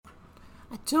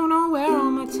I don't know where all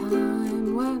my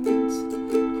time went. I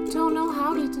don't know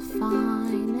how to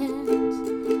define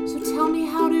it. So tell me,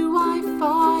 how do I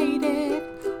fight it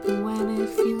when it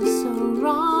feels so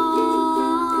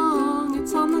wrong?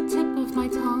 It's on the tip of my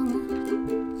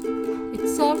tongue.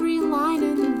 It's every line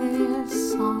in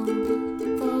this song. The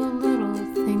little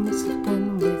things have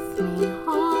been with me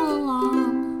all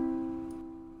along.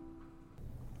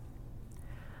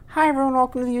 Hi everyone,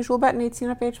 welcome to the usual Bet and 18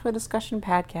 Up Age Play Discussion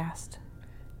Podcast.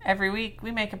 Every week,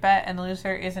 we make a bet, and the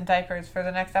loser is in diapers for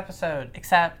the next episode.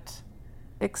 Except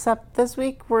this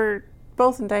week, we're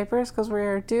both in diapers because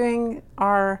we're doing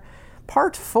our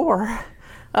part 4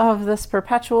 of this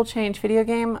Perpetual Change video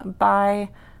game by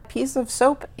Piece of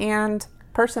Soap and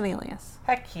Person Alias.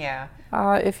 Heck yeah.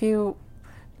 Oh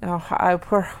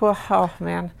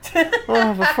man.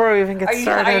 Before we even get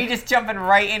started. Are you just jumping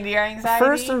right into your anxiety?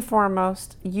 First and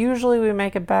foremost, usually we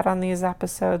make a bet on these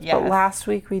episodes, Yes. but last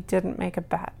week we didn't make a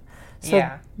bet.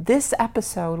 So this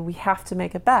episode, we have to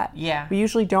make a bet. Yeah. We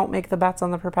usually don't make the bets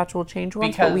on the Perpetual Change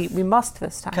ones, but we must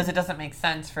this time. Because it doesn't make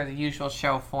sense for the usual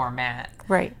show format.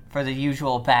 Right. For the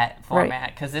usual bet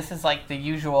format. Because this is like the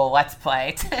usual Let's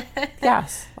Play.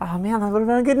 Yes. Oh, man, that would have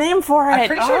been a good name for it. I'm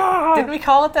pretty sure. Didn't we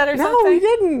call it that or something? No, we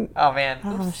didn't. Oh, man.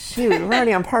 Oh, shoot. We're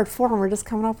already on part 4, and we're just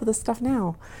coming up with this stuff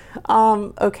now.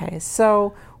 Okay,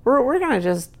 so we're going to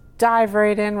just dive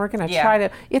right in. We're going to try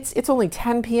to... It's only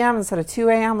 10 p.m. instead of 2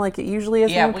 a.m. like it usually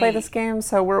is when we play this game,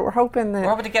 so we're hoping that... We're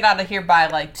hoping to get out of here by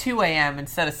like 2 a.m.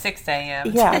 instead of 6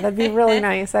 a.m. Yeah, that'd be really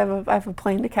nice. I have a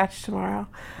plane to catch tomorrow.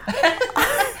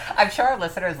 I'm sure our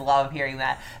listeners love hearing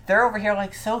that. They're over here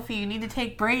like, Sophie, you need to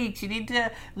take breaks. You need to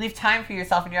leave time for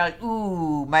yourself. And you're like,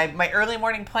 ooh, my early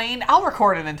morning plane, I'll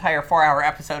record an entire 4-hour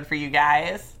episode for you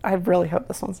guys. I really hope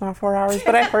this one's not 4 hours,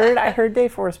 but I heard day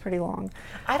 4 is pretty long.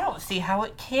 I don't see how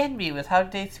it can be with how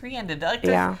day 3 ended. Like,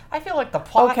 yeah. I feel like the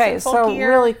plot's okay, so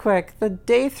really quick, the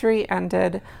day 3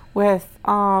 ended with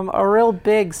a real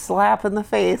big slap in the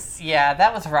face. Yeah,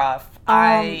 that was rough.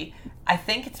 I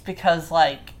think it's because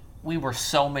like we were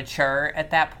so mature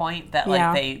at that point that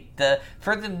like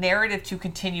for the narrative to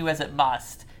continue as it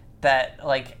must, that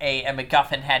like a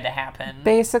MacGuffin had to happen.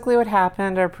 Basically what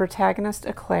happened, our protagonist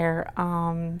Eclair,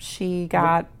 she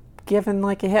got given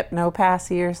like a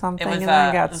hypno-passy or something, and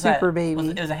then got super baby.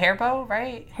 It was a hair bow,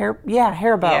 right?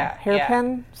 Hairbow.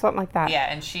 Hairpin, something like that.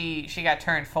 Yeah, and she got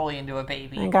turned fully into a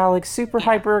baby. And got like super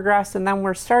hyper-aggressed, and then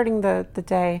we're starting the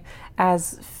day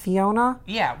as Fiona.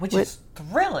 Yeah, which is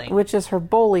thrilling. Which is her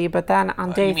bully, but then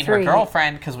on day 3... You mean her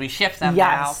girlfriend, because we ship them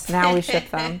now. Yes, now we ship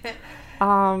them.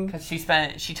 Because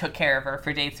she took care of her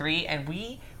for day 3, and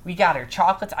we got her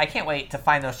chocolates. I can't wait to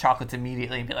find those chocolates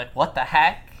immediately and be like, what the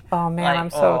heck? Oh man, I'm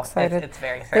so excited. It's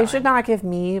very thrilling. They should not give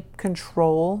me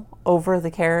control over the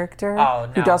character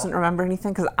who doesn't remember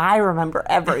anything, because I remember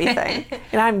everything.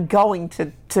 And I'm going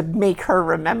to make her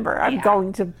remember. I'm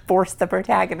going to force the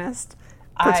protagonist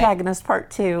part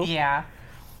 2. Yeah.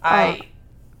 I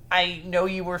know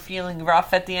you were feeling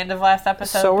rough at the end of last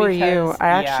episode. So were you.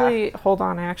 I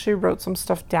actually wrote some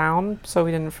stuff down so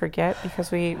we didn't forget,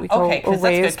 because we go okay, because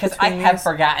that's good, because I have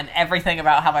forgotten everything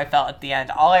about how I felt at the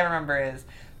end. All I remember is,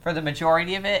 for the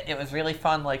majority of it, it was really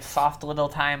fun, like soft little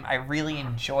time. I really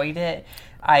enjoyed it.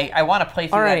 I want to play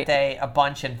through that day a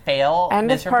bunch and fail miserably.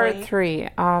 End of part 3.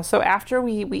 So after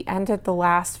we ended the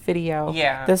last video,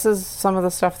 this is some of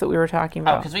the stuff that we were talking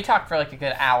about. Oh, because we talked for like a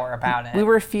good hour about it. We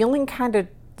were feeling kind of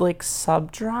like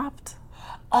sub-dropped.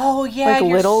 Oh yeah, like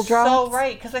you're little dropped. So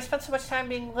right, because I spent so much time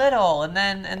being little, and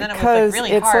then it was like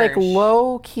really it's harsh. Like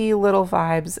low-key little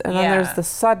vibes, and then there's the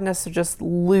suddenness of just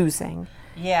losing.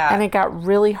 Yeah. And it got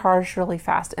really harsh really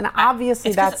fast. And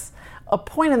obviously that's a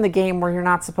point in the game where you're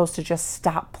not supposed to just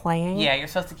stop playing. Yeah, you're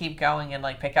supposed to keep going and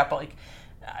like pick up, but like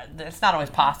it's not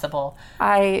always possible.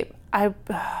 I was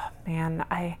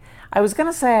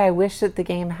going to say I wish that the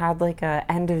game had like a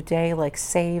end of day, like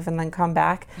save and then come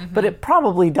back, but it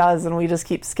probably does, and we just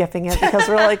keep skipping it because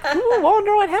we're like, ooh,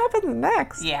 wonder what happens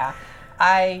next. Yeah.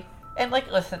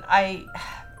 Listen,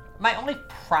 my only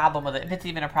problem with it, if it's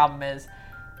even a problem, is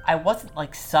I wasn't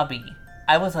like subby.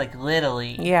 I was like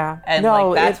literally. Yeah. And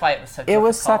that's why it was so difficult. It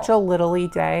was such a literally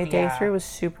day. Day 3 was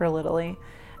super literally.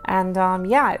 And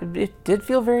it did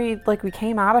feel very like we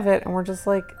came out of it and we're just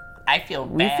like, I feel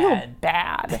bad. We feel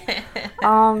bad.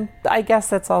 I guess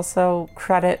that's also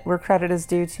where credit is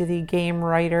due to the game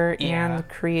writer and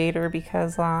creator,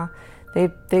 because they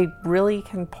really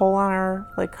can pull on our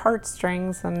like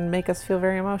heartstrings and make us feel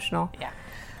very emotional. Yeah.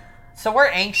 So we're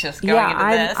anxious going into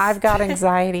this. I've got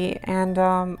anxiety, and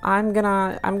I'm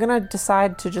gonna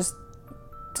decide to just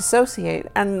dissociate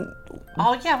and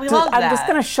Oh, yeah, we love that. I'm just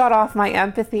going to shut off my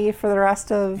empathy for the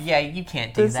rest of... Yeah, you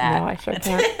can't do that. No, I sure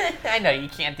can't. I know, you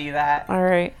can't do that. All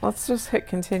right, let's just hit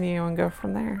continue and go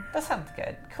from there. That sounds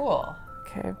good. Cool.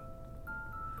 Okay.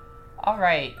 All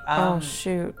right. Oh,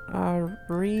 shoot.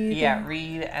 Read. Yeah,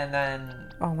 read, and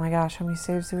then... Oh, my gosh, how many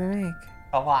saves do we make?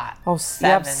 A lot. Oh, 7.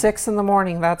 Yep, 6 in the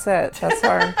morning. That's it. That's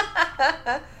our...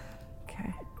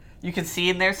 Okay. You can see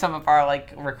in there some of our,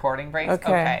 like, recording breaks.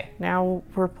 Okay. Now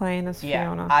we're playing as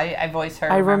Fiona. I voice her.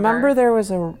 I remember there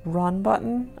was a run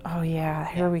button. Oh, yeah.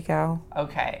 Here we go.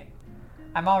 Okay.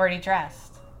 I'm already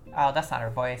dressed. Oh, that's not her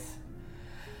voice.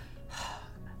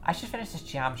 I should finish this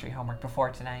geometry homework before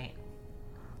tonight.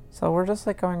 So we're just,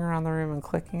 like, going around the room and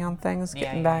clicking on things,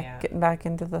 getting back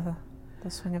into the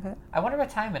swing of it. I wonder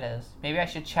what time it is. Maybe I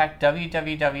should check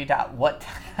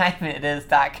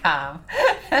www.whattimeitis.com.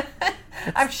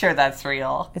 I'm sure that's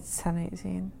real. It's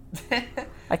 10:18.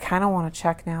 I kind of want to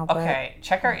check now, but... Okay,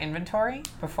 check our inventory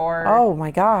before... Oh, my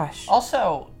gosh.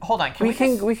 Also, hold on. We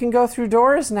can go through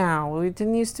doors now. We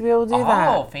didn't used to be able to do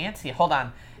that. Oh, fancy. Hold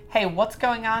on. Hey, what's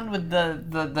going on with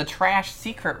the trash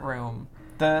secret room?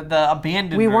 The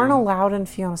abandoned room? We weren't allowed in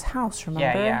Fiona's house,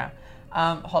 remember? Yeah.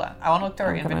 Hold on. I want to look through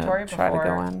our inventory before... try to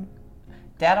go in.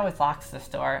 Dad always locks this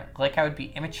door. Like I would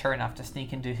be immature enough to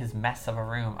sneak into his mess of a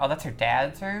room. Oh, that's her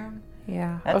dad's room?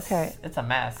 Yeah. Okay. It's a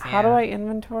mess. Yeah. How do I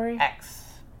inventory? X.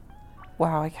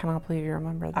 Wow, I cannot believe you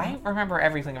remember that. I remember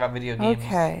everything about video games.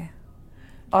 Okay.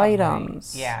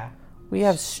 Items. Yeah. We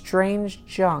have strange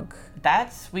junk.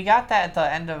 We got that at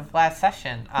the end of last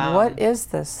session. What is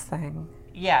this thing?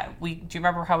 Yeah, do you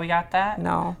remember how we got that?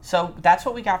 No. So that's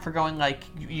what we got for going, like,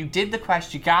 you did the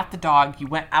quest, you got the dog, you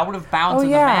went out of bounds of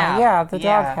the map. Yeah, the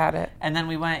dog had it. And then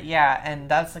we went, and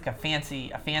that's like a fancy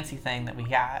thing that we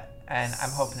got, and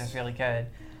I'm hoping it's really good.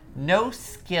 No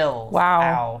skills. Wow.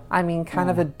 Ow. I mean, kind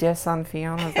of a diss on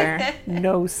Fiona there.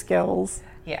 No skills.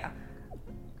 Yeah.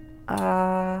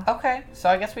 Okay, so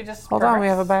I guess we just... Hold on, we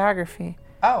have a biography.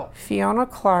 Oh. Fiona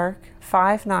Clark,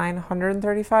 5'9",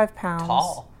 135 pounds.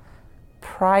 Tall.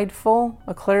 Prideful,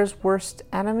 a Claire's worst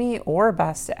enemy or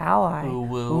best ally.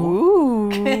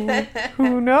 Ooh.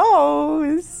 Who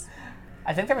knows?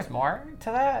 I think there was more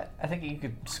to that. I think you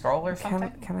could scroll or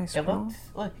something. Can I scroll?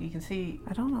 Look, you can see.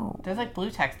 I don't know. There's like blue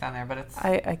text down there, but it's...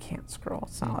 I can't scroll.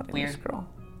 It's not letting me weird. Scroll.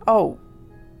 Oh.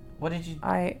 What did you...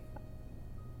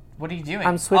 What are you doing?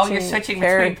 I'm switching. Oh, you're switching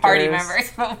between party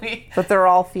members. But they're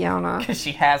all Fiona. Because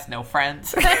she has no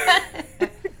friends.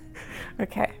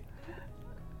 Okay.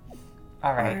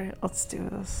 All right, let's do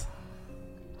this.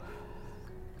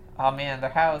 Oh man, their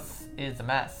house is a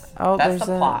mess. Oh, that's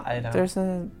the plot item. There's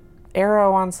an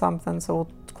arrow on something, so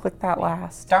we'll click that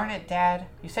last. Darn it, Dad.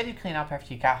 You said you'd clean up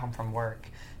after you got home from work.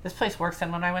 This place worse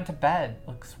than when I went to bed.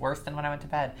 Looks worse than when I went to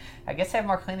bed. I guess I have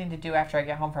more cleaning to do after I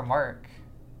get home from work.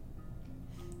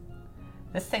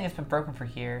 This thing has been broken for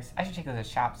years. I should take it to the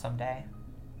shop someday.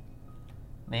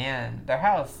 Man, their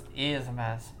house is a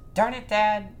mess. Darn it,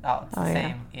 Dad. Oh, it's the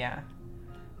same. Yeah.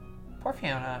 Poor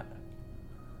Fiona.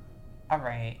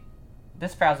 Alright.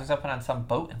 This browser's open on some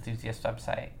boat enthusiast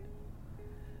website.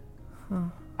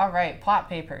 Alright, plot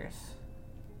papers.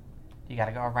 You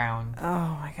gotta go around.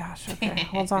 Oh my gosh, okay.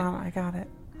 Hold on, I got it.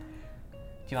 Do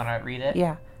you want to read it?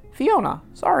 Yeah. Fiona,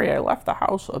 sorry I left the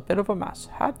house a bit of a mess.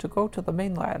 Had to go to the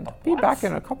mainland. What? Be back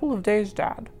in a couple of days,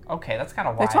 Dad. Okay, that's kind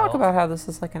of wild. They talk about how this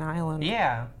is like an island.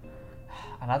 Yeah.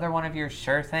 Another one of your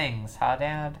sure things, huh,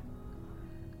 Dad?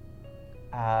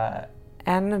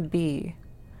 NB.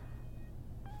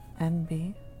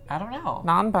 NB? I don't know.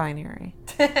 Non-binary.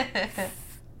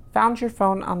 Found your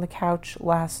phone on the couch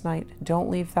last night. Don't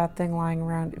leave that thing lying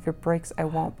around. If it breaks, I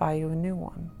won't buy you a new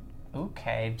one.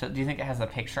 Okay. Do you think it has a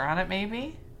picture on it,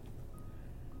 maybe?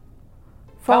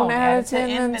 Phone added to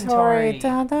inventory.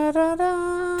 Da, da, da,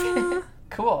 da.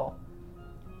 Cool.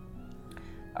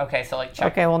 Okay, so like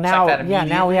check. Okay, well now,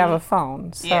 now we have a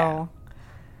phone. So. Yeah.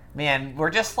 Man, we're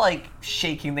just like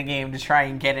shaking the game to try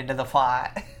and get into the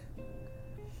plot.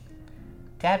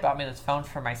 Dad bought me this phone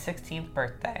for my 16th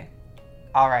birthday.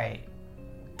 All right.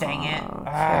 Dang it.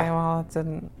 Okay, well it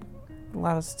didn't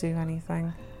let us do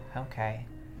anything. Okay.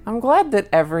 I'm glad that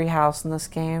every house in this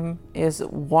game is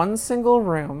one single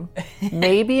room,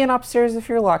 maybe an upstairs if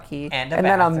you're lucky, and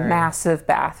then a massive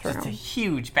bathroom. Just a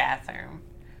huge bathroom.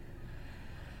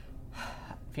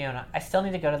 Fiona, I still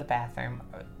need to go to the bathroom.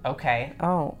 Okay.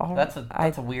 Oh, that's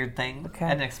a weird thing. Okay. I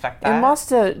didn't expect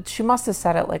that. She must have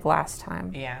said it like last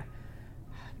time. Yeah.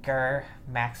 Grr,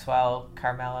 Maxwell,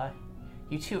 Carmela,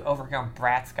 you two overgrown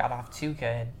brats got off too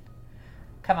good.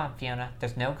 Come on, Fiona.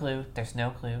 There's no glue. There's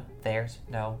no glue. There's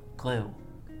no glue.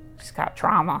 She's got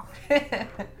trauma.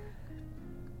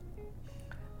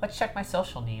 Let's check my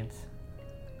social needs.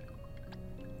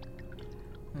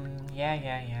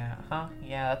 Yeah. Huh?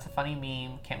 Yeah, that's a funny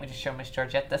meme. Can't we just show Miss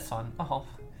Georgette this one? Oh.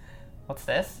 What's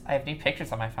this? I have new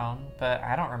pictures on my phone, but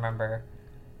I don't remember.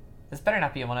 This better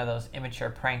not be one of those immature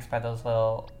pranks by those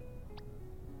little...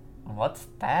 What's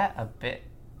that? A bit...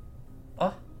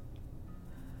 Oh.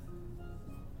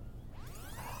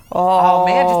 Oh,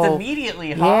 man, just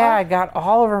immediately, huh? Yeah, I got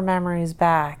all of her memories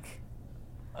back.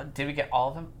 Did we get all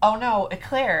of them? Oh, no,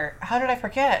 Eclair. How did I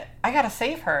forget? I gotta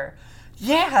save her.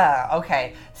 Yeah!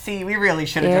 Okay. See, we really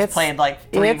should have just played,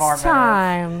 like, 3 more minutes. It's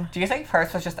time. Do you think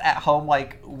Purse was just at home,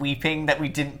 like, weeping that we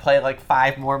didn't play, like,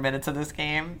 5 more minutes of this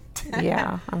game?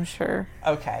 Yeah, I'm sure.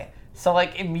 Okay. So,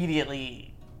 like,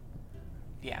 immediately,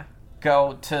 yeah.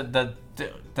 Go to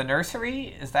the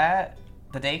nursery? Is that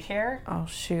the daycare? Oh,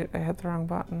 shoot. I hit the wrong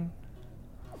button.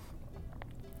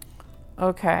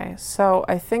 Okay, so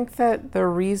I think that the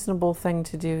reasonable thing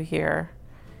to do here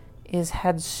is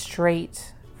head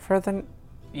straight for the...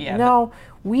 Yeah. No,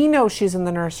 we know she's in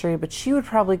the nursery, but she would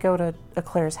probably go to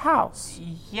Eclair's house.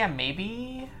 Yeah,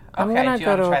 maybe. Okay, do you want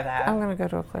to try that? I'm gonna go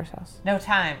to Eclair's house. No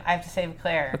time. I have to save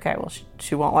Eclair. Okay, well,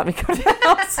 she won't let me go to the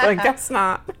house, so I guess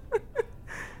not.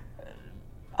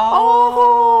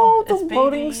 Oh, the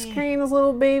loading screen is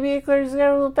little baby Eclair's got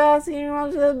a little passy,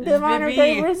 and the minor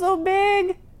paper is so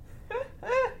big.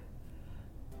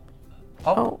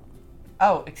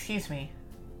 Oh, excuse me.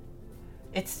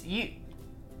 It's you.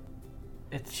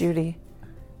 It's Judy.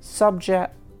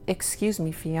 Subject. Excuse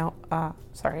me, Fiona.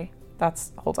 Sorry.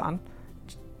 Hold on.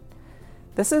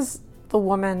 This is the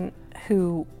woman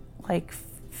who, like,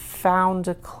 found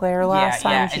Eclair last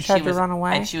time and she tried to run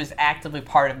away. And she was actively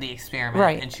part of the experiment.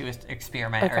 Right. And she was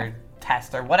or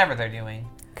test or whatever they're doing.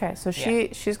 Okay, so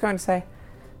she's going to say,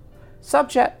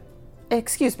 subject,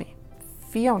 excuse me,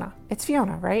 Fiona. It's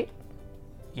Fiona, right?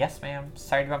 Yes, ma'am.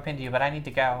 Sorry to bump into you, but I need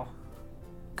to go.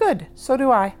 Good. So do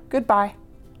I. Goodbye.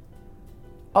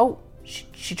 Oh,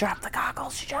 she dropped the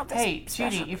goggles. She dropped this. Hey,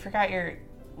 Judy, you forgot your...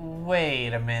 Wait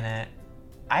a minute.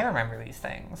 I remember these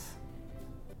things.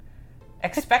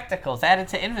 Expectacles added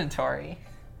to inventory.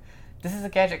 This is a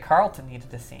gadget Carlton needed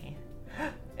to see.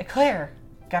 Eclair!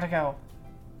 Gotta go.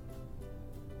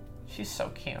 She's so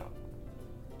cute.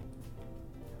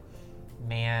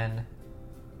 Man.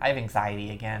 I have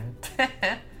anxiety again.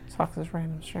 Talk to this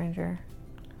random stranger.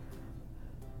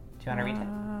 Do you want to read it?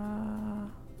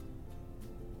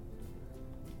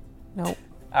 Nope.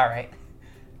 Alright.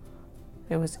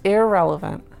 It was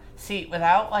irrelevant. See,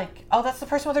 without, like... Oh, that's the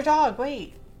person with her dog.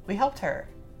 Wait. We helped her.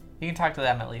 You can talk to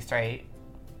them at least, right?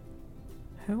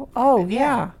 Who? Oh,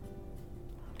 yeah.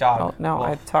 Dog. Oh, no,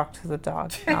 I talked to the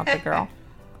dog, not the girl.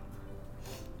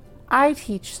 I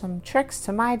teach some tricks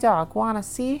to my dog. Wanna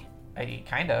see?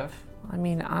 Kind of. I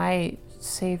mean, I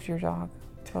saved your dog,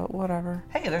 but whatever.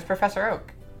 Hey, there's Professor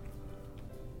Oak.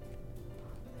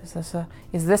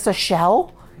 Is this a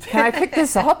shell? Can I pick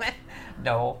this up?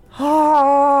 No.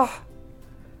 Ah.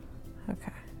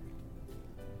 Okay.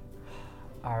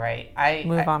 All right.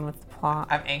 Move on with the plot.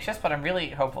 I'm anxious, but I'm really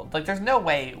hopeful. Like, there's no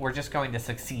way we're just going to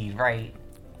succeed, right?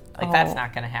 Like, that's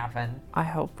not going to happen. I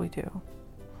hope we do.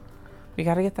 We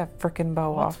got to get that frickin'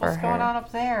 bow off her hair. What's going on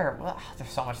up there? Well, there's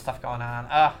so much stuff going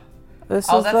on.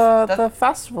 This is the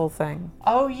festival thing.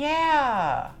 Oh,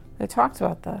 yeah. They talked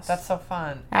about this. That's so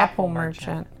fun. Apple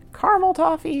Merchant. Caramel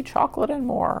toffee, chocolate, and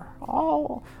more.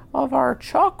 All of our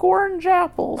chalk orange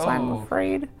apples, I'm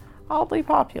afraid. Oddly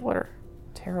popular.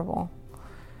 Terrible.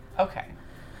 Okay.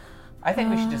 I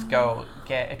think we should just go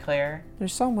get Eclair.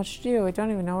 There's so much to do. I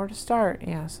don't even know where to start.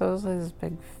 Yeah, so it's like this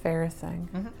big fair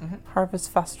thing.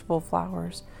 Harvest Festival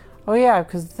flowers. Oh, yeah,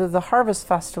 because the Harvest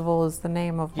Festival is the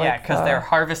name of, like... Yeah, because they're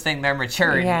harvesting their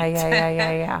maturity.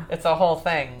 Yeah. It's a whole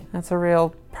thing. That's a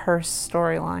real Purse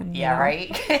storyline. Yeah, right?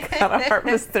 Gotta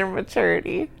harvest their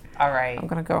maturity. All right. I'm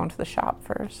gonna go into the shop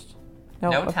first.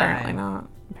 Nope, No apparently time. not.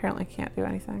 Apparently can't do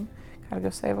anything. Gotta go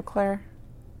save Eclair.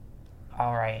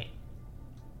 All right.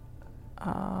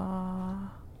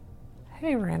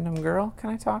 Hey, random girl. Can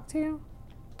I talk to you?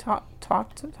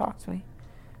 Talk to me.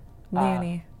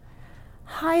 Nanny.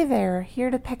 Hi there.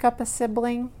 Here to pick up a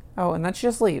sibling. Oh, and then she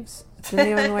just leaves. Didn't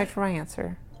even wait for my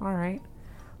answer. All right.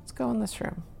 Let's go in this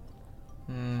room.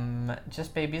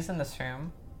 Just babies in this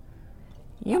room.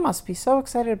 You must be so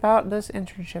excited about this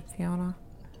internship, Fiona.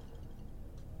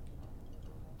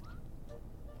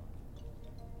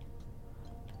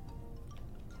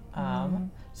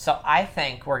 So I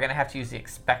think we're going to have to use the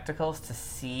spectacles to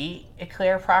see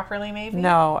Eclair properly, maybe?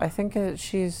 No, I think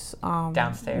she's...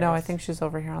 downstairs? No, I think she's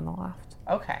over here on the left.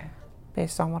 Okay.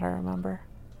 Based on what I remember.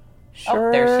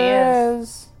 Sure there she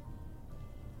is.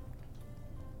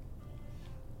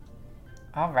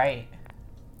 All right.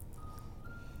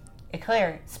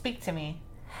 Eclair, speak to me.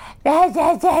 Hey,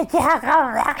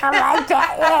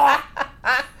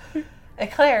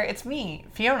 Claire, it's me,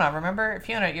 Fiona. Remember?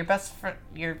 Fiona, your best friend.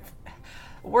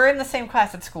 We're in the same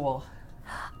class at school.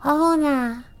 Oh,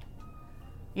 no.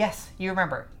 Yes, you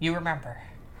remember. You remember.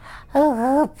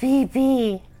 Oh,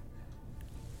 pee-pee.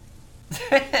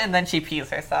 And then she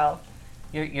pees herself.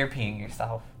 You're peeing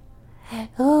yourself.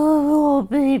 Oh,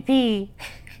 pee-pee.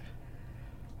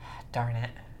 Darn it.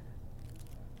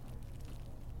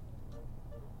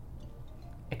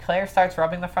 Claire starts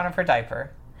rubbing the front of her diaper.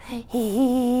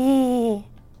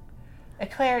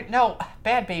 Claire, no,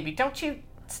 bad baby, don't you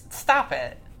stop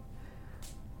it.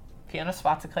 Fiona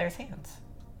swats at Claire's hands.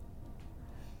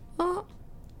 Uh-oh.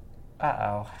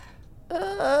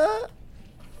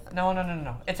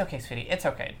 No. It's okay, sweetie. It's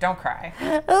okay. Don't cry.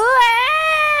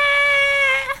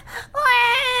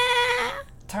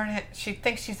 Darn it, she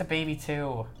thinks she's a baby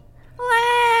too.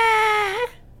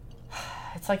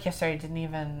 It's like yesterday didn't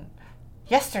even...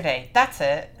 Yesterday, that's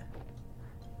it.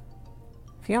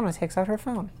 Fiona takes out her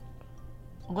phone.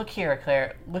 Look here,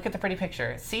 Claire. Look at the pretty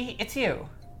picture. See? It's you.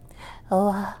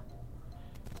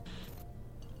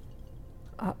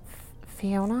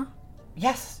 Fiona?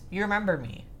 Yes, you remember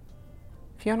me.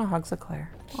 Fiona hugs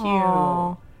Claire. Cute.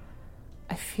 Aww.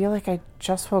 I feel like I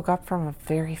just woke up from a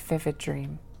very vivid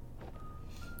dream.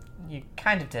 You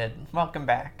kind of did. Welcome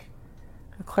back.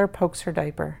 Claire pokes her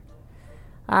diaper.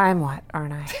 I'm wet,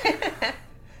 aren't I?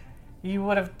 You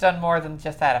would have done more than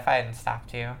just that if I hadn't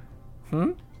stopped you.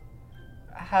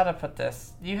 How to put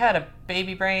this? You had a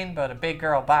baby brain, but a big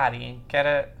girl body. Get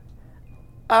it?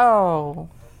 Oh.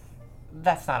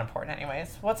 That's not important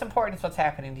anyways. What's important is what's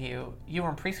happening to you. You were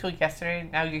in preschool yesterday,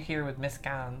 now you're here with Miss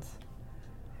Gons.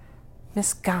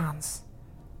 Miss Gons.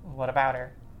 What about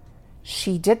her?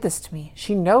 She did this to me.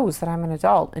 She knows that I'm an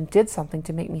adult and did something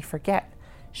to make me forget.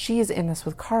 She is in this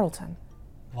with Carlton.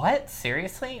 What?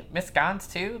 Seriously? Miss Gons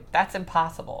too? That's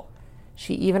impossible.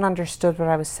 She even understood what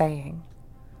I was saying.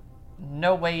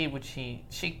 No way would she.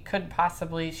 She couldn't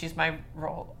possibly. She's my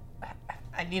role.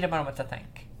 I need a moment to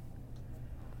think.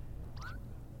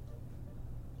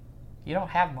 You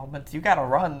don't have moments. You gotta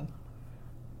run.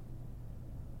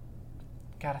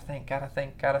 Gotta think.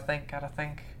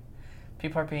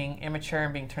 People are being immature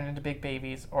and being turned into big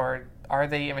babies. Or are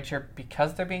they immature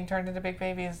because they're being turned into big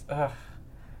babies? Ugh.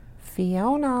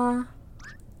 Fiona.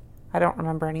 I don't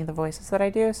remember any of the voices that I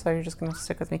do, so you're just going to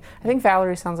stick with me. I think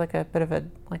Valerie sounds like a bit of a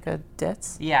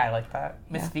ditz. Yeah, I like that.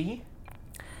 Miss V?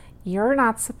 You're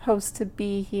not supposed to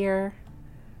be here.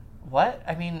 What?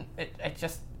 I mean,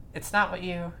 it's not what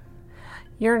you...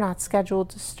 You're not scheduled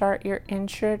to start your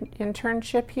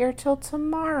internship here till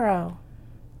tomorrow.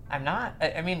 I'm not.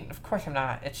 I mean, of course I'm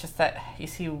not. It's just that, you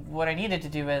see, what I needed to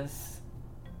do is...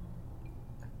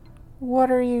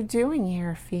 What are you doing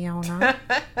here, Fiona?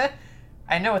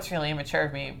 I know it's really immature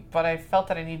of me, but I felt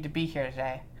that I needed to be here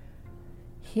today.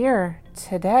 Here?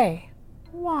 Today?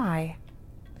 Why?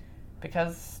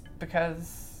 Because...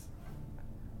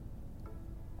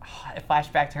 I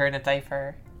flashed back to her in a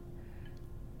diaper.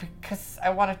 Because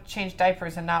I want to change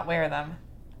diapers and not wear them.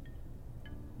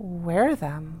 Wear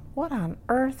them? What on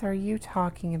earth are you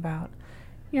talking about?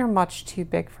 You're much too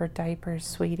big for diapers,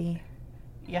 sweetie.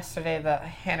 Yesterday, the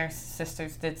Hanner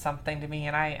sisters did something to me,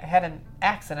 and I had an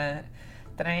accident.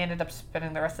 Then I ended up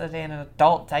spending the rest of the day in an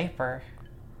adult diaper.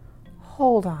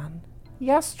 Hold on.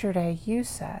 Yesterday, you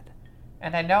said.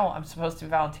 And I know I'm supposed to be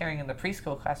volunteering in the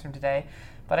preschool classroom today,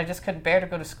 but I just couldn't bear to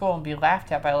go to school and be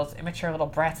laughed at by those immature little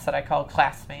brats that I call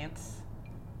classmates.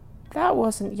 That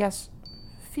wasn't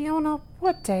Fiona,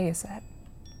 what day is it?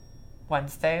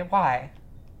 Wednesday? Why?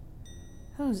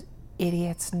 Those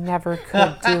idiots never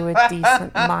could do a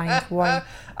decent mind wipe.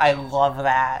 I love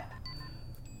that.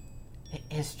 It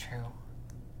is true.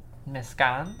 Miss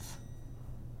Gons?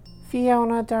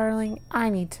 Fiona, darling, I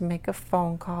need to make a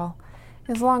phone call.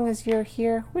 As long as you're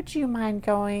here, would you mind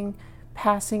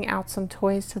passing out some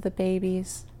toys to the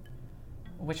babies?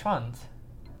 Which ones?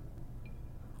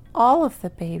 All of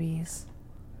the babies.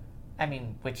 I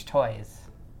mean, which toys?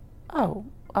 Oh,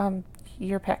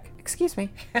 your pick. Excuse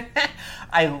me.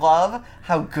 I love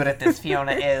how good at this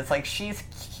Fiona is. Like, she's,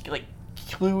 like,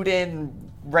 clued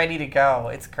in, ready to go.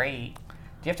 It's great. Do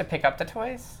you have to pick up the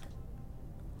toys?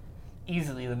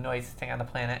 Easily the noisiest thing on the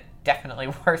planet. Definitely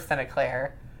worse than a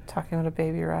Claire. Talking about a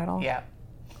baby rattle? Yeah.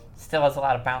 Still has a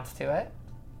lot of bounce to it.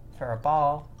 For a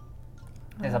ball.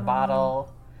 There's a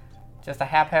bottle. Just a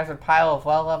haphazard pile of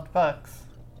well-loved books.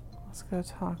 Let's go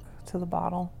talk to the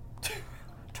bottle.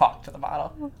 Talk to the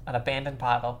bottle. An abandoned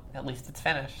bottle. At least it's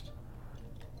finished.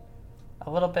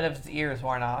 A little bit of his ear is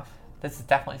worn off. This is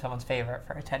definitely someone's favorite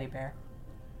for a teddy bear.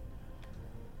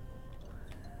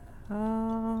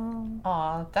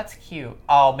 Aw, that's cute.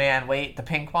 Oh, man, wait, the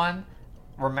pink one?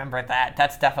 Remember that.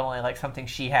 That's definitely, like, something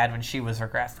she had when she was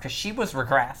regressed. Because she was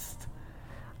regressed.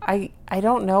 I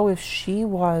don't know if she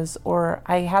was, or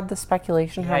I had the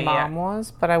speculation her mom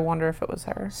was, but I wonder if it was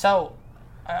her. So,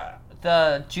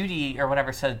 the Judy or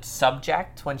whatever said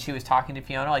subject when she was talking to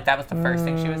Fiona. Like, that was the first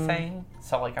thing she was saying.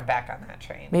 So, like, I'm back on that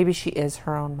train. Maybe she is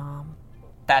her own mom.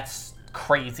 That's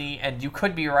crazy, and you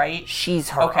could be right. She's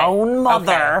her own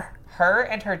mother. Okay. Her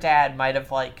and her dad might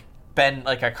have, like, been,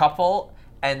 like, a couple,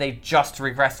 and they just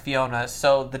regressed Fiona.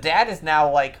 So, the dad is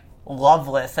now, like,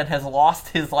 loveless and has lost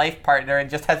his life partner and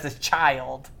just has this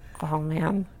child. Oh,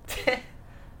 man.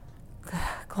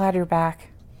 Glad you're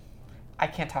back. I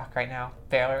can't talk right now.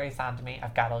 Valerie's on to me.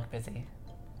 I've got to look busy.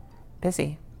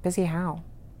 Busy? Busy how?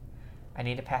 I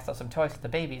need to pass out some toys to the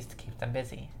babies to keep them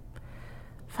busy.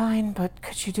 Fine, but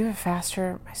could you do it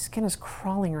faster? My skin is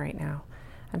crawling right now.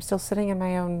 I'm still sitting in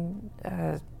my own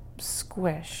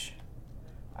squish.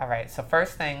 All right, so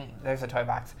first thing, there's a toy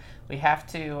box. We have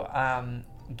to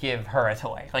give her a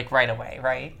toy, like right away,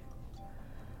 right?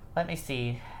 Let me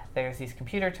see. There's these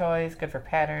computer toys, good for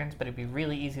patterns, but it'd be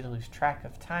really easy to lose track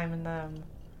of time in them.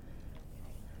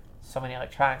 So many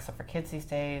electronics stuff for kids these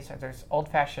days. Or there's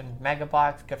old-fashioned Mega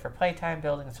Blocks, good for playtime,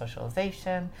 building, and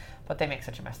socialization, but they make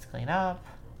such a mess to clean up.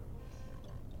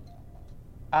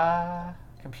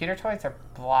 Computer toys are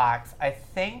blocks. I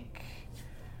think,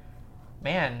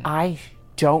 man. I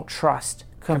don't trust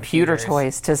computer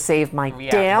toys to save my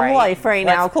damn life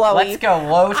now, Chloe. Let's go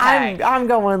low tech. I'm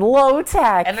going low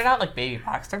tech. And they're not like baby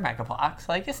blocks; they're Mega Blocks.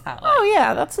 Like it's not like. Oh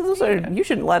yeah, you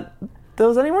shouldn't let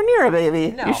those anywhere near a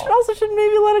baby. No. You shouldn't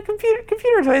maybe let a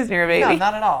computer toys near a baby. No,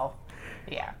 not at all.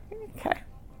 Yeah. Okay.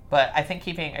 But I think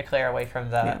keeping Eclair away from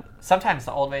the... Sometimes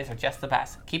the old ways are just the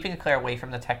best. Keeping Eclair away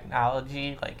from the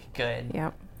technology, like, good.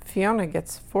 Yep. Fiona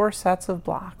gets 4 sets of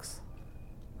blocks.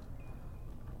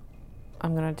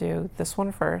 I'm going to do this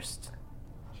one first.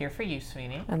 Here for you,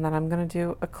 sweetie. And then I'm going to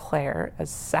do Eclair as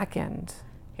second.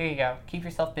 Here you go. Keep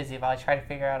yourself busy while I try to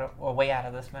figure out a way out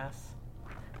of this mess.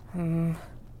 And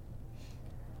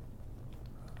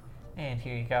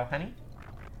here you go, honey.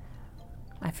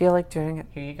 I feel like doing it.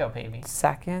 Here you go, baby.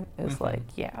 Second is like,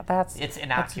 it's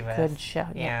innocuous. That's a good show.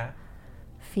 Yeah.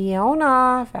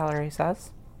 Fiona, Valerie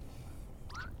says.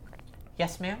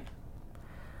 Yes, ma'am?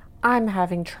 I'm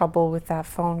having trouble with that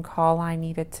phone call I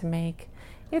needed to make.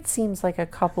 It seems like a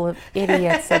couple of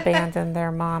idiots abandoned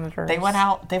their monitors. They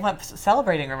went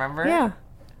celebrating, remember? Yeah.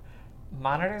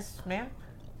 Monitors, ma'am?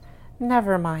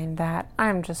 Never mind that.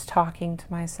 I'm just talking to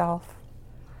myself.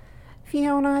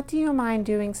 Fiona, do you mind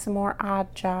doing some more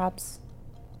odd jobs?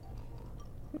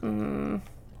 Of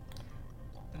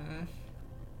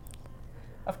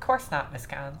course not, Miss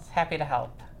Gons. Happy to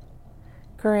help.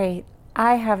 Great.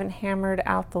 I haven't hammered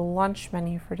out the lunch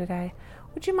menu for today.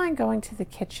 Would you mind going to the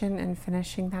kitchen and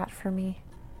finishing that for me?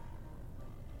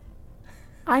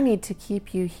 I need to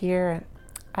keep you here.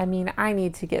 I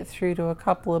need to get through to a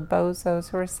couple of bozos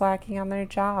who are slacking on their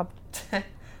job.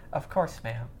 Of course,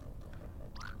 ma'am.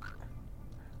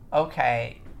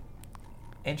 Okay.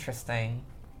 Interesting.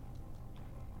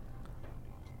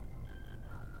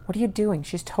 What are you doing?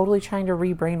 She's totally trying to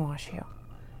re-brainwash you.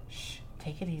 Shh.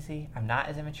 Take it easy. I'm not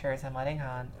as immature as I'm letting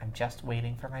on. I'm just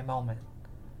waiting for my moment.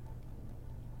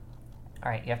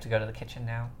 Alright, you have to go to the kitchen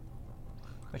now.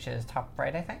 Which is top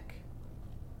right, I think?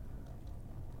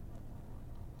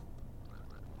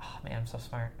 Oh, man, I'm so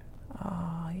smart.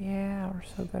 Oh, yeah, we're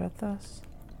so good at this.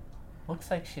 Looks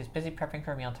like she's busy prepping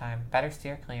for mealtime. Better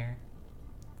steer clear.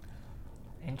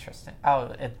 Interesting.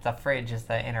 Oh, the fridge is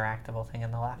the interactable thing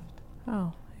on the left.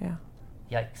 Oh, yeah.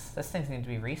 Yikes. This thing's need to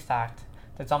be restocked.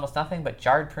 There's almost nothing but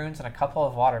jarred prunes and a couple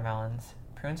of watermelons.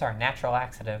 Prunes are a natural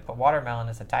laxative, but watermelon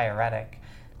is a diuretic.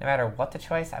 No matter what the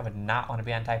choice, I would not want to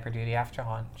be on diaper duty after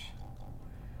lunch.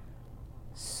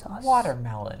 Sus.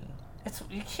 Watermelon.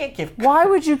 You can't give... Why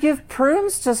would you give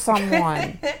prunes to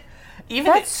someone?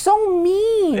 That's so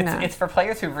mean. It's for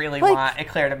players who really want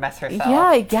Eclair to mess herself. Yeah,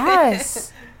 I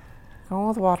guess. Going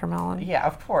with watermelon. Yeah,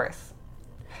 of course.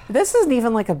 This isn't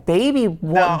even like a baby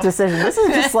decision. This is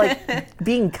just like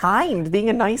being kind, being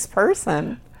a nice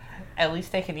person. At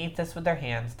least they can eat this with their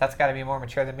hands. That's got to be more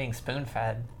mature than being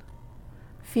spoon-fed.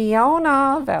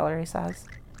 Fiona, Valerie says.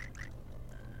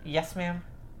 Yes, ma'am?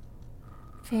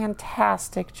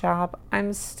 Fantastic job.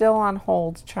 I'm still on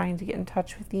hold trying to get in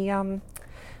touch with the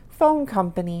phone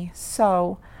company,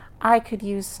 so I could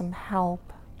use some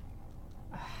help.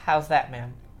 How's that,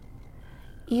 ma'am?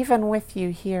 Even with you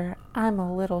here, I'm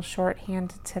a little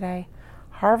short-handed today.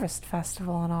 Harvest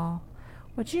Festival and all.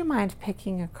 Would you mind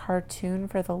picking a cartoon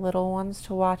for the little ones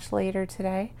to watch later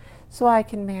today so I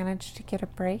can manage to get a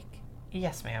break?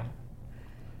 Yes, ma'am.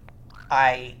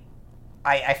 I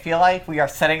feel like we are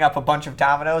setting up a bunch of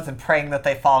dominoes and praying that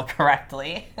they fall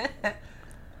correctly.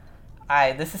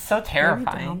 This is so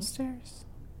terrifying. Downstairs?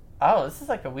 Oh, this is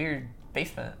like a weird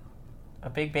basement. A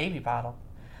big baby bottle.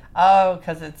 Oh,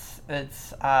 because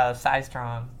it's sized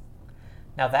wrong.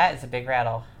 Now that is a big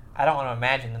rattle. I don't want to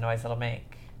imagine the noise it'll make.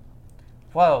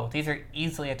 Whoa, these are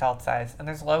easily adult size, and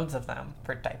there's loads of them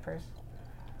for diapers.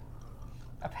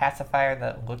 A pacifier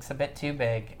that looks a bit too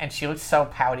big, and she looks so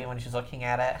pouty when she's looking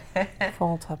at it.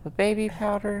 Full tub of baby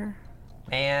powder.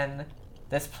 Man,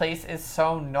 this place is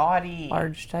so naughty.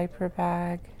 Large diaper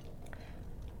bag.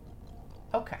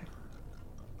 Okay.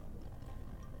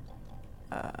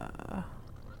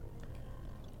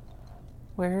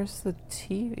 Where's the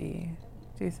TV?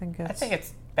 Do you think it's... I think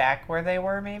it's back where they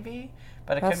were, maybe,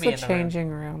 but it That's could be the in the changing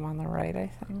room on the right, I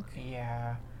think.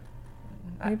 Yeah.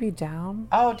 Maybe down?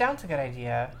 Oh, down's a good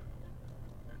idea.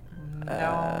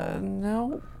 No.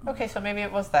 No. Okay, so maybe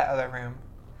it was that other room.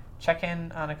 Check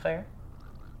in on Eclair.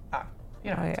 Ah,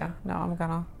 you don't Oh, have to. yeah. No, I'm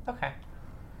gonna... Okay.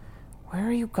 Where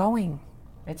are you going?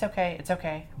 It's okay. It's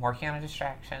okay. I'm working on a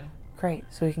distraction. Great,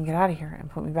 so we can get out of here and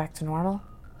put me back to normal?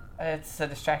 It's a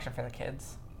distraction for the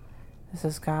kids. This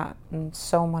has gotten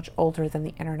so much older than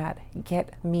the internet.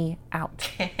 Get me out.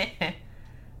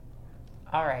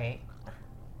 All right.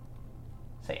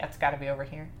 So yeah, it's got to be over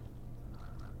here.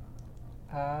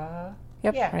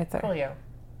 Yep, yeah, right there. Coolio.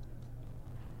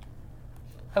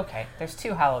 Okay, there's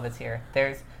two Hollowits here.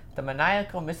 There's the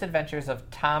maniacal misadventures of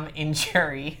Tom and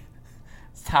Jerry.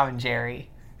 It's Tom and Jerry.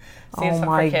 Seems Oh fun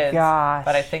my for kids, gosh.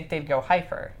 but I think they'd go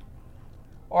hyper.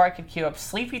 Or I could queue up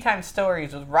Sleepy Time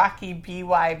Stories with Rocky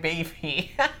B.Y.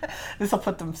 Baby. This will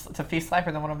put them to feast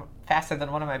faster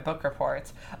than one of my book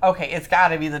reports. Okay, it's got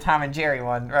to be the Tom and Jerry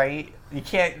one, right? You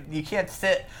can't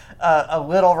sit a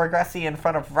little Regressi in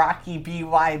front of Rocky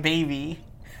B.Y. Baby.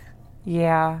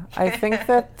 Yeah, I think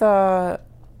that the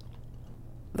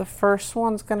first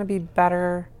one's gonna be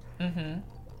better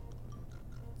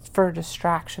for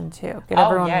distraction too. Get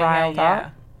everyone riled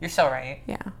up. You're so right.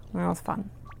 Yeah, that was fun.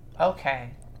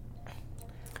 Okay.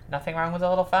 Nothing wrong with a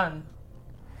little fun.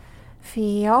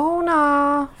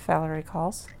 Fiona, Valerie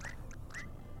calls.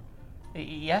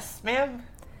 Yes, ma'am?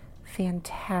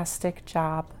 Fantastic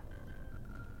job.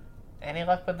 Any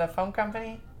luck with the phone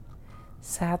company?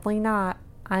 Sadly not.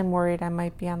 I'm worried I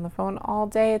might be on the phone all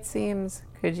day, it seems.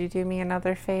 Could you do me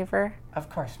another favor? Of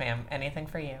course, ma'am. Anything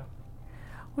for you.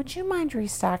 Would you mind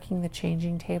restocking the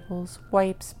changing tables?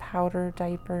 Wipes, powder,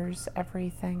 diapers,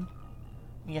 everything.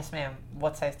 Yes, ma'am.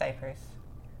 What size diapers?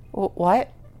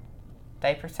 What?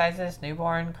 Diaper sizes,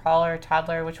 newborn, crawler,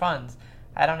 toddler, which ones?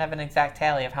 I don't have an exact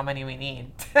tally of how many we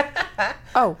need.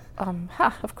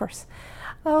 Of course.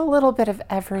 A little bit of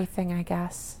everything, I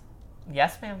guess.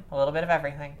 Yes, ma'am. A little bit of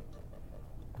everything.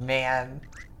 Man.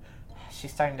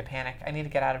 She's starting to panic. I need to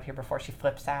get out of here before she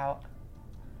flips out.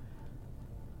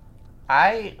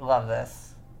 I love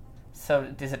this.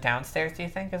 So, is it downstairs, do you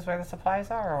think, is where the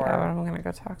supplies are? Or? Yeah, but I'm gonna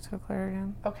go talk to Claire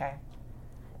again. Okay.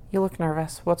 You look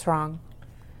nervous. What's wrong?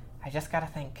 I just gotta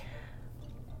think.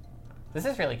 This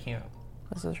is really cute.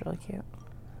 This is really cute.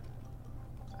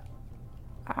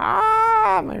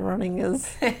 Ah, my running is...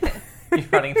 You're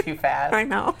running too fast. I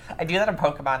know. I do that in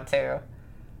Pokemon, too.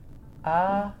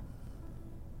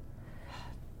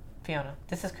 Fiona,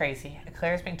 this is crazy.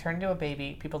 Claire's being turned into a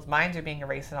baby. People's minds are being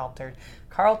erased and altered.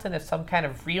 Carlton is some kind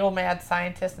of real mad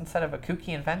scientist instead of a kooky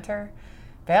inventor.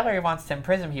 Valerie wants to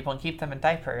imprison people and keep them in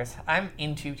diapers. I'm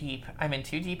in too deep. I'm in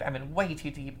too deep. I'm in way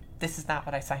too deep. This is not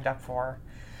what I signed up for.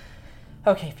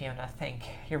 Okay, Fiona, think.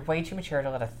 You're way too mature to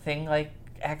let a thing like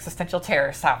existential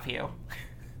terror stop you.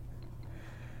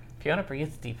 Fiona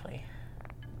breathes deeply.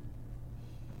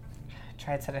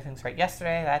 Tried setting things right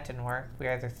yesterday. That didn't work. We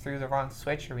either threw the wrong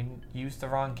switch or we used the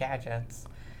wrong gadgets.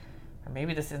 Or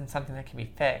maybe this isn't something that can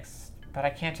be fixed. But I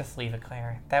can't just leave it,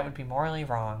 Claire. That would be morally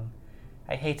wrong.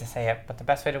 I hate to say it, but the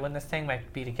best way to win this thing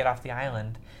might be to get off the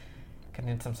island. Could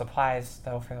need some supplies,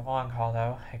 though, for the long haul,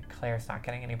 though. Claire's not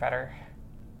getting any better.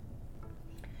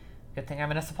 Good thing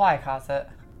I'm in a supply closet.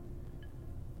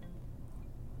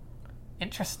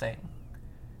 Interesting.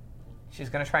 She's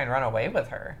gonna try and run away with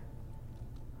her.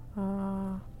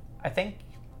 I think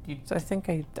you... So I think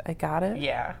I got it?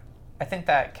 Yeah. I think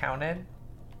that counted.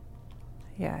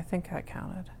 Yeah, I think that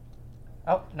counted.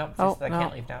 Oh, no, I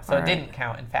can't leave now. So All it didn't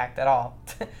count, in fact, at all.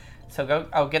 So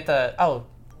go, get the,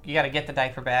 you gotta get the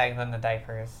diaper bag and then the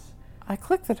diapers. I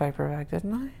clicked the diaper bag,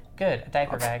 didn't I? Good, a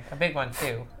diaper bag. A big one,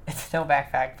 too. It's no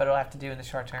backpack, but it'll have to do in the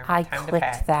short term. I Time to clicked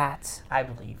pack. that. I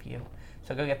believe you.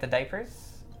 So go get the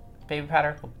diapers. Baby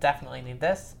powder will definitely need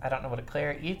this. I don't know what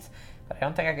Eclair eats, but I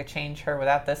don't think I could change her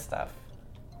without this stuff.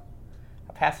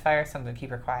 A pacifier, something to keep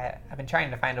her quiet. I've been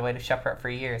trying to find a way to shut her up for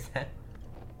years.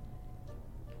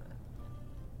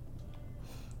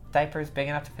 Diapers big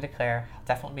enough to fit Eclair. I'll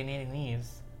definitely be needing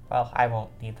these. Well, I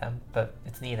won't need them, but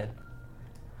it's needed.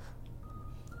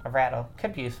 A rattle.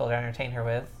 Could be useful to entertain her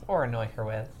with, or annoy her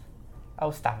with.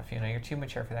 Oh, stop it, Fiona. You're too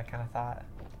mature for that kind of thought.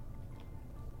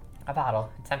 A bottle.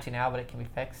 It's empty now, but it can be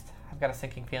fixed. I've got a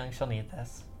sinking feeling she'll need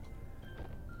this.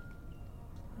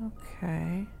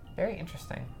 Okay. Very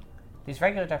interesting. These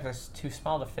regular diapers are too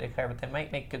small to fit Eclair, but they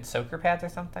might make good soaker pads or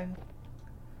something.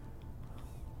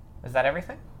 Is that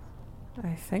everything?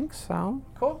 I think so.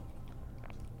 Cool.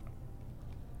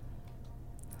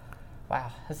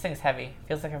 Wow, this thing's heavy.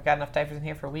 Feels like I've got enough diapers in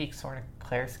here for weeks, or in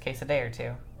Eclair's case a day or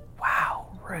two. Wow,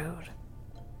 rude.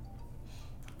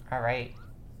 Alright.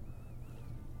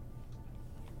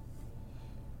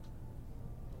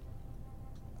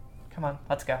 Come on,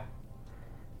 let's go.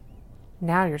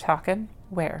 Now you're talking.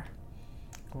 Where?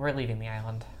 We're leaving the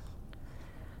island.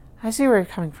 I see where you're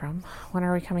coming from. When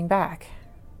are we coming back?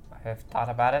 I've thought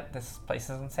about it. This place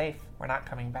isn't safe. We're not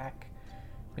coming back.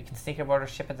 We can sneak aboard a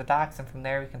ship at the docks, and from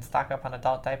there we can stock up on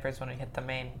adult diapers when we hit the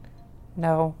main...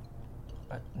 No.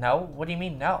 No? What do you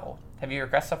mean, no? Have you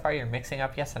regressed so far you're mixing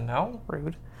up yes and no?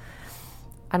 Rude.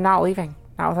 I'm not leaving.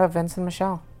 Not without Vince and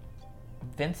Michelle.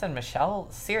 Vince and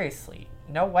Michelle? Seriously?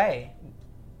 No way.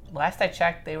 Last I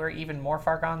checked, they were even more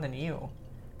far gone than you.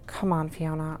 Come on,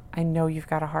 Fiona. I know you've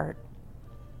got a heart.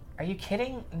 Are you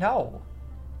kidding? No.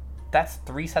 That's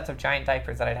 3 sets of giant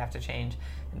diapers that I'd have to change.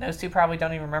 And those 2 probably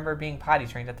don't even remember being potty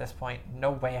trained at this point.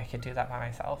 No way I could do that by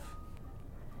myself.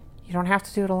 You don't have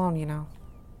to do it alone, you know.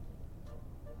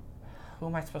 Who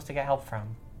am I supposed to get help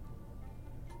from?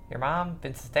 Your mom,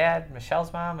 Vince's dad,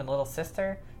 Michelle's mom, and little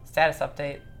sister? Status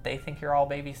update, they think you're all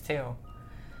babies too.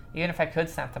 Even if I could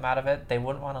snap them out of it, they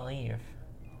wouldn't want to leave.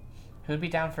 Who'd be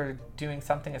down for doing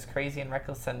something as crazy and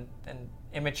reckless and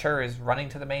immature as running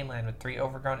to the mainland with 3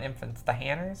 overgrown infants? The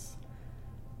Hanners?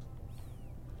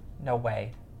 No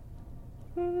way.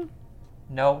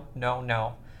 No, no,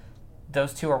 no.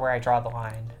 Those 2 are where I draw the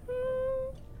line.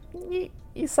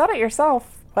 You said it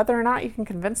yourself. Whether or not you can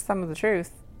convince them of the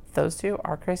truth, those 2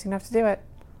 are crazy enough to do it.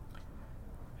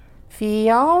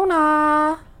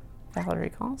 Fiona! Valerie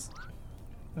calls.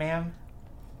 Ma'am?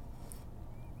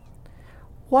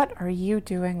 What are you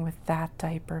doing with that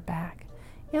diaper bag?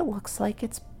 It looks like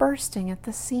it's bursting at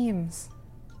the seams.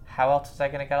 How else was I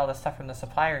going to get all this stuff from the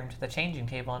supply room to the changing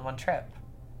table in one trip?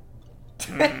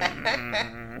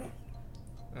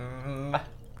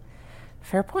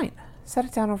 Fair point. Set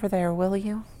it down over there, will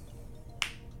you?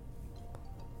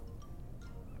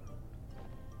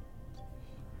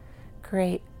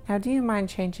 Great. Now do you mind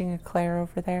changing Eclair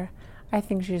over there? I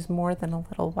think she's more than a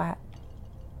little wet.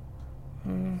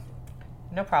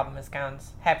 No problem, Miss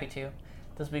Gowns. Happy to.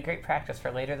 This will be great practice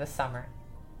for later this summer.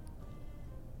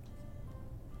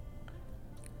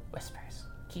 Whispers.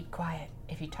 Keep quiet.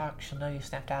 If you talk, she'll know you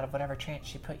snapped out of whatever trance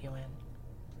she put you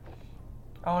in.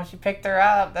 Oh, she picked her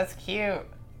up. That's cute.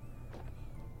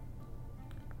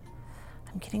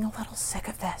 I'm getting a little sick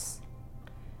of this.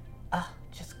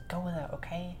 Just go with it,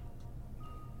 okay?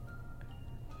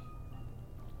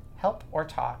 Help or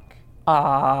talk?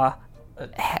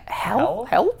 Help?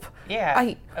 Help?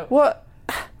 Yeah. What?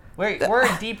 We're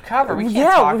in deep cover. We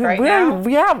can't talk right now.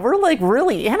 Yeah, we're like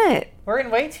really in it. We're in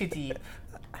way too deep.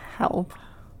 Help.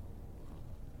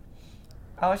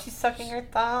 Oh, she's sucking her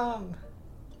thumb.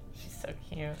 She's so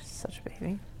cute. She's such a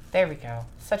baby. There we go.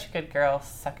 Such a good girl,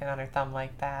 sucking on her thumb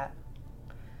like that.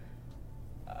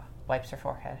 Wipes her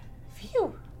forehead.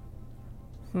 Phew.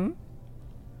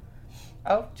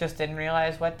 Oh, just didn't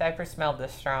realize wet diaper smelled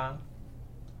this strong.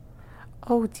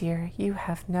 Oh dear, you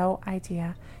have no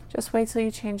idea. Just wait till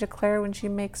you change Eclair when she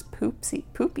makes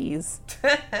poopies.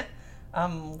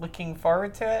 I'm looking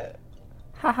forward to it.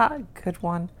 Haha, good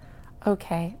one.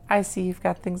 Okay, I see you've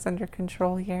got things under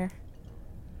control here.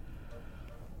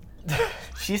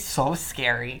 She's so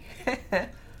scary.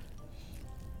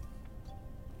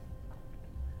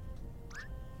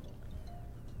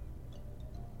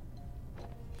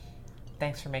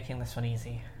 Thanks for making this one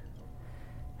easy.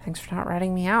 Thanks for not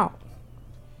ratting me out.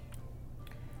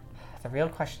 The real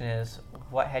question is,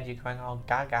 what had you going all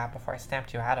gaga before I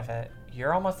snapped you out of it?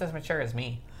 You're almost as mature as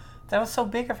me. That was so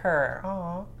big of her.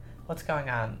 Aw. What's going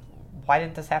on? Why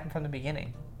didn't this happen from the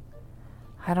beginning?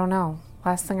 I don't know.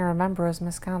 Last thing I remember was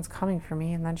Miss Gowns coming for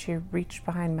me, and then she reached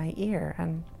behind my ear,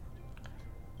 and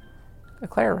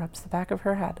Eclair rubs the back of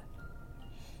her head.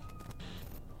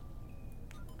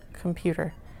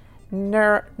 Computer.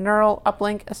 Neural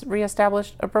uplink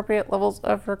reestablished. Appropriate levels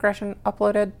of regression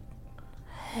uploaded.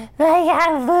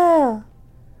 Boo.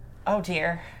 Oh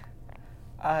dear.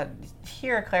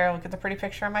 Here, Claire, look at the pretty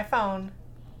picture on my phone.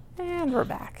 And we're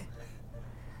back.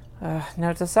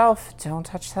 Note to self, don't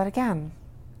touch that again.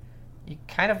 You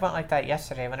kind of went like that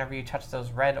yesterday whenever you touched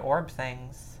those red orb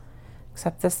things.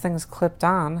 Except this thing's clipped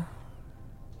on.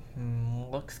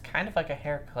 Looks kind of like a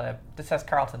hair clip. This has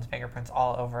Carlton's fingerprints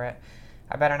all over it.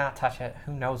 I better not touch it.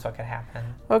 Who knows what could happen.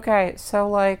 Okay, so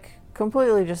like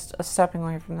completely just stepping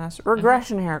away from this.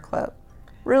 Regression hair clip.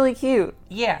 Really cute.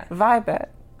 Yeah. Vibe it.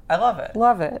 I love it.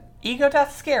 Love it. Ego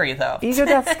death's scary, though. Ego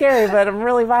death's scary, but I'm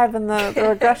really vibing the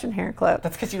regression hair clip.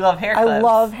 That's because you love hair clips. I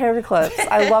love hair clips.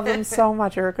 I love them so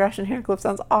much. A regression hair clip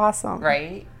sounds awesome.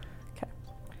 Right? Okay.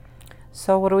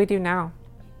 So what do we do now?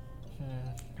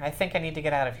 I think I need to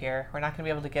get out of here. We're not going to be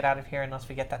able to get out of here unless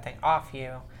we get that thing off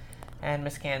you. And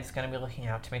Miss Gann's going to be looking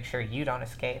out to make sure you don't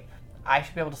escape. I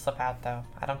should be able to slip out, though.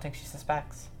 I don't think she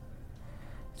suspects.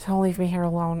 Don't leave me here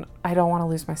alone. I don't want to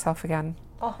lose myself again.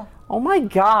 Oh my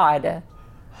god.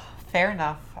 Fair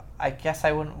enough. I guess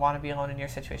I wouldn't want to be alone in your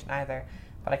situation either.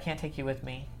 But I can't take you with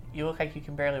me. You look like you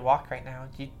can barely walk right now.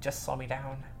 You just slow me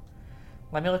down.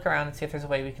 Let me look around and see if there's a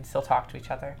way we can still talk to each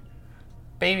other.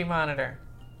 Baby monitor.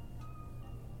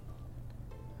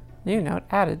 New note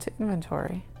added to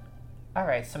inventory.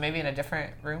 Alright, so maybe in a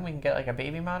different room we can get like a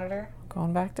baby monitor?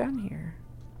 Going back down here.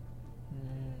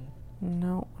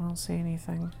 No, I don't see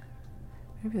anything.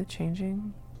 Maybe the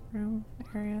changing room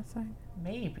area thing?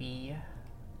 Maybe.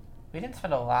 We didn't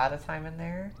spend a lot of time in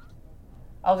there.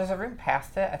 Oh, there's a room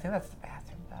past it. I think that's the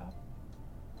bathroom, though.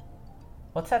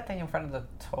 What's that thing in front of the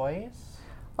toys?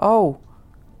 Oh,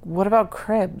 what about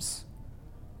cribs?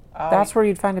 Oh, that's where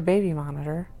you'd find a baby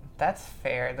monitor. That's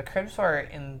fair. The cribs were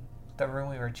in the room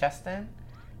we were just in,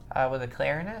 with a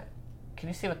Claire in it. Can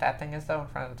you see what that thing is, though, in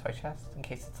front of the toy chest? In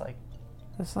case it's like...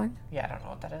 This thing? Yeah, I don't know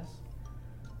what that is.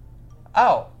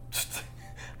 Oh!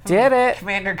 Did it!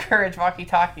 Commander Courage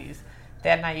walkie-talkies.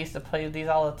 Dad and I used to play these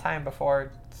all the time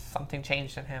before something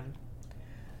changed in him.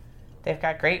 They've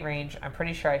got great range. I'm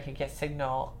pretty sure I could get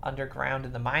signal underground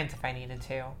in the mines if I needed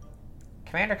to.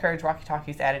 Commander Courage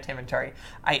walkie-talkies added to inventory.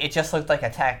 It just looked like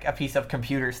a piece of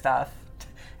computer stuff.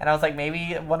 And I was like,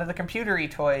 maybe one of the computer-y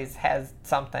toys has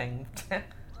something.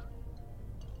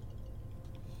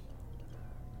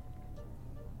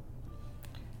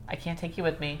 I can't take you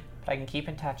with me, but I can keep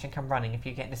in touch and come running if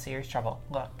you get into serious trouble.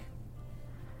 Look.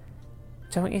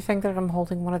 Don't you think that if I'm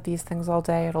holding one of these things all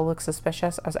day, it'll look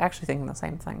suspicious? I was actually thinking the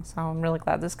same thing, so I'm really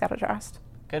glad this got addressed.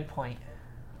 Good point.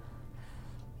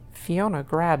 Fiona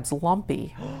grabs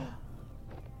Lumpy.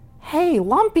 Hey,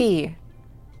 Lumpy!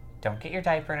 Don't get your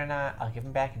diaper in a knot. I'll give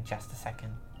him back in just a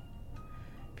second.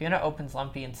 Fiona opens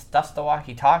Lumpy and stuffs the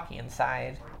walkie-talkie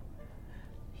inside.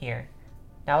 Here.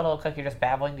 Now it'll look like you're just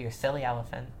babbling to your silly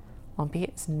elephant. Lumpy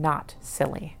is not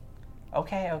silly.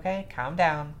 Okay, calm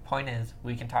down. Point is,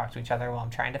 we can talk to each other while I'm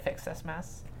trying to fix this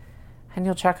mess. And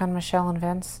you'll check on Michelle and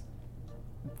Vince?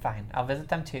 Fine, I'll visit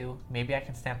them too. Maybe I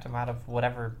can snap them out of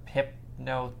whatever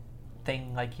hypno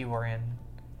thing like you were in.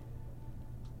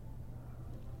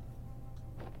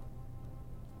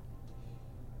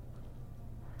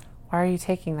 Why are you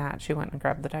taking that? She went and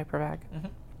grabbed the diaper bag. Mm-hmm.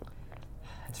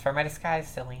 It's for my disguise,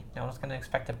 silly. No one's going to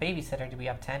expect a babysitter to be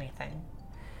up to anything.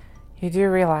 You do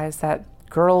realize that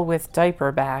girl with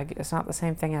diaper bag is not the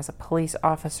same thing as a police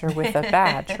officer with a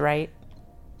badge, right?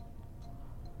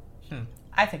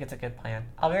 I think it's a good plan.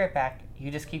 I'll be right back.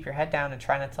 You just keep your head down and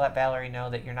try not to let Valerie know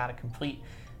that you're not a complete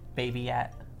baby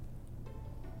yet.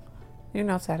 New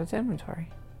notes added to inventory.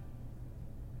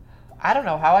 I don't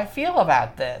know how I feel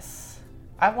about this.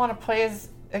 I want to play as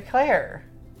Eclair.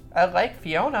 I like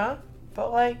Fiona,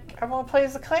 but like, I want to play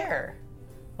as Eclair.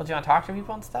 Well, do you want to talk to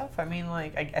people and stuff? I mean,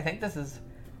 like, I think this is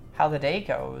how the day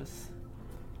goes.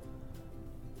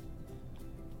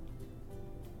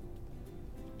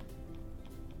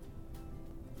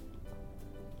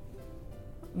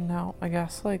 No, I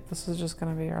guess, like, this is just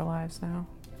gonna be our lives now.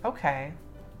 Okay.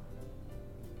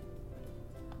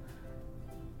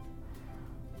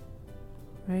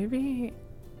 Maybe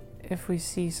if we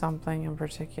see something in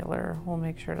particular, we'll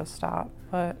make sure to stop.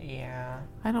 But yeah,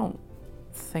 I don't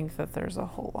think that there's a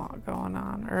whole lot going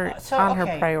on, or on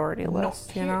her priority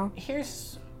list, you know?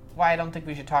 Here's why I don't think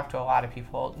we should talk to a lot of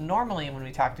people. Normally when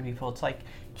we talk to people, it's like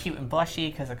cute and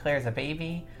blushy because Eclair's a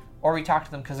baby, or we talk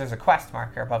to them because there's a quest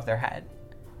marker above their head,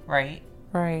 right?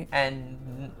 Right.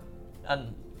 And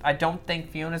I don't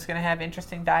think Fiona's going to have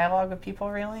interesting dialogue with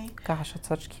people, really. Gosh, it's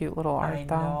such cute little art,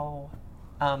 though.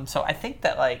 I know. So I think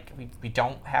that, like, we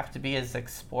don't have to be as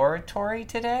exploratory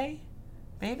today,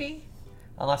 maybe?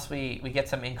 unless we get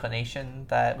some inclination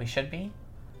that we should be.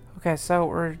 Okay, so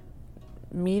we're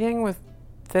meeting with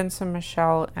Vince and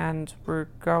Michelle, and we're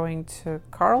going to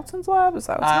Carlton's lab? Is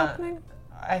that what's happening?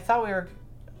 I thought we were...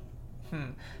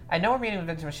 I know we're meeting with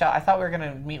Vince and Michelle. I thought we were going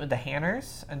to meet with the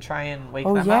Hanners and try and wake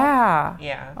them up.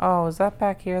 Yeah. Oh, is that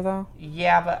back here, though?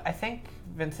 Yeah, but I think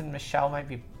Vince and Michelle might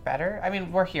be better. I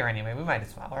mean, we're here anyway. We might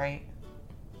as well, right?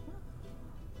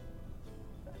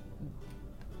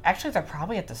 Actually, they're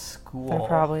probably at the school. They're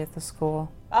probably at the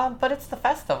school. But it's the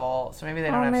festival, so maybe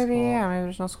they don't have maybe, school. Yeah, maybe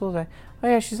there's no school day. Oh,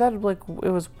 yeah, she said, like, it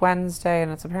was Wednesday,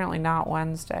 and it's apparently not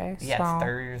Wednesday. Yeah, so. it's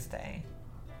Thursday.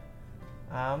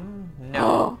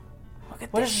 No. Look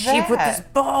at What this is sheep with that? this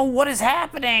bow. What is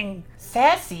happening?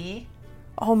 Sassy?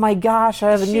 Oh, my gosh,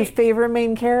 I have a new favorite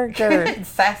main character.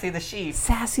 Sassy the sheep.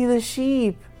 Sassy the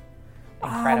sheep.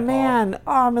 Incredible. Oh, man.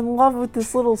 Oh, I'm in love with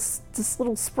this little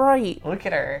sprite. Look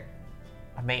at her.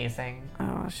 Amazing.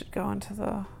 Oh, I should go into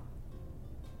the...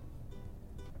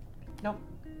 Nope.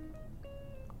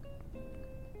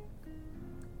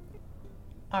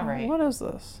 All right. What is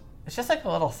this? It's just like a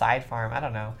little side farm. I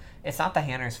don't know. It's not the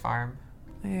Hanners farm.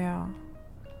 Yeah.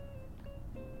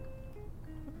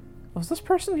 Was this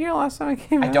person here last time I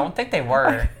came in? I don't think they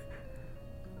were.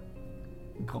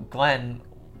 Glenn.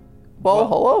 Well,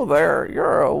 hello there.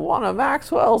 You're one of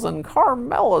Maxwell's and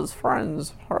Carmela's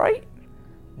friends, right?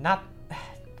 Not...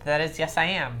 That is, yes, I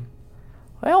am.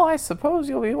 Well, I suppose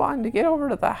you'll be wanting to get over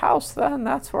to the house then.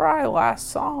 That's where I last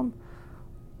saw him.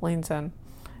 Leans in.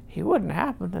 He wouldn't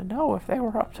happen to know if they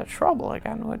were up to trouble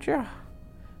again, would you?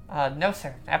 No,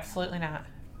 sir. Absolutely not.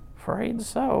 Afraid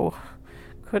so.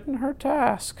 Couldn't hurt to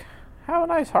ask. Have a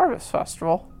nice harvest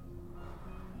festival.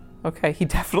 Okay, he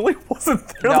definitely wasn't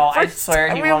there. No, I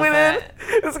swear he wasn't.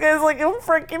 This guy's like a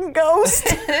freaking ghost.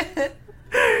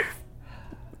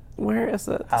 Where is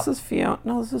it? This is Fiona.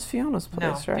 No, this is Fiona's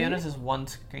place, right? Fiona's is one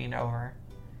screen over.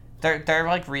 They're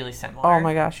like really similar. Oh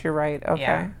my gosh, you're right. Okay.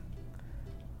 Yeah.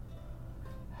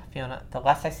 Fiona, the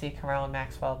less I see Carmel and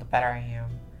Maxwell, the better I am.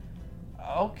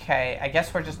 Okay, I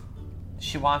guess we're just...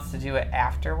 She wants to do it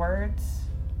afterwards.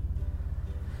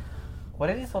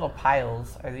 What are these little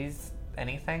piles? Are these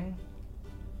anything?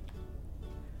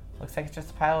 Looks like it's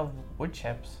just a pile of wood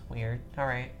chips. Weird.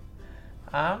 Alright.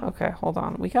 Okay, hold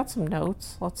on. We got some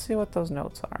notes. Let's see what those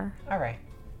notes are. Alright.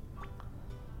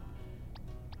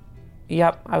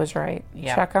 Yep, I was right.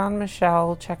 Yep. Check on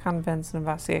Michelle, check on Vince, and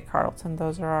investigate Carlton.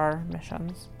 Those are our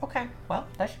missions. Okay, well,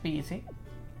 that should be easy.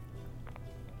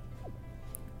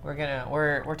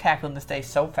 We're tackling this day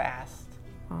so fast.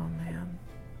 Oh man.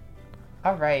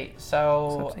 Alright,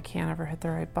 so... Except I can't ever hit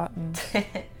the right button.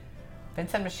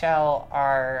 Vince and Michelle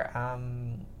are,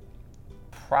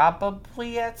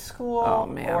 probably at school. Oh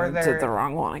man, or I did the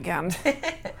wrong one again.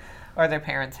 Or their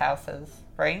parents' houses,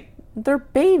 right? They're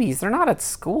babies. They're not at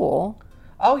school.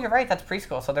 Oh, you're right. That's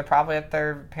preschool. So they're probably at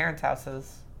their parents'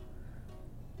 houses.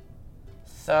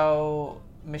 So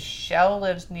Michelle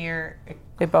lives near Eclair.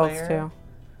 They both do.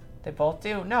 They both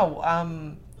do?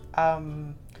 No,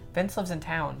 Vince lives in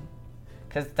town.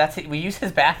 Because we use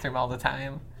his bathroom all the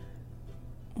time.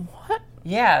 What?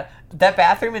 Yeah, that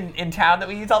bathroom in town that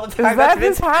we use all the time. Is that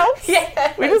his house?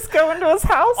 Yeah. We just go into his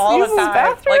house all and use the time,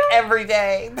 his bathroom? like every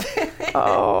day. Oh,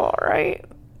 all right.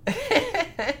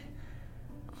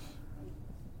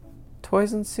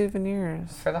 Toys and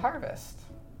souvenirs. For the harvest.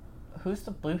 Who's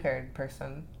the blue-haired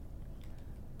person?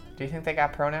 Do you think they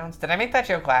got pronouns? Did I make that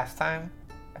joke last time?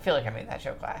 I feel like I made that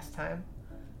joke last time.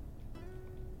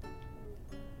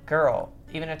 Girl,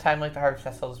 even at a time like the Harvest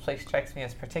Festival, this place strikes me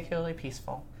as particularly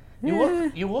peaceful.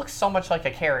 You look so much like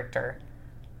a character.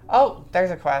 Oh,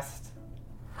 there's a quest.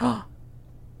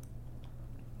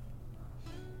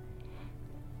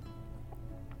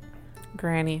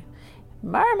 Granny.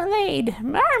 Marmalade!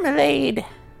 Marmalade!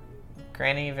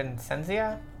 Granny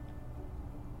Vincenzia?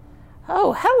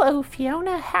 Oh, hello,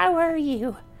 Fiona. How are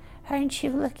you? Aren't you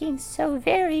looking so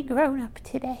very grown up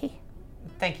today?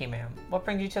 Thank you, ma'am. What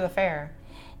brings you to the fair?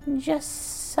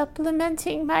 Just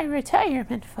supplementing my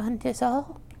retirement fund is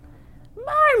all.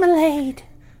 Marmalade!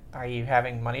 Are you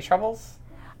having money troubles?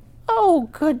 Oh,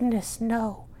 goodness,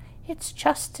 no.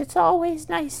 It's always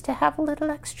nice to have a little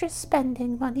extra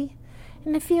spending money.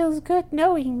 And it feels good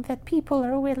knowing that people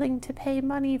are willing to pay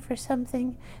money for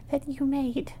something that you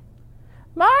made.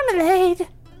 Marmalade!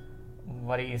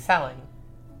 What are you selling?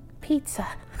 Pizza.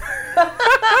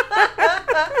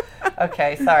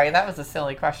 Okay, sorry, that was a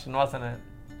silly question, wasn't it?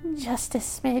 Just a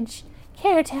smidge.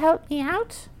 Care to help me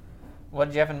out? What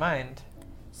did you have in mind?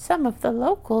 Some of the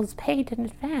locals paid in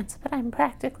advance, but I'm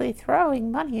practically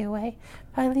throwing money away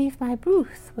if I leave my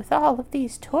booth with all of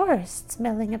these tourists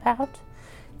milling about.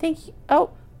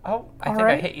 Oh, I think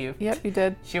I hit you. Yep, you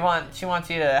did. She wants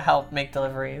you to help make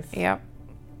deliveries. Yep.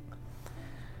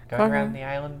 Going around the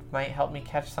island might help me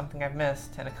catch something I've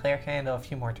missed, and a Claire can handle a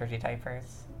few more dirty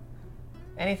diapers.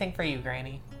 Anything for you,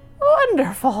 Granny.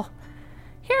 Wonderful.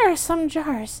 Here are some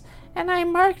jars, and I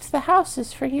marked the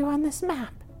houses for you on this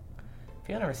map.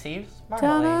 Fiona receives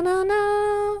marmalade.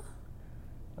 Da-na-na-na.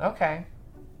 Okay.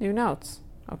 New notes.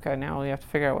 Okay, now we have to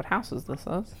figure out what houses this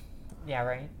is. Yeah,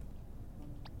 right.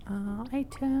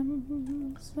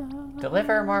 Items.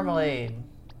 Deliver marmalade.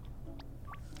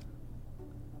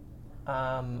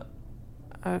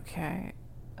 Okay.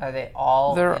 Are they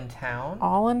all They're in town?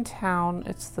 All in town.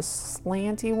 It's the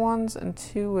slanty ones and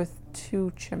two with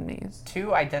 2 chimneys.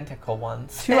 2 identical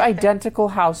ones. 2 identical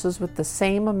houses with the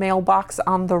same mailbox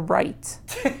on the right.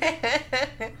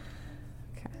 Okay.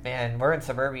 Man, we're in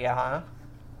suburbia, huh?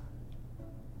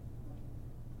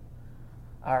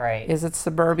 All right. Is it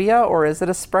suburbia or is it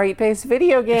a sprite-based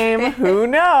video game? Who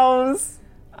knows?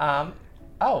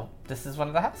 Oh, this is one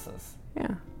of the houses.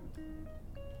 Yeah.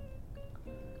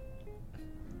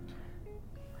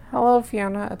 Hello,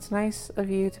 Fiona. It's nice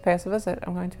of you to pay us a visit.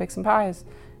 I'm going to make some pies.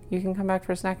 You can come back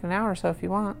for a snack in an hour or so if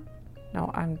you want. No,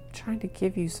 I'm trying to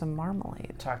give you some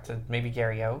marmalade. Talk to maybe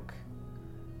Gary Oak.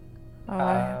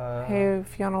 Hey,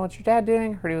 Fiona, what's your dad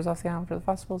doing? Heard he was off the island for the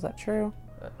festival. Is that true?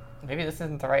 Maybe this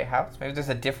isn't the right house. Maybe there's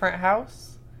a different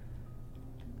house.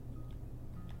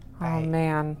 Oh,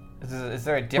 man. Is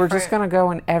there a different... We're just going to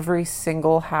go in every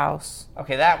single house.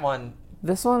 Okay, that one...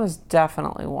 This one is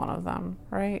definitely one of them,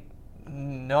 right?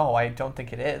 No, I don't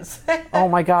think it is. Oh,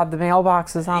 my God. The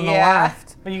mailbox is on the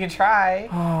left. But you can try.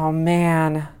 Oh,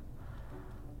 man.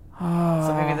 Oh,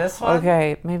 so maybe this one?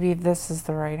 Okay, maybe this is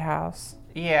the right house.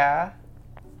 Yeah.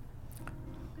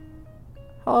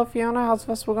 Hello, Fiona. How's the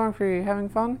festival going for you? Having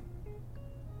fun?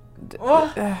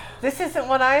 This isn't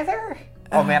one either?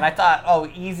 Oh, man, I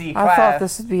thought, easy quest. I thought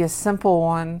this would be a simple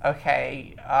one.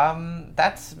 Okay,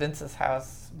 that's Vince's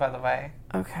house, by the way.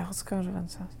 Okay, let's go to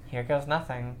Vince's house. Here goes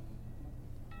nothing.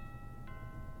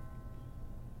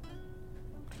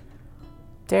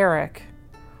 Derek.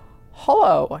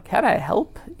 Hello, can I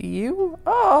help you?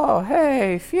 Oh,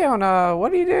 hey, Fiona,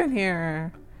 what are you doing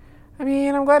here? I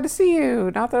mean, I'm glad to see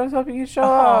you. Not that I was hoping you'd show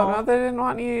up. Not that I didn't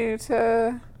want you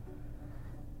to...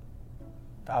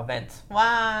 Oh, Vince.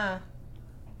 Wow.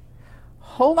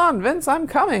 Hold on, Vince, I'm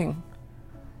coming.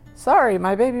 Sorry,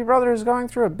 my baby brother is going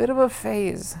through a bit of a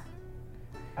phase.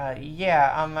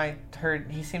 I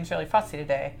heard he seems really fussy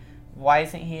today. Why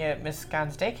isn't he at Miss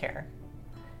Scott's daycare?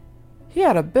 He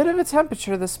had a bit of a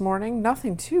temperature this morning,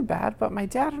 nothing too bad, but my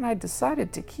dad and I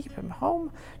decided to keep him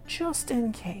home just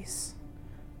in case.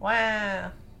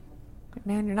 Wow.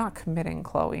 Man, you're not committing,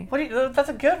 Chloe. That's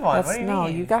a good one. What do you mean? No,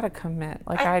 you gotta commit,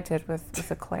 like I did with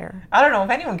Claire. I don't know if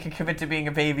anyone can commit to being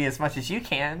a baby as much as you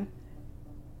can.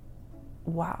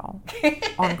 Wow.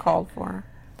 Uncalled for.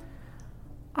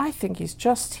 I think he's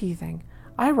just teething.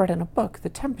 I read in a book the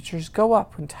temperatures go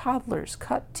up when toddlers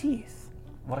cut teeth.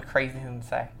 What a crazy thing to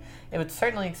say. It would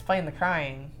certainly explain the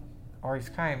crying. Or he's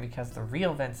crying because the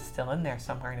real Vince is still in there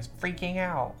somewhere and is freaking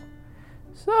out.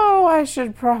 So I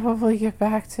should probably get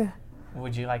back to...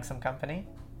 Would you like some company?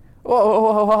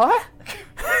 What?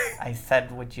 I said,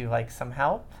 would you like some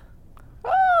help?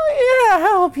 Oh, yeah,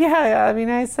 help. Yeah. I mean,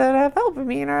 I said help. I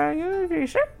mean, are you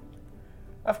sure?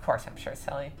 Of course I'm sure,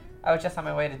 silly. I was just on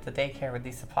my way to the daycare with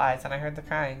these supplies and I heard the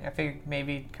crying. I figured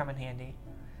maybe it'd come in handy.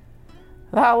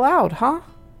 That loud, huh?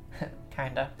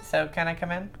 Kinda. So, can I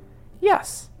come in?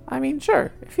 Yes. I mean,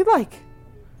 sure, if you'd like.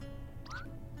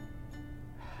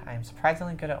 I am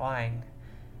surprisingly good at lying.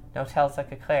 No tells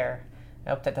like a Claire. I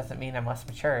hope that doesn't mean I'm less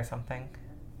mature or something.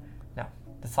 No.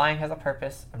 This lying has a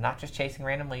purpose. I'm not just chasing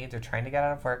random leads or trying to get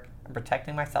out of work. I'm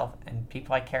protecting myself and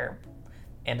people I care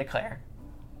and a Claire.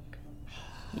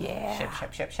 Yeah.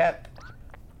 Ship.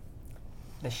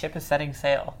 The ship is setting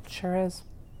sail. Sure is.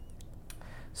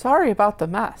 Sorry about the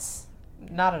mess.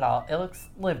 Not at all. It looks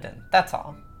lived in. That's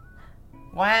all.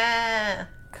 Wow.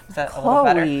 Is that Chloe. a little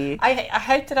better? I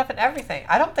hyped it up and everything.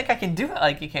 I don't think I can do it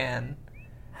like you can.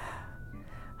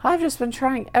 I've just been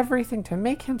trying everything to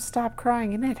make him stop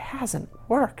crying, and it hasn't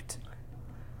worked.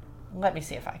 Let me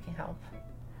see if I can help.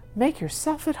 Make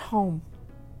yourself at home.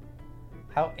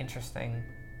 How interesting.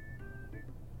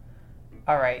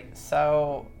 Alright,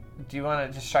 so do you want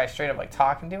to just try straight up like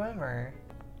talking to him, or?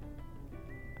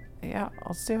 Yeah,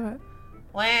 let's do it.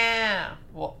 Wow.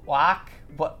 Walk?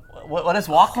 What does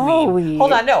walk Chloe. mean?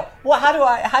 Hold on, no.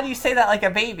 How do you say that like a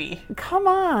baby? Come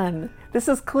on. This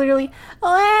is clearly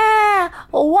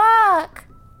walk.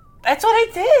 That's what I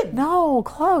did. No,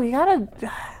 Chloe, you gotta.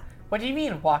 What do you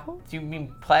mean walk? Do you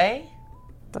mean play?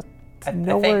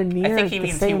 nowhere near. I think he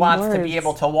means he wants to be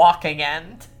able to walk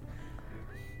again.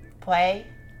 Play.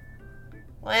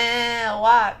 Well,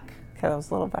 walk. Okay, that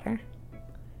was a little better.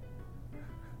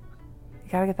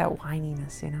 You gotta get that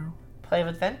whininess, you know? Play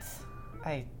with Vince?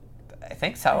 I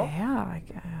think so. Yeah,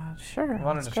 sure. You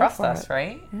wanted to trust us,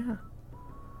 right? Yeah.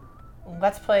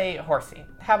 Let's play horsey.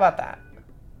 How about that?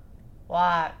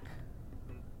 Walk.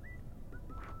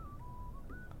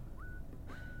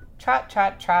 Trot,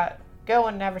 trot, trot. Go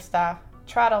and never stop.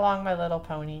 Trot along, my little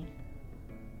pony.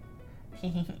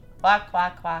 Walk,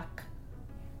 walk, walk.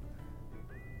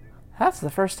 That's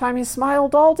the first time he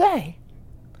smiled all day.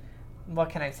 What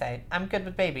can I say? I'm good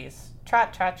with babies.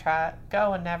 Trot, trot, trot.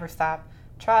 Go and never stop.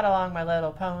 Trot along, my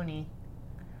little pony.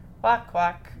 Walk,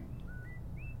 walk.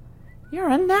 You're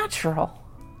a natural.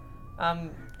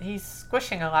 He's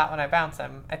squishing a lot when I bounce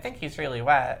him. I think he's really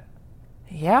wet.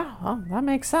 Yeah, well, that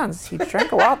makes sense. He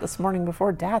drank a lot this morning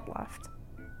before Dad left.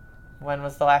 When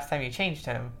was the last time you changed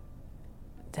him?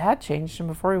 Dad changed him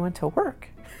before he went to work.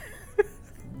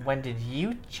 When did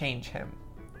you change him?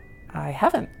 I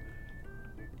haven't.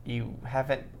 You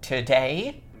haven't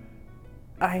today?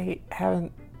 I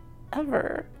haven't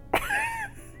ever.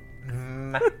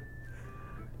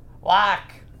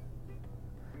 Walk.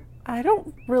 I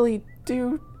don't really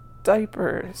do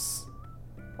diapers.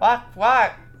 Walk,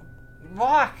 walk,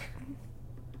 walk.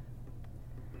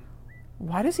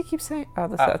 Why does he keep saying... Oh,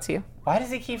 that's you. Why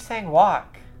does he keep saying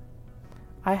walk?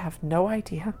 I have no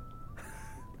idea.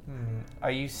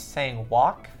 Are you saying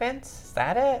walk, Vince? Is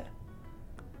that it?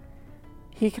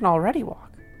 He can already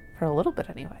walk. For a little bit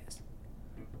anyways.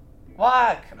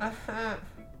 Walk.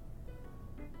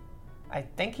 I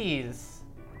think he's...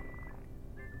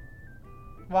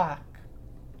 Walk.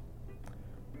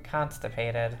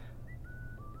 Constipated.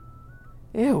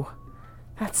 Ew.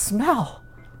 That smell.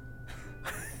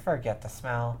 Forget the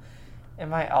smell. It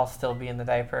might all still be in the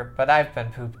diaper, but I've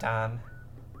been pooped on.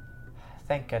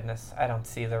 Thank goodness I don't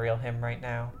see the real him right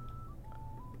now.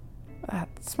 That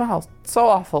smells so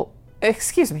awful.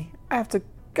 Excuse me. I have to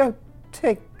go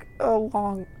take a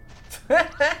long...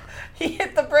 He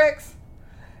hit the bricks!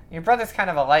 Your brother's kind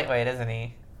of a lightweight, isn't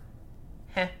he?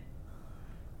 Heh.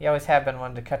 You always have been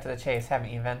one to cut to the chase, haven't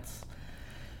you, Vince?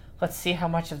 Let's see how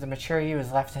much of the mature you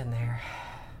is left in there.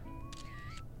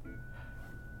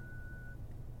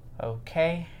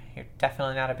 Okay, you're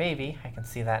definitely not a baby. I can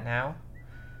see that now.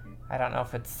 I don't know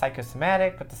if it's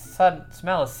psychosomatic, but the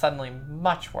smell is suddenly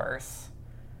much worse.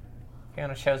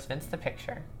 Fiona shows Vince the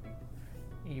picture.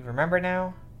 You remember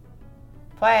now?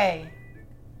 Play!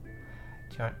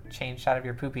 Do you want changed out of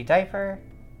your poopy diaper?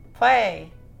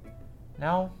 Play!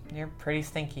 No, you're pretty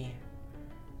stinky.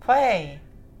 Play!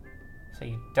 So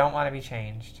you don't want to be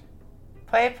changed.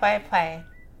 Play, play, play.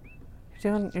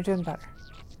 You're doing better.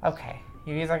 Okay,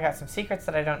 you either got some secrets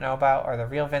that I don't know about, or the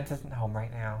real Vince isn't home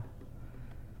right now.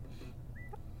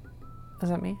 Is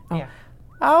that me? Oh. Yeah.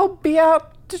 I'll be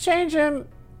out to change him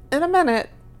in a minute.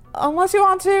 Unless you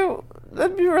want to.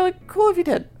 That'd be really cool if you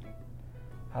did.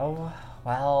 Oh,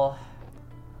 well...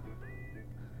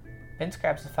 Vince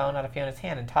grabs the phone out of Fiona's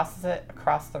hand and tosses it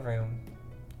across the room.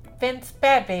 Vince,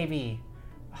 bad baby!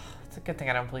 Oh, it's a good thing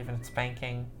I don't believe in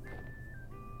spanking.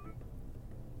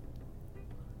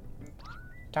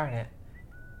 Darn it.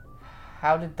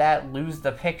 How did that lose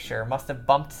the picture? Must have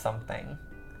bumped something.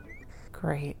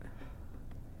 Great.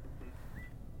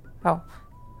 Oh,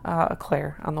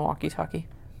 Claire on the walkie-talkie.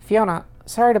 Fiona,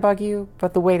 sorry to bug you,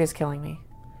 but the wait is killing me.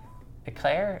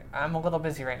 Claire, I'm a little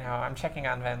busy right now. I'm checking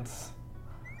on Vince.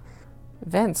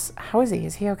 Vince, how is he?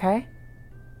 Is he okay?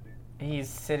 He's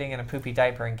sitting in a poopy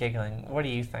diaper and giggling. What do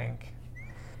you think?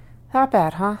 Not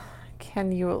bad, huh?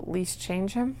 Can you at least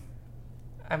change him?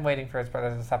 I'm waiting for his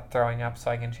brother to stop throwing up so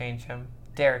I can change him.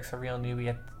 Derek's a real newbie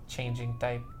at changing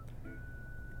diaper.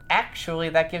 Actually,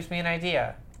 that gives me an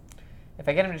idea. If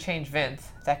I get him to change Vince,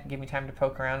 that can give me time to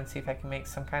poke around and see if I can make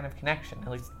some kind of connection.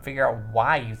 At least figure out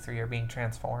why you three are being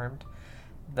transformed.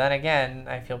 Then again,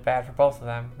 I feel bad for both of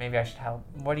them. Maybe I should help.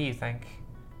 What do you think?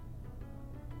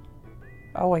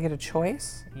 Oh, I get a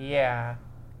choice? Yeah.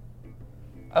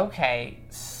 Okay,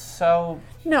 so...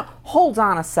 No, hold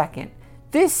on a second.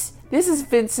 This is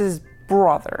Vince's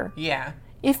brother. Yeah.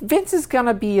 If Vince is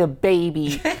gonna be a baby,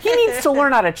 he needs to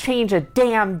learn how to change a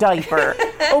damn diaper,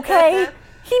 okay?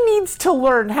 He needs to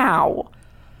learn how.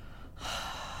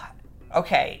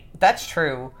 Okay, that's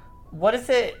true. What is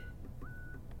it?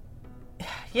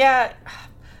 Yeah,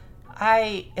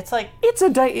 it's like... It's a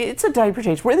diaper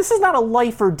change. Where this is not a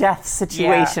life or death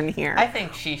situation here. I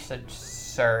think she should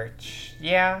search.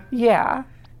 Yeah? Yeah.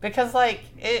 Because, like,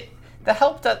 the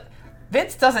help that...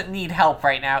 Vince doesn't need help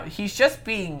right now. He's just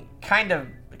being kind of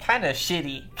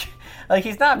shitty. Like,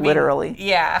 he's not being... Literally.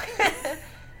 Yeah.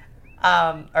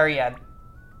 Yeah,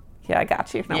 I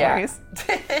got you. No worries.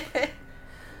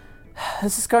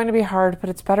 This is going to be hard, but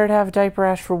it's better to have a diaper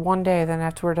rash for one day than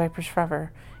have to wear diapers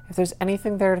forever. If there's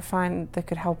anything there to find that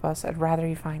could help us, I'd rather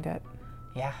you find it.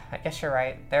 Yeah, I guess you're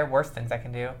right. There are worse things I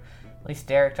can do. At least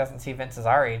Derek doesn't see Vince as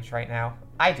our age right now.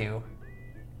 I do.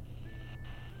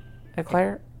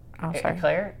 Eclair? Oh,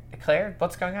 sorry. Eclair?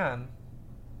 What's going on?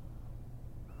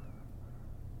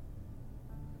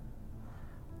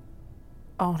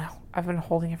 Oh no, I've been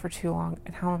holding it for too long,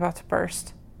 and now I'm about to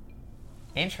burst.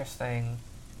 Interesting.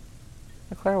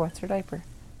 Eclair wets her diaper.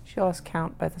 She lost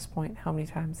count by this point how many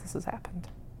times this has happened.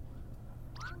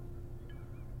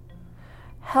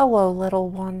 Hello, little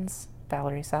ones,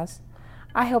 Valerie says.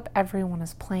 I hope everyone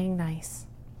is playing nice.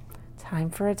 Time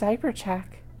for a diaper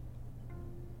check.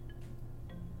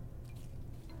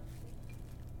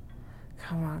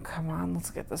 Come on,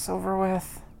 let's get this over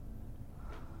with.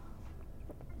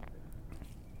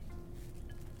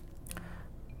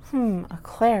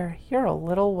 Eclair, you're a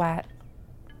little wet.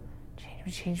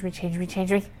 Change me.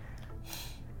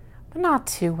 But not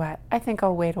too wet. I think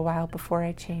I'll wait a while before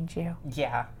I change you.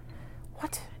 Yeah.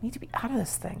 What? I need to be out of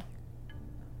this thing.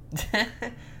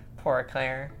 Poor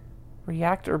Eclair.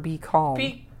 React or be calm?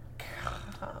 Be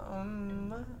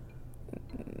calm.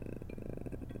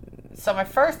 So my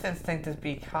first instinct is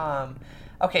be calm.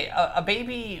 Okay, a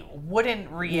baby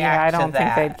wouldn't react to that. Yeah, I don't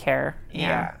think they'd care.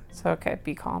 Yeah. So, okay,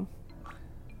 be calm.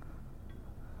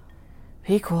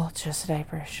 Be cool, it's just a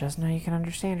diaper. She doesn't know you can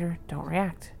understand her. Don't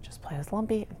react. Just play with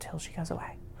Lumpy until she goes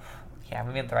away. Yeah,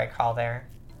 we made the right call there.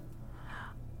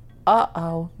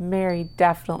 Uh-oh, Mary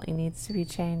definitely needs to be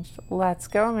changed. Let's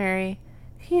go, Mary.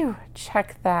 Phew,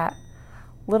 check that.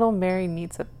 Little Mary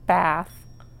needs a bath.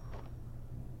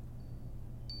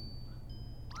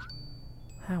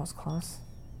 That was close.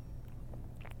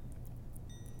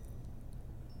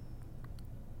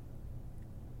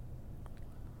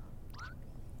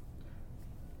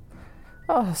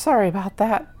 Oh, sorry about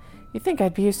that. You'd think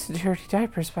I'd be used to dirty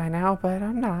diapers by now, but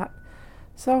I'm not.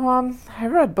 So, I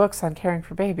read books on caring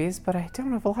for babies, but I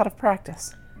don't have a lot of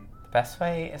practice. The best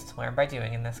way is to learn by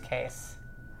doing in this case.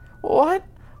 What?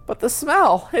 But the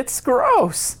smell, it's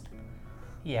gross.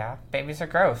 Yeah, babies are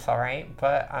gross, alright,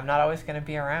 but I'm not always going to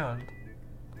be around.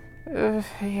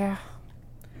 Yeah.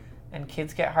 And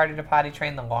kids get harder to potty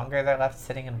train the longer they're left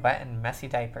sitting in wet and messy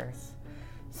diapers.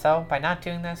 So, by not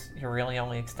doing this, you're really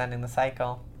only extending the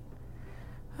cycle.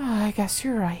 I guess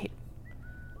you're right.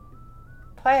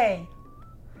 Play!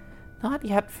 Not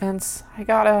yet, Vince. I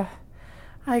gotta...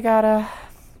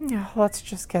 Yeah, let's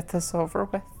just get this over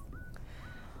with.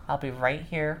 I'll be right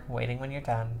here, waiting when you're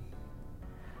done.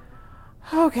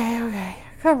 Okay.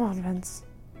 Come on, Vince.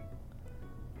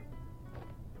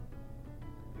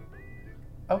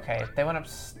 Okay, they went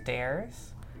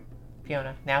upstairs.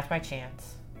 Fiona, now's my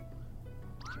chance.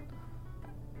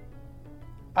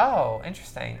 Oh,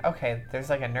 interesting. Okay, there's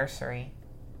like a nursery.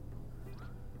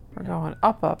 We're going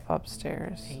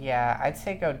upstairs. Yeah, I'd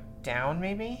say go down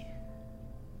maybe?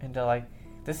 Into like,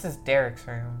 this is Derek's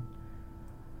room.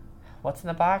 What's in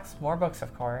the box? More books,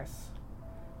 of course.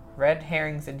 Red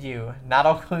herrings and you. Not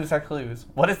all clues are clues.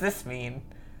 What does this mean?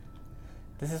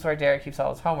 This is where Derek keeps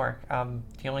all his homework.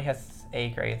 He only has A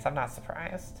grades. I'm not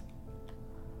surprised.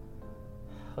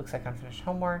 Looks like unfinished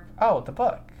homework. Oh, the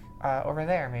book. Over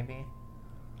there, maybe.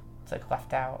 It's like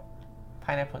left out.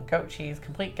 Pineapple and goat cheese.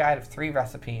 Complete guide of 3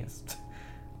 recipes.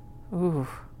 Ooh.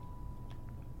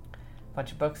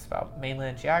 Bunch of books about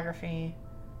mainland geography.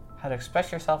 How to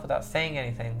express yourself without saying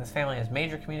anything. This family has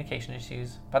major communication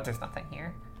issues, but there's nothing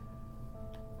here.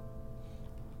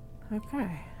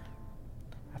 Okay.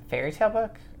 A fairy tale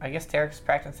book? I guess Derek's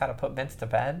practicing how to put Vince to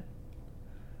bed.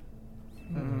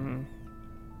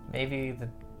 Maybe the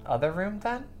other room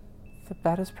then? The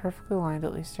bed is perfectly lined.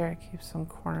 At least Derek keeps some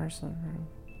corners in the room.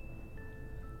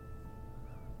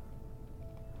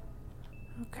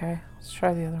 Okay, let's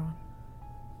try the other one.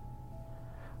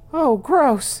 Oh,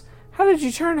 gross! How did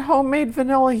you turn homemade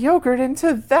vanilla yogurt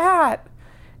into that?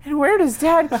 And where does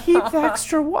Dad keep the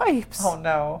extra wipes? Oh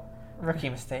no. Rookie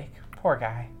mistake. Poor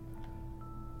guy.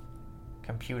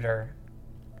 Computer.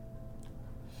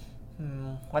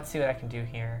 Let's see what I can do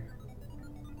here.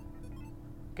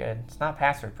 Good. It's not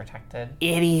password protected.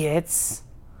 Idiots.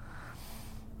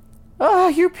 Oh,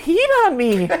 you peed on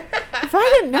me. If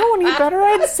I didn't know any better,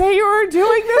 I'd say you were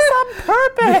doing this on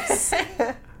purpose.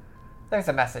 There's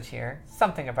a message here.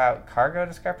 Something about cargo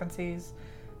discrepancies.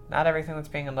 Not everything that's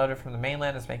being unloaded from the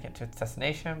mainland is making it to its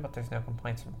destination, but there's no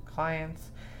complaints from clients.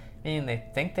 Meaning they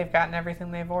think they've gotten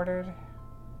everything they've ordered.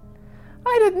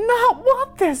 I did not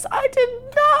want this. I did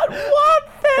not want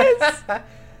is!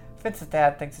 Vince's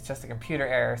dad thinks it's just a computer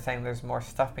error saying there's more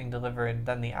stuff being delivered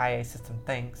than the IA system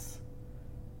thinks.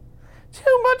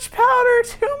 Too much powder,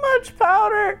 too much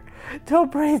powder.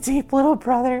 Don't breathe deep, little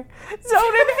brother.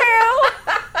 Don't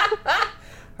inhale.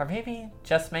 Or maybe,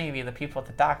 just maybe, the people at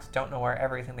the docks don't know where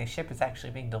everything they ship is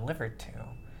actually being delivered to.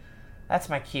 That's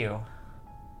my cue.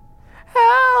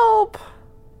 Help!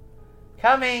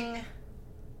 Coming!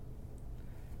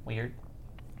 Weird.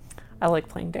 I like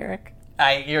playing Derek.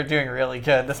 You're doing really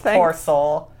good. This Thanks. poor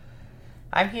soul.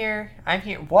 I'm here.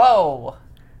 Whoa!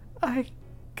 I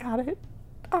got it.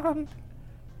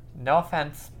 No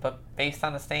offense, but based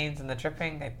on the stains and the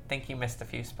dripping, I think you missed a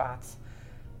few spots.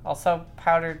 Also,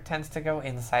 powder tends to go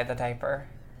inside the diaper.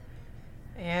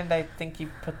 And I think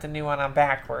you put the new one on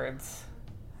backwards.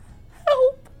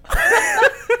 Help!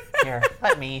 Here,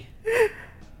 let me.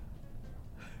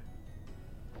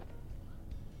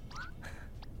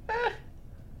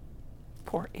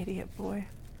 Poor idiot boy.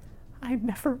 I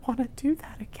never want to do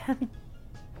that again.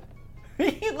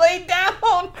 He laid down!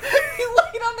 He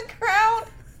laid on the ground!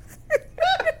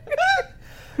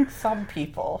 Some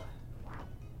people.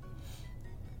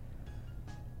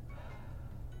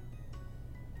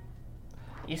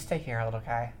 You stay here, little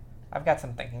guy. I've got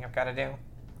some thinking I've got to do.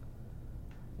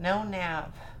 No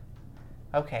nap.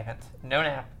 Okay, Vince. No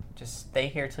nap. Just stay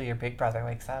here till your big brother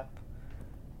wakes up.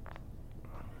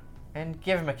 And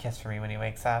give him a kiss for me when he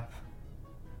wakes up.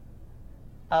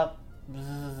 Up.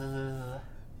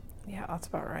 Yeah, that's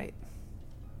about right.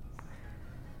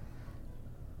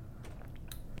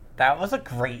 That was a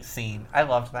great scene. I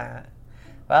loved that.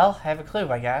 Well, I have a clue,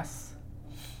 I guess.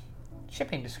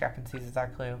 Shipping discrepancies is our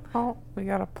clue. Oh, we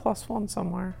got a +1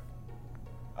 somewhere.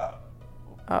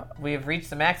 We have reached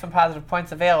the maximum positive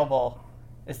points available.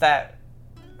 Is that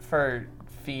for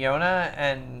Fiona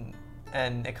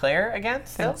and Eclair again? I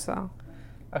Still? think so.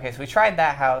 Okay, so we tried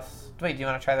that house. Wait, do you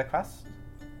want to try the quest?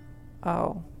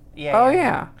 Oh. Yeah. Oh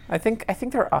yeah. I think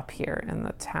they're up here in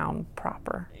the town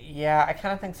proper. Yeah, I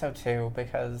kind of think so too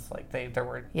because like there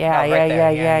were. Yeah, oh, right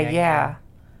there. yeah.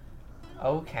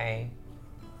 Okay.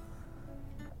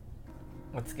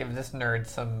 Let's give this nerd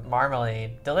some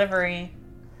marmalade. Delivery.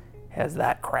 Is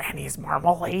that Granny's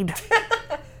marmalade?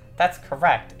 That's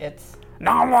correct. It's.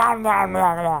 Nom nom nom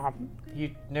nom nom.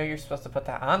 You know you're supposed to put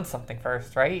that on something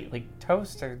first, right? Like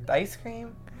toast or ice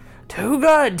cream? Too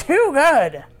good, too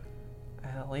good.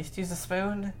 At least use a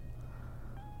spoon.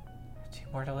 2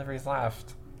 more deliveries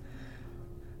left.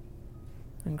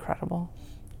 Incredible.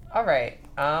 Alright,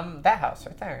 that house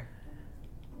right there.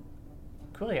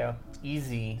 Coolio.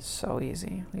 Easy. So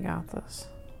easy. We got this.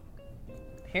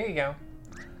 Here you go.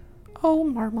 Oh,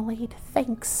 marmalade,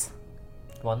 thanks.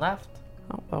 1 left.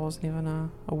 Oh, that wasn't even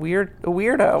a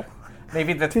weirdo.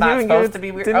 Maybe that's not supposed to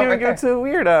be weird. Didn't even right go there. to a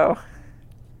weirdo.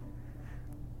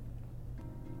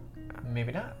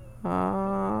 Maybe not.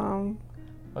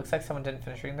 Looks like someone didn't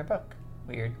finish reading their book.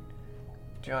 Weird.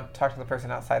 Do you want to talk to the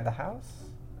person outside the house?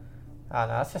 Oh no,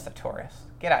 that's just a tourist.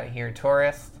 Get out of here,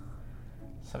 tourist.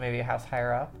 So maybe a house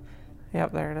higher up.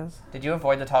 Yep, there it is. Did you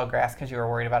avoid the tall grass because you were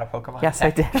worried about a Pokemon? Yes,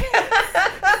 I did.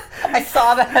 I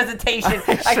saw the hesitation.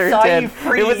 I sure saw did. you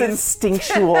freeze. It was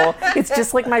instinctual. It's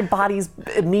just like my body's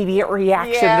immediate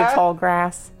reaction to tall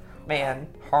grass. Man,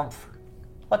 humph.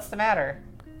 What's the matter?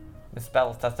 Miss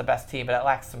Bells does the best tea, but it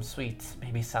lacks some sweets.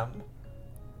 Maybe some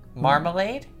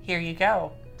marmalade? Here you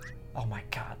go. Oh my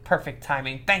god, perfect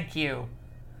timing. Thank you.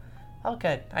 Oh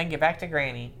good, I can get back to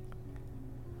Granny.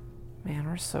 Man,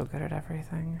 we're so good at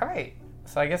everything. Alright,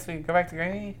 so I guess we go back to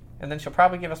Granny, and then she'll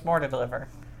probably give us more to deliver.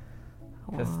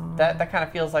 Because that kind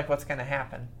of feels like what's going to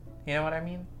happen. You know what I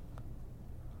mean?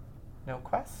 No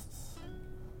quests?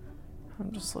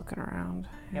 I'm just looking around.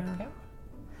 Yep, Yeah. yep.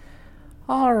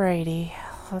 Alrighty,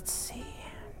 let's see.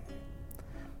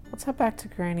 Let's head back to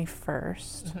Granny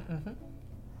first. I think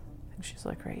she's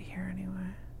like right here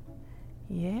anyway.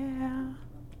 Yeah.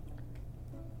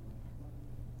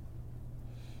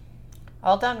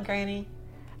 All done, Granny.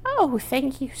 Oh,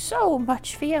 thank you so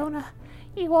much, Fiona.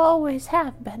 You always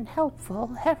have been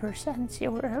helpful ever since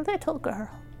you were a little girl.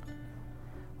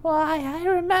 Why, I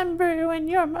remember when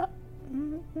your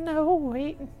No,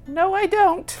 wait. No, I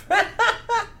don't.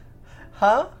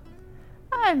 Huh?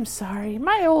 I'm sorry.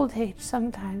 My old age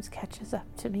sometimes catches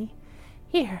up to me.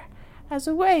 Here, as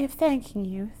a way of thanking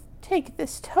you, take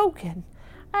this token.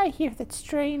 I hear that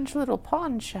strange little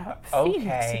pawn shop, Phoenix,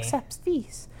 Okay. accepts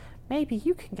these. Maybe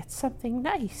you can get something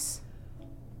nice.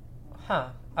 Huh.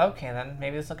 Okay, then.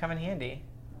 Maybe this will come in handy.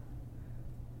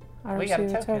 I We got a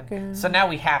received token. So now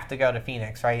we have to go to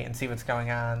Phoenix, right? And see what's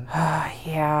going on.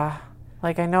 Yeah.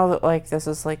 Like, I know that, like, this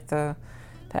is, like, the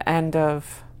end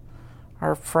of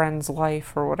our friend's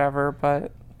life or whatever,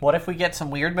 but... What if we get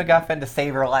some weird MacGuffin to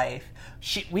save her life?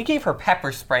 We gave her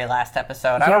pepper spray last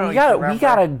episode. Yeah, we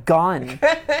got a gun.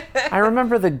 I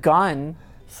remember the gun.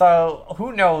 So,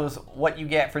 who knows what you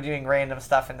get for doing random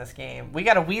stuff in this game. We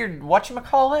got a weird,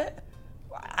 whatchamacallit?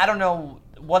 I don't know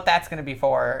what that's going to be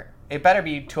for. It better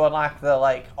be to unlock the,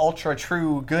 like, ultra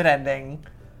true good ending.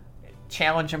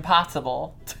 Challenge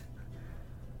impossible.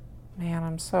 Man,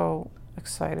 I'm so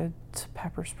excited to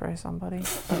pepper spray somebody.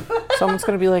 Someone's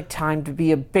going to be like, time to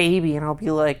be a baby, and I'll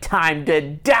be like, time to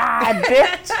die,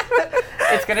 bitch.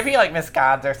 It's going to be like Miss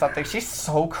Gods or something. She's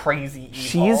so crazy evil.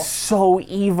 She's so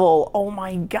evil. Oh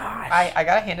my gosh. I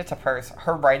got to hand it to Purse.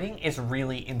 Her writing is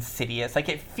really insidious. Like,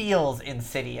 it feels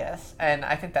insidious. And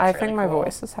I think that's really cool. I think my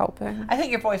voice is helping. I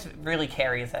think your voice really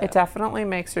carries it. It definitely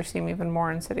makes her seem even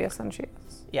more insidious than she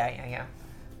is. Yeah.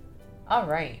 All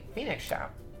right. Phoenix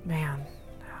Shop. Man,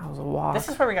 that was a walk. This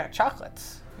is where we got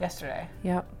chocolates yesterday.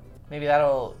 Yep. Maybe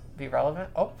that'll be relevant.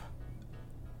 Oh.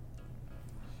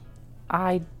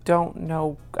 I don't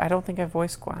know. I don't think I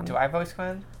voiced Gwen. Do I voice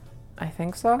Gwen? I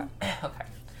think so. Okay.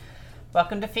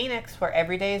 Welcome to Phoenix, where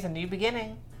every day is a new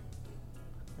beginning.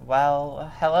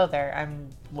 Well, hello there. I'm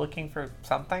looking for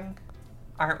something.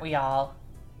 Aren't we all?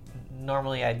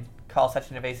 Normally I'd call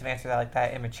such an evasive answer like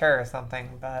that immature or something,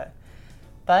 but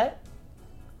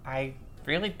I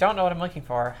really don't know what I'm looking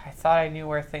for. I thought I knew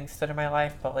where things stood in my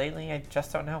life, but lately I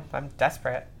just don't know. I'm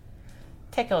desperate.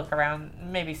 Take a look around.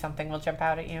 Maybe something will jump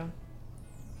out at you.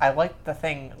 I like the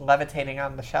thing levitating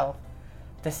on the shelf.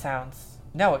 This sounds...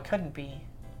 No, it couldn't be.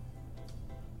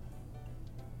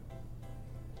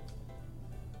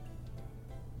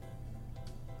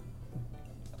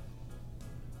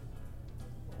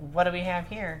 What do we have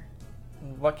here?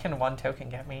 What can one token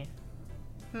get me?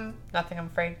 Nothing, I'm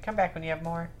afraid. Come back when you have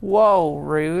more. Whoa,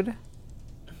 rude.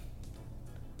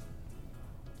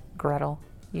 Gretel,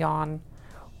 yawn.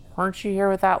 Weren't you here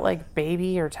with that, like,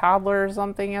 baby or toddler or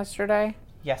something yesterday?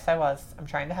 Yes, I was. I'm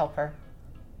trying to help her.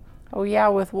 Oh, yeah,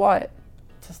 with what?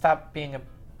 To stop being a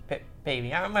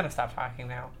baby. I'm going to stop talking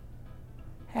now.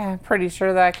 Yeah, I'm pretty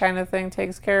sure that kind of thing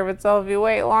takes care of itself if you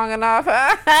wait long enough.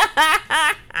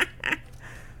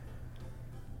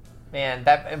 Man,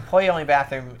 that employee-only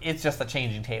bathroom is just a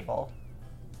changing table.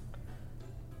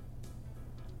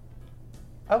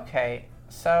 Okay,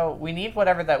 so we need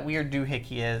whatever that weird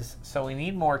doohickey is, so we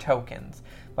need more tokens.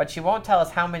 But she won't tell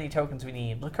us how many tokens we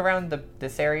need. Look around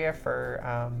this area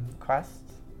for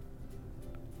quests.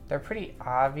 They're pretty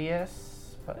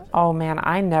obvious. But... Oh man,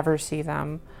 I never see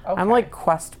them. Okay. I'm like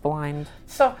quest blind.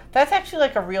 So that's actually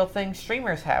like a real thing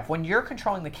streamers have. When you're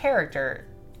controlling the character,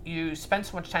 you spend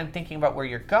so much time thinking about where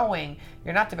you're going,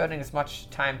 you're not devoting as much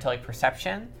time to like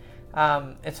perception.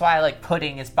 It's why I like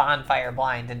Pudding is bonfire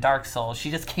blind in Dark Souls.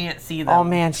 She just can't see them. Oh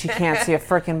man, she can't see a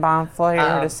freaking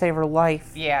bonfire to save her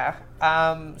life. Yeah.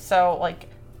 So like,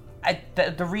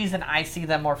 the reason I see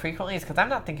them more frequently is because I'm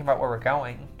not thinking about where we're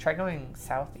going. Try going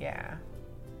south. Yeah.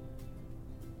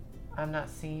 I'm not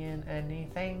seeing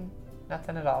anything.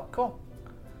 Nothing at all. Cool.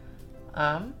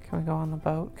 Can we go on the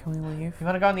boat? Can we leave? You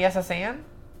want to go on the SSN?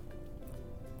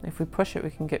 If we push it,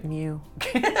 we can get Mew.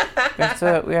 we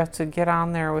have to get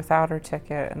on there without her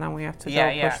ticket, and then we have to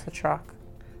go push the truck.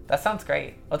 That sounds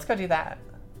great. Let's go do that.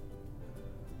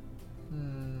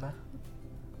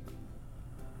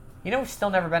 You know, we've still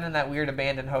never been in that weird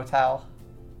abandoned hotel.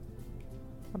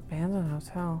 Abandoned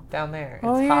hotel? Down there.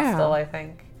 It's hostel, I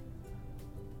think.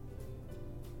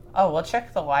 Oh, we'll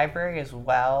check the library as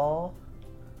well.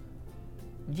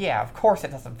 Yeah, of course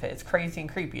it doesn't fit. It's crazy and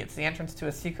creepy. It's the entrance to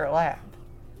a secret lab.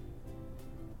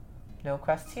 No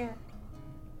quests here.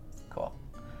 Cool.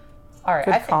 All right.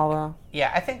 Good call, though.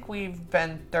 Yeah, I think we've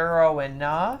been thorough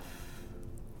enough.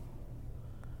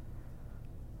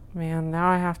 Man, now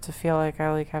I have to feel like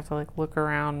I have to look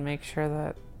around and make sure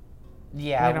that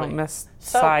we don't miss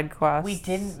side quests. We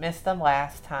didn't miss them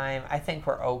last time. I think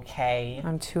we're okay.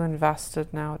 I'm too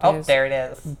invested nowadays. Oh, there it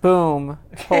is. Boom.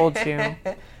 Told you.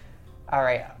 All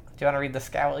right. Do you want to read the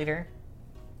scout leader?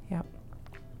 Yep.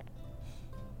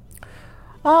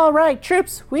 All right,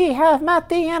 troops, we have met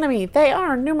the enemy. They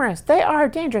are numerous. They are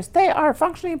dangerous. They are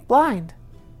functionally blind.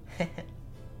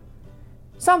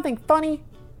 Something funny?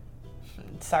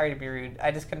 Sorry to be rude. I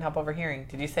just couldn't help overhearing.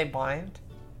 Did you say blind?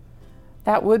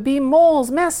 That would be moles,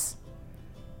 miss.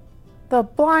 The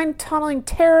blind tunneling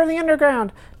terror of the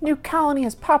underground. New colony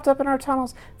has popped up in our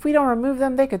tunnels. If we don't remove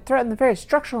them, they could threaten the very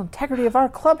structural integrity of our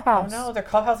clubhouse. Oh no, their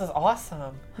clubhouse is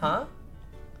awesome. Huh?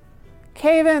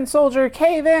 Cave in, soldier,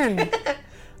 cave in.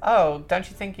 Oh, don't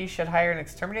you think you should hire an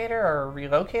exterminator or a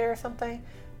relocator or something?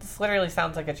 This literally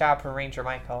sounds like a job for Ranger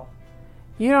Michael.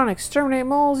 You don't exterminate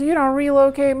moles. You don't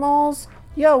relocate moles.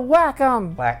 Yo, whack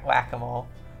 'em. Whack-a-mole.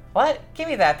 What? Give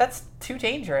me that. That's too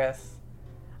dangerous.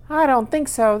 I don't think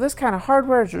so. This kind of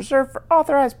hardware is reserved for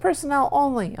authorized personnel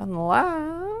only.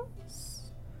 Unless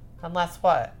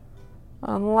what?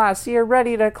 Unless you're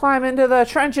ready to climb into the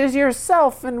trenches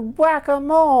yourself and whack a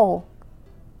mole.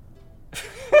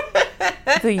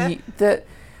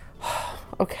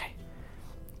 Okay.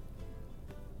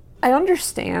 I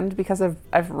understand because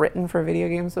I've written for video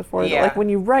games before. Yeah. That, like when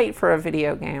you write for a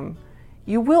video game,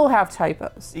 you will have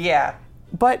typos. Yeah.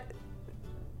 But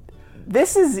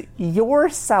this is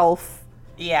yourself.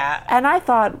 Yeah. And I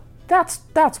thought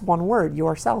that's one word,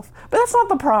 yourself. But that's not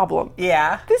the problem.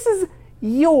 Yeah. This is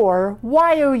your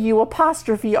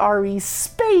YOU_RE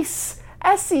space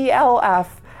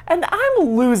SELF. And I'm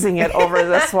losing it over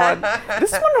this one.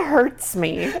 This one hurts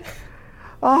me.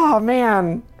 Oh,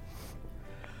 man.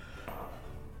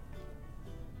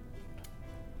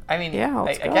 I mean, yeah,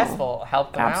 I guess we'll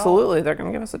help them out. Absolutely, they're going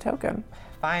to give us a token.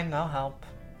 Fine, they'll help.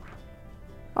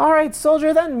 All right,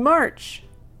 soldier, then march.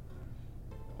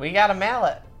 We got a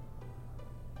mallet.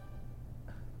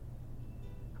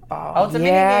 Oh, it's a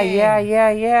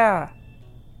minigame. Yeah.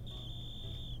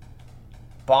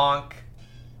 Bonk.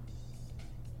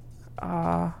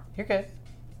 You're good.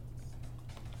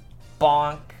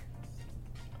 Bonk.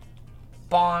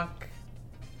 Bonk.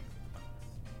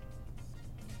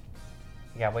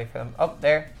 You gotta wait for them. Oh,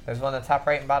 there's one at the top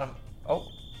right and bottom. Oh. Are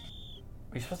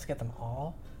you supposed to get them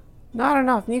all? Not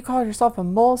enough. And you call yourself a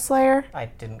mole slayer? I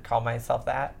didn't call myself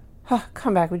that.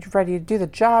 Come back. We're ready to do the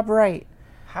job right.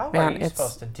 How are you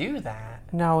supposed to do that?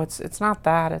 No, it's not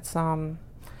that. It's I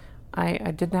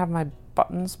didn't have my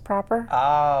buttons proper.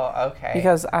 Oh, okay.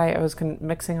 Because I was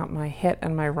mixing up my hit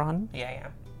and my run. Yeah.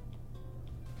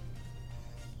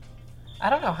 I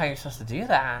don't know how you're supposed to do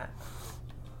that.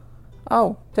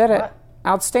 Oh, did it. What?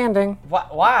 Outstanding.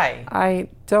 What? Why? I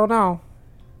don't know.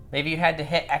 Maybe you had to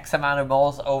hit X amount of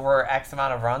moles over X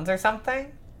amount of runs or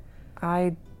something?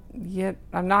 I'm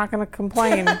not going to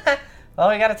complain. Well,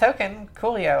 we got a token.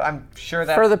 Coolio. I'm sure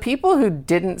that... For the people who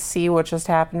didn't see what just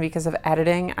happened because of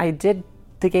editing, I did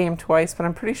the game twice, but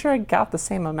I'm pretty sure I got the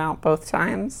same amount both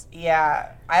times.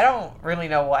 Yeah, I don't really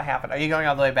know what happened. Are you going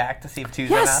all the way back to see if two's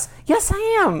enough? Yes, I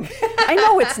am. I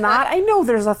know it's not. I know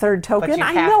there's a third token.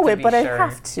 I know it, but sure. I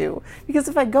have to. Because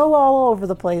if I go all over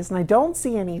the place and I don't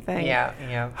see anything...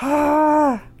 Yeah.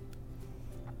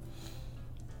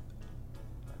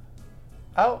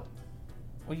 Oh.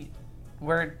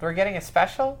 We're getting a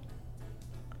special?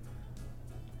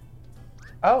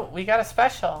 Oh, we got a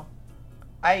special.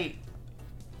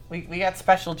 We got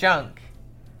special junk.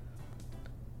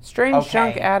 Strange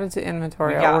junk added to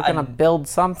inventory. We're going to build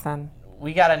something.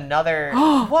 We got another...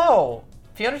 Whoa!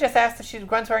 Fiona just asked if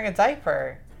Gwen's wearing a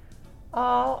diaper.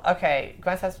 Oh, okay.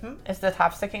 Gwen says, is the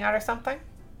top sticking out or something?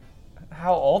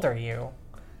 How old are you?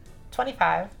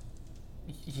 25.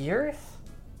 Years?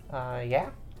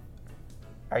 Yeah.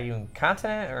 Are you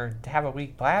incontinent or have a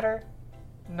weak bladder?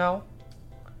 No.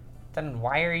 Then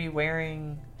why are you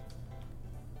wearing...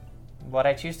 What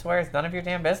I choose to wear is none of your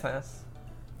damn business.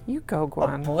 You go,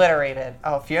 Gwen. Obliterated.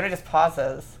 Oh, Fiona just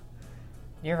pauses.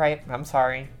 You're right. I'm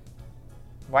sorry.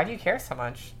 Why do you care so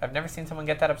much? I've never seen someone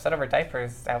get that upset over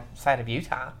diapers outside of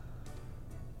Utah.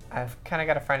 I've kind of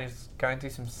got a friend who's going through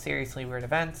some seriously weird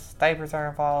events. Diapers are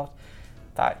involved.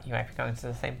 Thought you might be going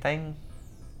through the same thing.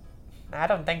 I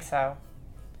don't think so.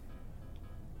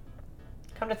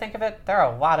 Come to think of it, there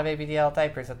are a lot of ABDL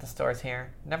diapers at the stores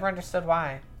here. Never understood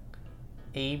why.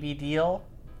 ABDL?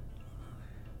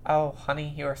 Oh,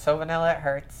 honey, you are so vanilla it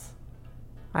hurts.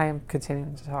 I am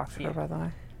continuing to talk to her, by the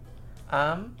way.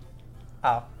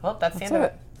 Oh, well, that's the end of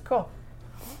it. Cool.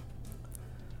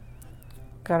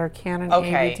 Got our canon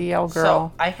ABDL girl.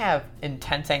 So I have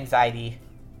intense anxiety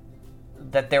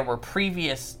that there were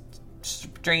previous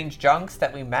strange junks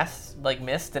that we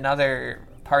missed in other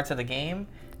parts of the game,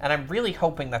 and I'm really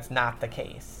hoping that's not the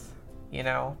case, you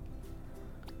know?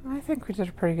 I think we did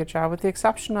a pretty good job, with the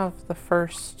exception of the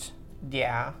first...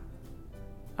 Yeah.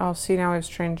 Oh, see, now we have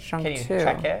strange junk, too. Can you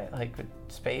check it? Like, with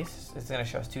space? Is it going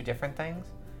to show us two different things?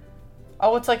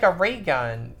 Oh, it's like a ray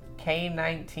gun.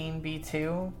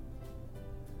 K19B2.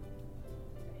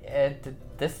 Did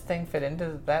this thing fit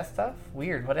into that stuff?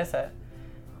 Weird. What is it?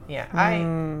 Yeah,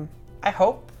 I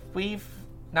hope we've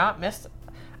not missed...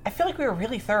 I feel like we were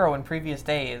really thorough in previous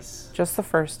days. Just the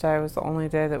first day was the only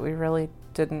day that we really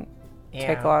didn't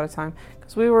take a lot of time.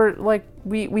 Because we were like,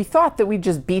 we thought that we'd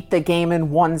just beat the game in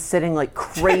one sitting like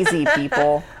crazy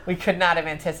people. We could not have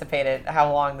anticipated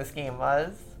how long this game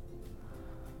was.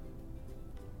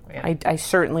 Yeah. I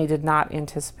certainly did not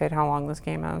anticipate how long this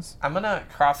game is. I'm going to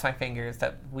cross my fingers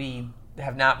that we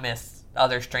have not missed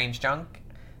other strange junk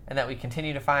and that we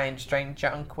continue to find strange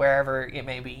junk wherever it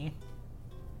may be.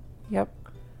 Yep.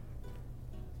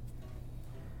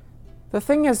 The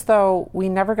thing is, though, we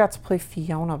never got to play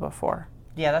Fiona before.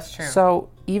 Yeah, that's true. So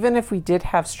even if we did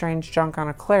have strange junk on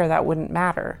Eclair, that wouldn't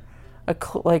matter.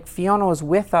 Like, Fiona was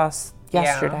with us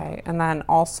yesterday and then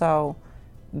also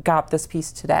got this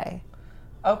piece today.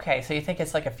 Okay, so you think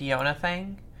it's like a Fiona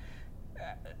thing?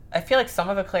 I feel like some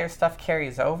of Eclair stuff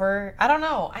carries over. I don't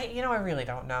know. I really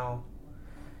don't know.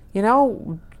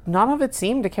 None of it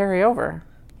seemed to carry over.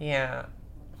 Yeah.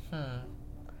 All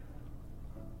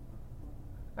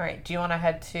right, do you want to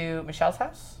head to Michelle's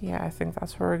house? Yeah, I think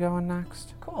that's where we're going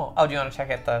next. Cool. Oh, do you want to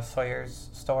check out the Sawyer's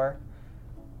store?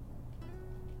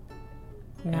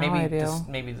 No, I do.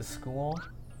 Maybe the school?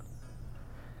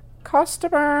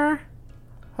 Customer!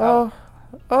 Oh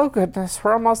goodness,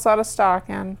 we're almost out of stock,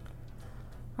 and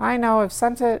I know I've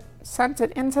sent it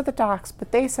into the docks,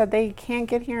 but they said they can't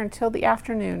get here until the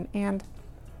afternoon, and...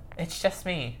 It's just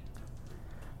me.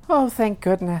 Oh, thank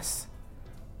goodness.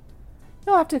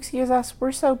 You'll have to excuse us.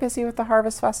 We're so busy with the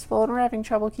Harvest Festival, and we're having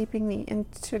trouble keeping the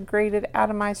integrated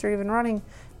atomizer even running.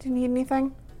 Do you need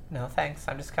anything? No, thanks.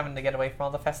 I'm just coming to get away from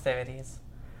all the festivities.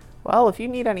 Well, if you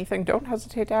need anything, don't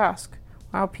hesitate to ask.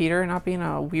 Wow, Peter, not being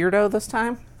a weirdo this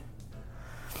time.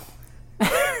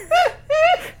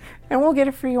 And we'll get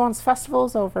it for you once festival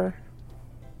is over.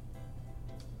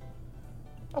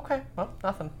 Okay, well,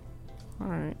 nothing. All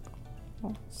right.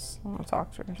 Well, I want to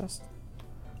talk to her. They're just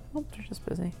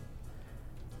busy.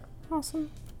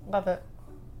 Awesome. Love it.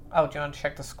 Oh, do you want to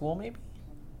check the school, maybe?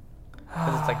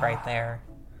 Because it's, like, right there.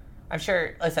 I'm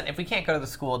sure, listen, if we can't go to the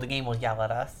school, the game will yell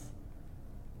at us.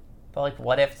 But, like,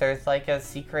 what if there's, like, a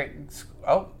secret...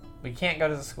 Oh, we can't go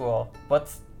to the school.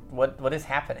 What is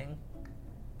happening?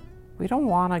 We don't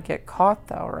want to get caught,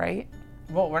 though, right?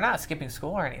 Well, we're not skipping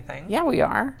school or anything. Yeah, we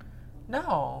are.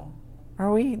 No.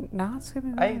 Are we not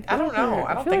skipping school? I don't know.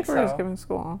 I don't think so. I feel like we're skipping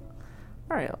school. All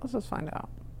right, let's just find out.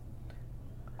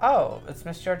 Oh, it's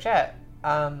Miss Georgette.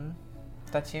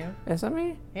 That's you? Is it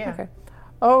me? Yeah. Okay.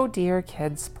 Oh, dear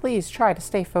kids, please try to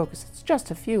stay focused. It's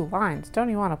just a few lines. Don't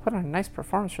you want to put on a nice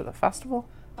performance for the festival?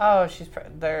 Oh, she's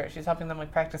helping them,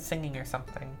 like, practice singing or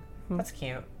something. That's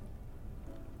cute.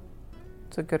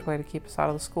 It's a good way to keep us out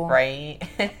of the school. Right.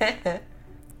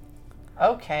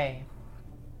 Okay.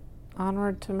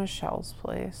 Onward to Michelle's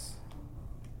place.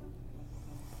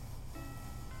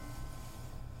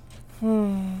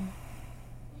 Do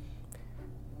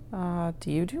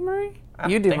you do Marie?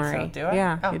 You do Marie. So. Do I?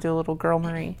 Yeah, oh. You do little girl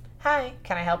Marie. Hi,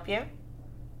 can I help you?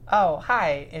 Oh,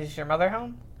 hi. Is your mother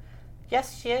home?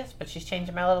 Yes, she is, but she's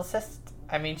changing my little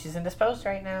she's indisposed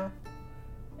right now.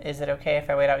 Is it okay if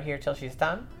I wait out here till she's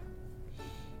done?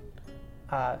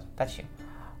 That's you.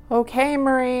 Okay,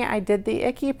 Marie, I did the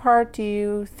icky part. Do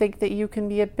you think that you can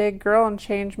be a big girl and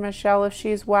change Michelle if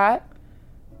she's wet?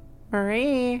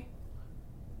 Marie?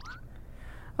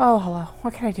 Oh, hello.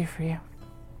 What can I do for you?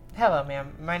 Hello,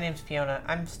 ma'am. My name's Fiona.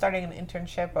 I'm starting an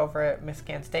internship over at Miss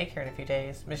Gant's daycare in a few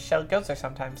days. Michelle goes there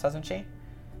sometimes, doesn't she?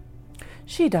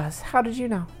 She does. How did you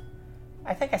know?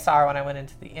 I think I saw her when I went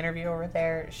into the interview over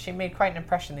there. She made quite an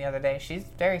impression the other day. She's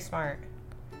very smart.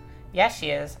 Yeah, she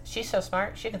is. She's so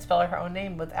smart, she can spell her own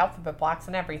name with alphabet blocks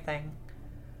and everything.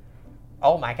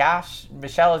 Oh my gosh,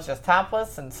 Michelle is just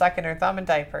topless and sucking her thumb and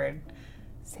diapered.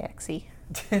 Sexy.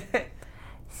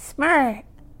 Smart.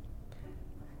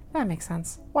 That makes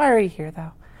sense. Why are you here,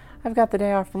 though? I've got the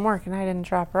day off from work and I didn't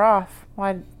drop her off.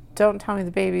 Why don't tell me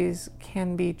the babies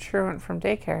can be truant from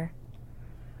daycare?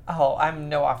 Oh, I'm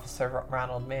no Officer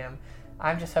Ronald, ma'am.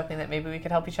 I'm just hoping that maybe we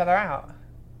could help each other out.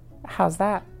 How's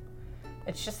that?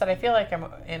 It's just that I feel like I'm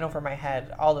in over my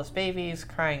head. All those babies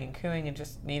crying and cooing and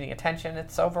just needing attention.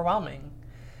 It's overwhelming.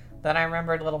 Then I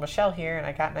remembered little Michelle here and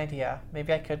I got an idea.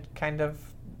 Maybe I could kind of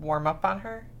warm up on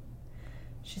her.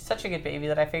 She's such a good baby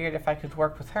that I figured if I could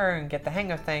work with her and get the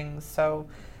hang of things. So,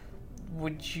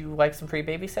 would you like some free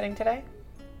babysitting today?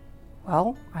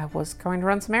 Well, I was going to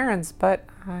run some errands, but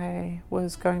I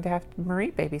was going to have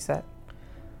Marie babysit.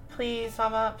 Please,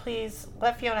 Mama, please,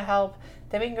 let Fiona help.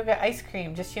 Then we can go get ice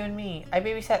cream, just you and me. I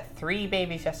babysat 3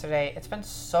 babies yesterday. It's been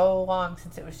so long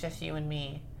since it was just you and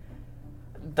me.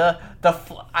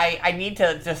 I need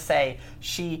to just say,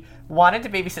 she wanted to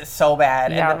babysit so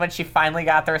bad, and then when she finally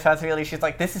got the responsibility, she's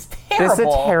like, this is terrible. This is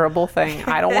a terrible thing.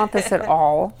 I don't want this at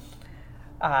all.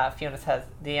 Fiona says,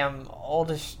 the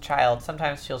oldest child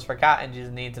sometimes feels forgotten due to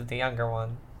the needs of the younger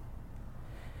one.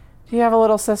 Do you have a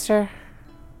little sister?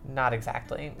 Not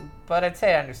exactly, but I'd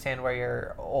say I understand where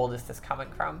your oldest is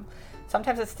coming from.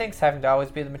 Sometimes it stinks having to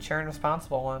always be the mature and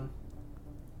responsible one.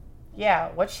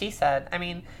 Yeah, what she said. I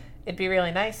mean, it'd be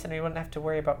really nice and we wouldn't have to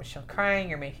worry about Michelle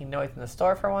crying or making noise in the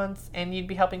store for once, and you'd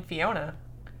be helping Fiona.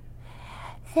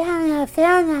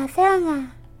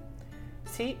 Fiona.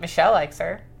 See, Michelle likes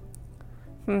her.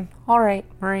 All right,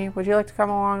 Marie, would you like to come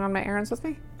along on my errands with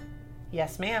me?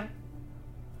 Yes, ma'am.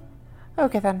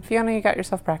 Okay then, Fiona, you got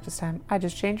yourself practice time. I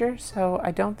just changed her, so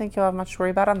I don't think you'll have much to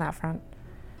worry about on that front.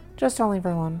 Just don't leave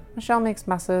her alone. Michelle makes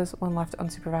messes when left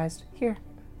unsupervised. Here.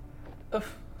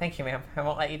 Oof, thank you, ma'am. I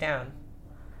won't let you down.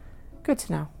 Good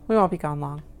to know. We won't be gone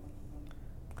long.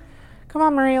 Come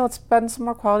on, Marie, let's spend some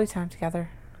more quality time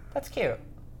together. That's cute.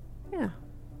 Yeah.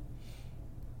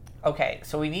 Okay,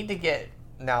 so we need to get...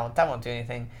 No, that won't do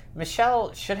anything.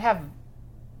 Michelle should have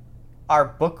our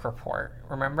book report,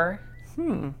 remember?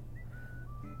 Fiona,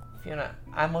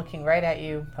 I'm looking right at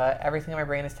you, but everything in my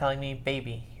brain is telling me,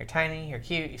 baby, you're tiny, you're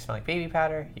cute, you smell like baby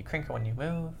powder, you crinkle when you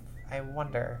move. I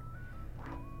wonder.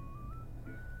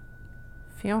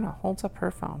 Fiona holds up her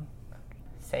phone.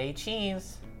 Say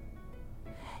cheese.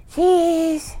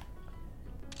 Cheese.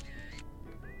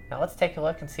 Now let's take a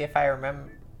look and see if I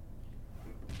remember.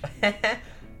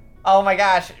 Oh my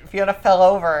gosh, Fiona fell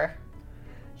over.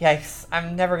 Yikes,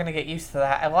 I'm never gonna get used to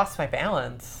that. I lost my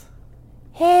balance.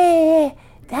 Hey,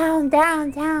 down.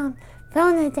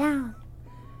 Fiona, down.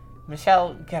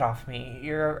 Michelle, get off me.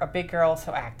 You're a big girl,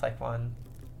 so act like one.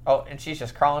 Oh, and she's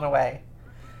just crawling away.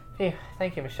 Phew,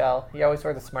 thank you, Michelle. You always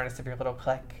were the smartest of your little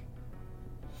clique.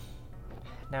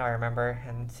 Now I remember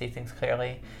and see things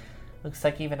clearly. Looks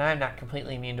like even I'm not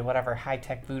completely immune to whatever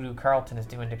high-tech voodoo Carlton is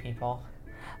doing to people.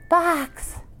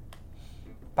 Box.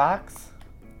 Box?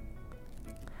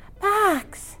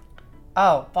 Box.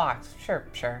 Oh, box.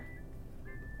 Sure.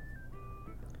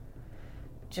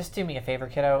 Just do me a favor,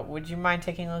 kiddo. Would you mind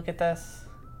taking a look at this?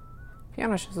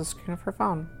 Fiona shows the screen of her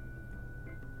phone.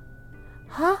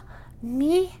 Huh?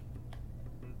 Me?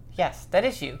 Yes, that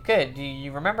is you. Good. Do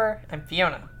you remember? I'm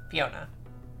Fiona.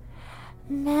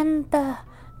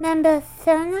 Member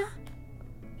Fiona?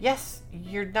 Yes,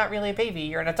 you're not really a baby.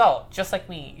 You're an adult, just like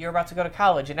me. You're about to go to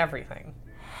college and everything.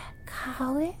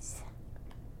 College?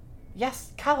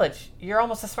 Yes, college. You're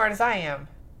almost as smart as I am.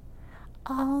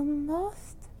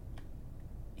 Almost?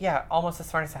 Yeah, almost as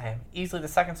smart as I am. Easily the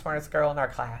second smartest girl in our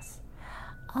class.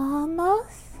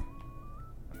 Almost?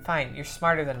 Fine, you're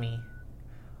smarter than me.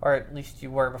 Or at least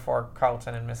you were before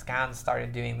Carlton and Miss Gans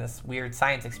started doing this weird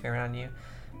science experiment on you.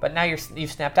 But now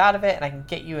you've snapped out of it, and I can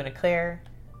get you an Eclair.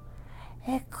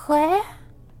 Eclair?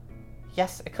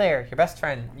 Yes, Eclair, your best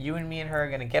friend. You and me and her are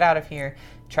going to get out of here,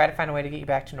 try to find a way to get you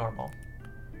back to normal.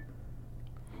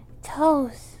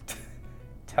 Toes.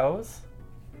 Toes?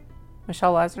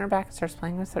 Michelle lies on her back and starts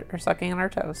playing with her, or sucking on her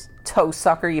toes. Toe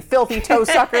sucker, you filthy toe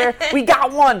sucker. We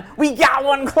got one,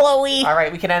 Chloe. All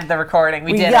right, we can end the recording.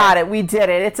 We did it. We did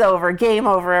it. It's over. Game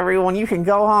over, everyone. You can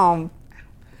go home.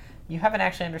 You haven't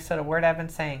actually understood a word I've been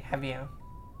saying, have you?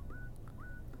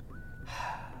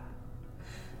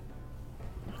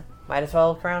 Might as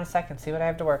well look around a second, see what I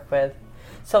have to work with.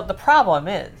 So the problem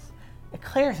is,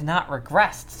 Eclair's not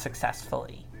regressed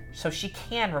successfully. So she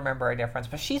can remember a difference,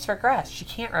 but she's regressed. She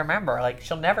can't remember. Like,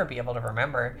 she'll never be able to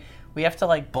remember. We have to,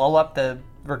 like, blow up the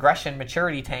regression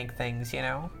maturity tank things, you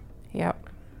know? Yep.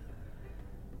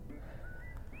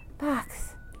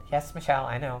 Box. Yes, Michelle,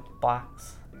 I know.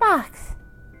 Blocks. Box.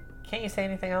 Can't you say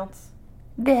anything else?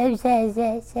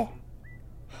 Busy.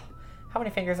 How many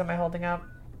fingers am I holding up?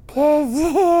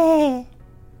 Busy.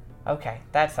 Okay,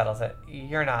 that settles it.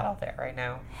 You're not all there right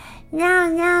now.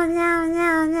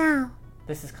 No.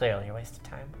 This is clearly a waste of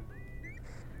time.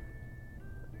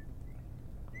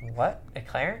 What?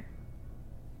 Eclair?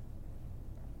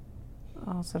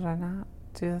 Oh, so did I not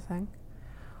do the thing?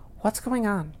 What's going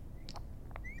on?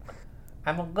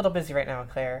 I'm a little busy right now,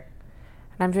 Eclair.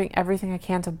 And I'm doing everything I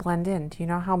can to blend in. Do you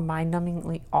know how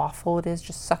mind-numbingly awful it is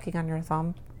just sucking on your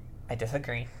thumb? I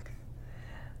disagree.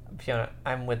 Fiona,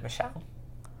 I'm with Michelle.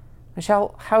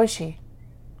 Michelle, how is she?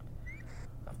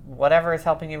 Whatever is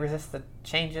helping you resist the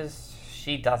changes,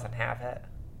 she doesn't have it.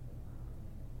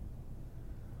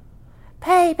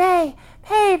 Pay,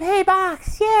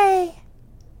 box, yay!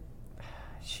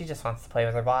 She just wants to play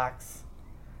with her box.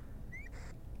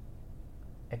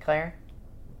 Eclair?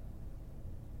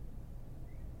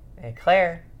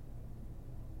 Eclair?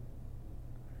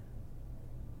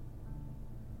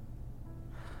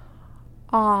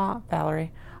 Aw,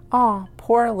 Valerie. Aw,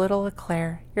 poor little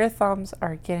Eclair. Your thumbs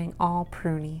are getting all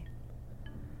pruny.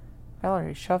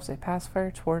 Valerie shoves a pacifier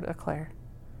toward Eclair.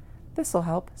 This'll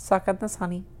help. Suck on this,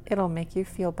 honey. It'll make you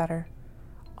feel better.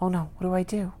 Oh no, what do I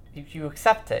do? You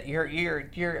accept it.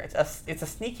 It's a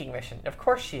sneaking mission. Of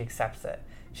course she accepts it.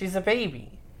 She's a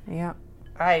baby. Yep.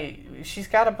 She's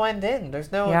got to blend in.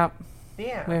 There's no... Yep.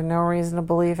 Yeah. We have no reason to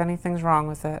believe anything's wrong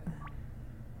with it.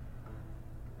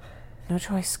 No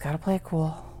choice. Gotta play it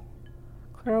cool.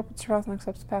 Claire opens her mouth and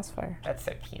accepts the pacifier. That's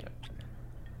so cute.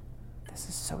 This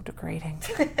is so degrading.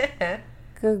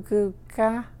 Goo goo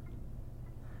ga.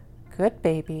 Good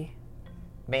baby.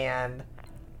 Man,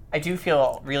 I do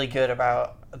feel really good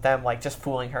about them, like, just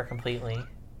fooling her completely.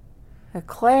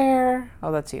 Claire.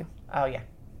 Oh, that's you. Oh, yeah.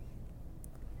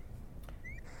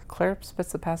 Claire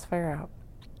spits the pacifier out.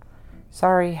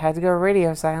 Sorry, had to go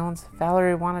radio silence.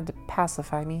 Valerie wanted to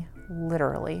pacify me.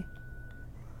 Literally.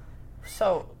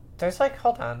 So, there's like,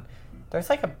 hold on. There's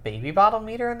like a baby bottle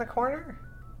meter in the corner?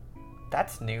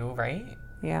 That's new, right?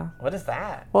 Yeah. What is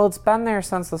that? Well, it's been there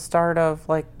since the start of,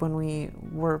 like, when we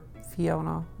were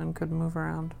Fiona and could move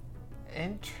around.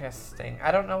 Interesting.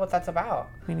 I don't know what that's about.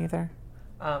 Me neither.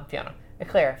 Fiona.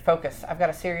 Claire, focus. I've got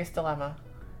a serious dilemma.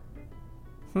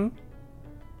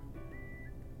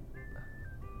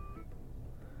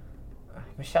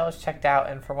 Michelle is checked out,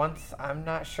 and for once, I'm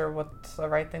not sure what's the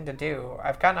right thing to do.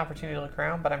 I've got an opportunity to look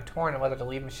around, but I'm torn on whether to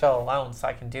leave Michelle alone so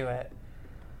I can do it.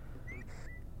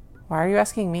 Why are you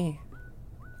asking me?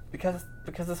 Because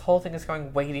this whole thing is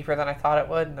going way deeper than I thought it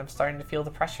would, and I'm starting to feel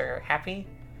the pressure. Happy?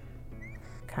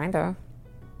 Kinda.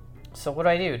 So what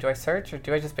do? Do I search, or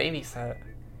do I just babysit?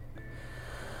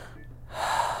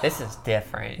 This is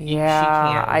different.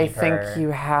 Yeah, I think you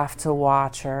have to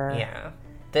watch her. Yeah.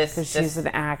 Because she's an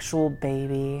actual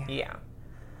baby. Yeah.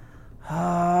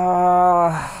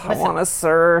 I want to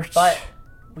search. But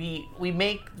we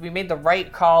made the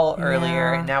right call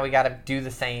earlier, and now we got to do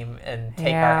the same and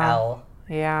take our L.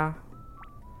 Yeah.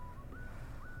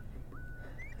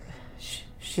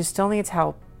 She still needs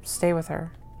help. Stay with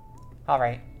her. All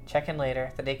right. Check in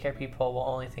later. The daycare people will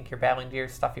only think you're babbling to your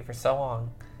stuffy for so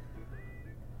long.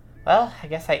 Well, I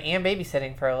guess I am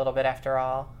babysitting for a little bit after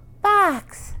all.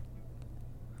 Box.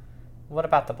 What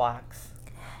about the blocks?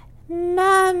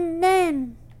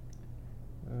 Name.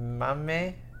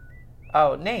 Mame?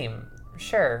 Oh, name.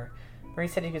 Sure. Marie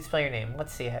said you could spell your name.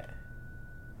 Let's see it.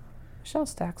 Michelle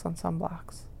stacks on some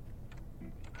blocks.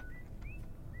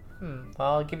 Well,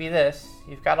 I'll give you this.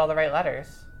 You've got all the right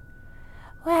letters.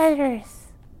 Letters.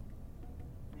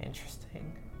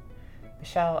 Interesting.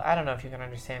 Michelle, I don't know if you can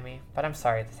understand me, but I'm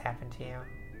sorry this happened to you.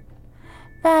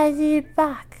 Buzzy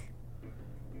Buck.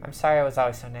 I'm sorry I was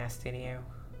always so nasty to you.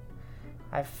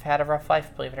 I've had a rough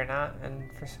life, believe it or not,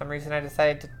 and for some reason I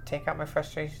decided to take out my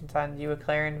frustrations on you,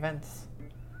 Claire, and Vince.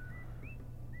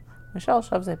 Michelle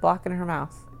shoves a block in her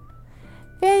mouth.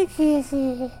 Thank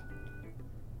you.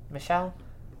 Michelle?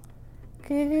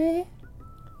 Good.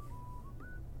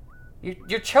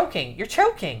 You're choking! You're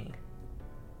choking!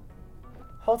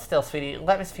 Hold still, sweetie.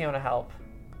 Let Miss Fiona help.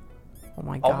 Oh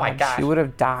my god. Oh my gosh. She would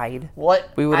have died. What?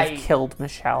 We would have killed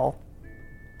Michelle.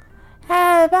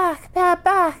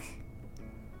 Back.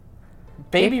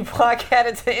 Baby block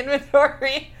added to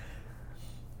inventory.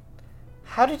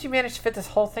 How did you manage to fit this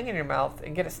whole thing in your mouth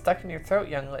and get it stuck in your throat,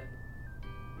 younglet?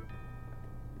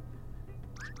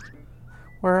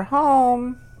 We're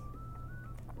home.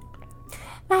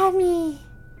 Mommy.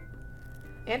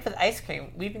 And for the ice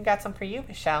cream, we even got some for you,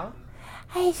 Michelle.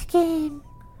 Ice cream.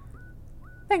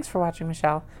 Thanks for watching,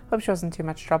 Michelle. Hope she wasn't too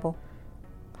much trouble.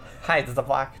 Hides the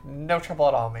block. No trouble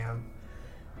at all, ma'am.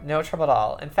 No trouble at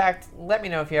all. In fact, let me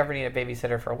know if you ever need a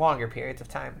babysitter for longer periods of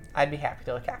time. I'd be happy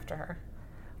to look after her.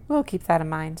 We'll keep that in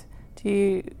mind. Do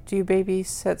you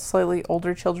babysit slightly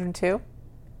older children too?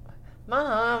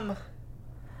 Mom!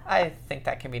 I think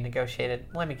that can be negotiated.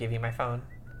 Let me give you my phone.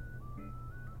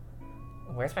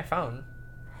 Where's my phone?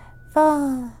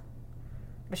 Phone.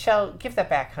 Michelle, give that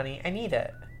back, honey. I need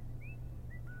it.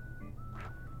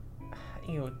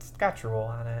 Ew, it's got drool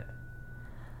on it.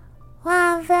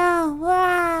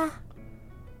 Wah.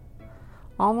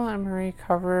 Alma and Marie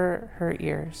cover her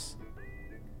ears.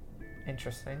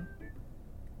 Interesting.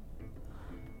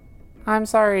 I'm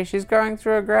sorry, she's going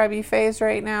through a grabby phase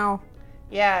right now.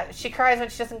 Yeah, she cries when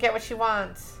she doesn't get what she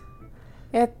wants.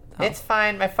 It's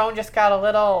fine. My phone just got a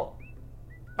little...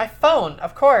 My phone,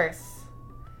 of course.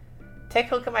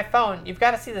 Take a look at my phone. You've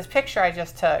got to see this picture I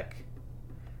just took.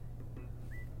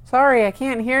 Sorry, I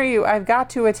can't hear you. I've got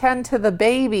to attend to the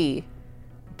baby.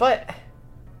 But...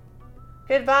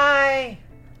 Goodbye!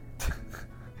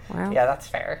 Well, yeah, that's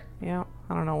fair. Yeah,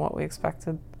 I don't know what we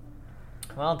expected.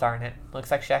 Well, darn it.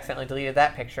 Looks like she accidentally deleted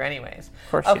that picture anyways.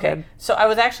 Of course she did. So I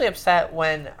was actually upset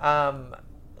when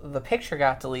the picture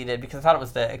got deleted because I thought it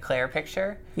was the Eclair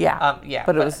picture. Yeah.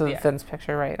 But it was the yeah. Vince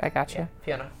picture, right? I got you. Yeah.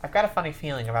 Fiona, I've got a funny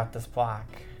feeling about this block.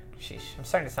 Sheesh, I'm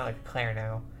starting to sound like Eclair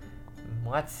now.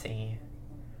 Let's see.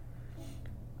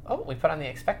 Oh, we put on the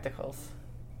expectacles.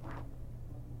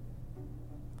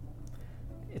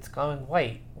 It's glowing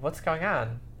white. What's going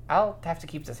on? I'll have to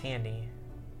keep this handy.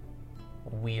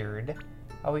 Weird.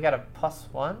 Oh, we got a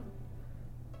 +1?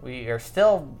 We are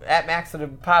still at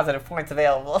maximum positive points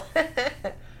available.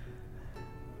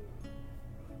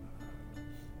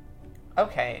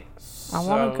 Okay, so... I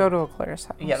want to go to Eclair's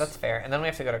house. Yeah, that's fair. And then we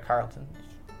have to go to Carlton.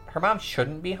 Her mom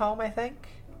shouldn't be home, I think.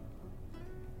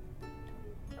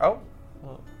 Oh,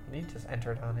 well, we just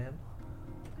entered on him.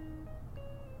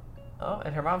 Oh,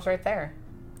 and her mom's right there.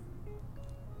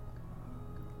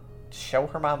 Show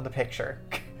her mom the picture.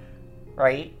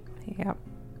 Right? Yep.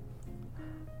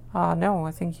 No,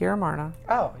 I think you're Marna.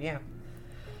 Oh, yeah.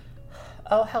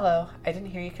 Oh, hello. I didn't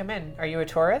hear you come in. Are you a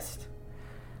tourist?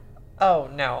 Oh,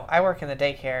 no. I work in the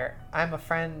daycare. I'm a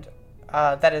friend.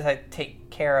 That is, I take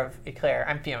care of Eclair.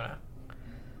 I'm Fiona.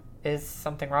 Is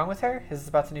something wrong with her? Is this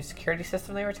about the new security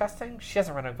system they were testing? She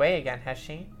hasn't run away again, has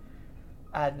she?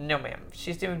 No, ma'am.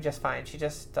 She's doing just fine. She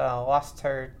just lost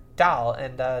her doll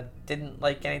and didn't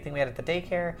like anything we had at the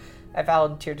daycare. I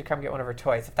volunteered to come get one of her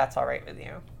toys, if that's all right with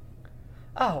you.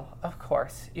 Oh, of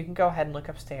course. You can go ahead and look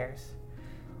upstairs.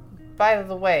 By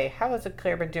the way, how has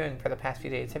Eclair been doing for the past few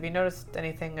days? Have you noticed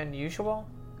anything unusual?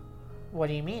 What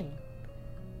do you mean?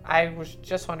 I was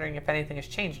just wondering if anything has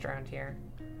changed around here.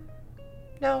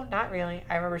 No, not really.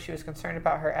 I remember she was concerned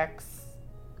about her ex...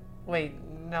 Wait,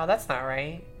 no, that's not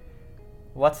right.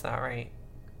 What's not right?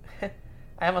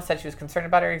 I almost said she was concerned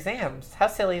about her exams. How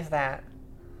silly is that?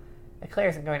 Eclair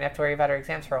isn't going to have to worry about her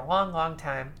exams for a long, long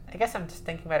time. I guess I'm just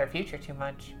thinking about her future too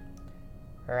much.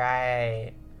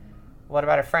 Right. What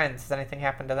about her friends? Has anything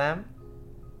happened to them?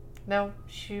 No,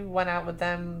 she went out with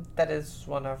them. That is,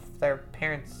 one of their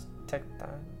parents took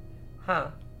them. Huh.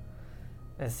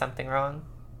 Is something wrong?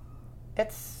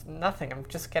 It's nothing. I'm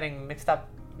just getting mixed up,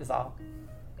 is all.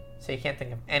 So you can't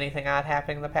think of anything odd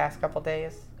happening the past couple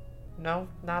days? No,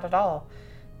 not at all.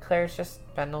 Claire's just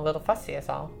been a little fussy, is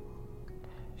all.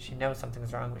 She knows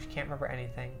something's wrong, but she can't remember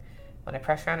anything. When I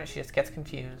press her on it, she just gets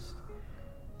confused.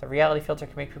 The reality filter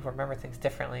can make people remember things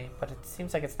differently, but it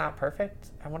seems like it's not perfect.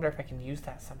 I wonder if I can use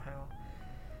that somehow.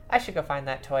 I should go find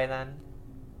that toy then.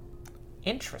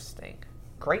 Interesting.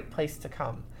 Great place to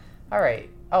come. Alright.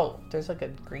 Oh, there's like a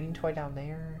green toy down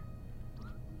there.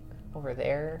 Over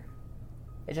there.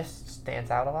 It just stands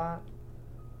out a lot.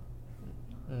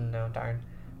 No, darn.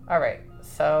 Alright,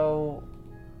 so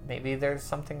maybe there's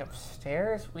something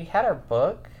upstairs? We had our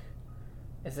book.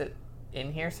 Is it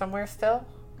in here somewhere still?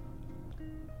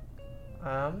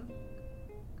 Oh,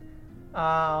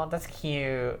 that's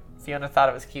cute. Fiona thought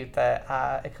it was cute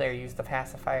that Eclair used the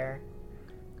pacifier.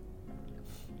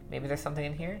 Maybe there's something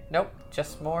in here? Nope,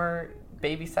 just more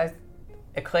baby-sized,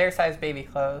 Eclair-sized baby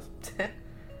clothes.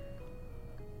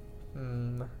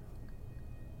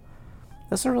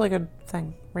 This is a really good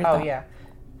thing. Read that. Oh, yeah.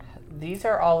 These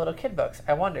are all little kid books.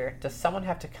 I wonder, does someone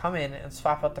have to come in and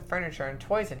swap out the furniture and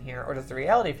toys in here, or does the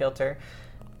reality filter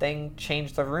thing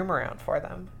change the room around for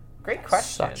them? Great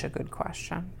question. Such a good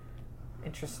question.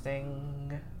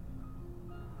 Interesting.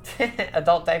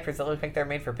 Adult diapers that look like they're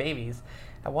made for babies.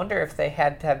 I wonder if they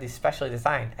had to have these specially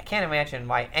designed. I can't imagine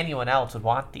why anyone else would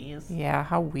want these. Yeah,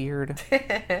 how weird.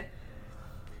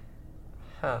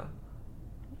 Huh.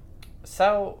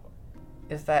 So,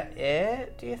 is that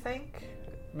it, do you think?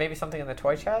 Maybe something in the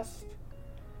toy chest?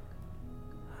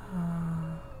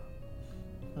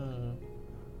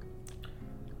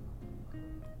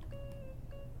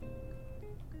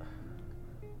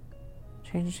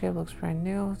 Changing shape looks brand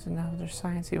new. Didn't have their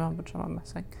science even, but I'm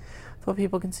missing. Though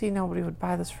people can see, nobody would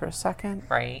buy this for a second.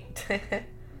 Right.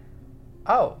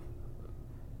 Oh.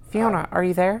 Fiona, are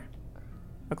you there?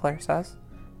 Eclair says.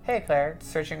 Hey, Claire.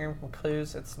 Searching room for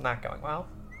clues. It's not going well.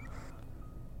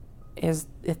 Is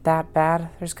it that bad?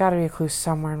 There's got to be a clue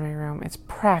somewhere in my room. It's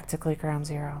practically ground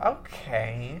zero.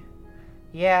 Okay.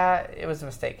 Yeah, it was a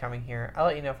mistake coming here. I'll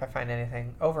let you know if I find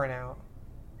anything. Over and out.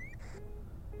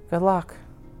 Good luck.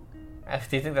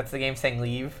 Do you think that's the game saying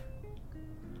leave?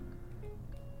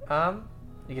 You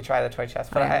could try the toy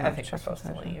chest, but I think we're supposed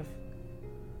to leave.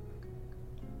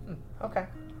 Okay.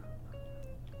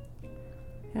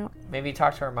 Yep. Maybe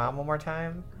talk to her mom one more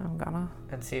time. I'm gonna.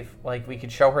 And see if, like, we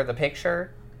could show her the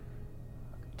picture.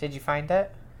 Did you find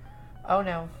it? Oh,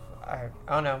 no.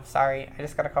 Oh, no. Sorry. I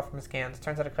just got a call from Miss Gans.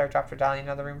 Turns out Claire dropped her dolly in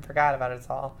another room and forgot about it. It's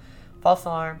all. False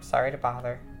alarm. Sorry to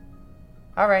bother.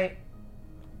 All right.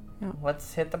 Yep.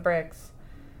 Let's hit the bricks.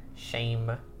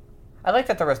 Shame. I like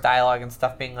that there was dialogue and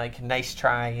stuff being like, nice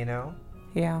try, you know?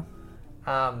 Yeah.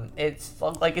 It's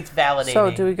like it's validating.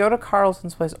 So do we go to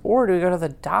Carlton's place or do we go to the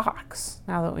docks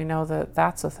now that we know that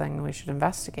that's a thing we should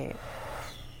investigate?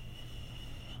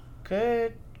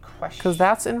 Good question. Because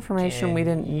that's information we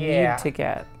didn't need to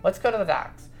get. Let's go to the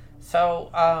docks. So,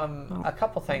 a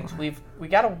couple things. We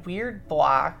got a weird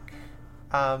block,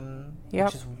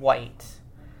 which is white,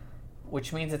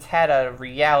 which means it's had a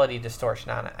reality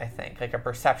distortion on it, I think, like a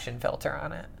perception filter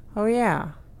on it. Oh,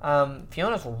 yeah.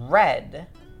 Fiona's red,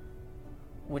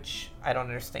 which I don't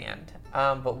understand.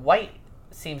 But white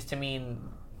seems to mean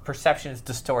perception is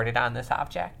distorted on this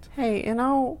object. Hey,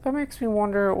 that makes me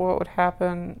wonder what would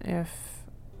happen if...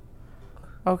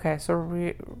 Okay,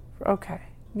 so okay.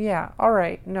 Yeah, all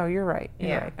right. No, you're right.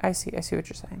 You're right. I see what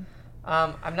you're saying.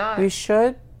 I'm not... We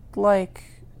should,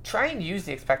 try and use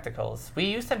the expectacles. We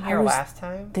used them here last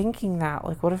time. Thinking that.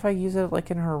 What if I use it,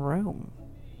 in her room?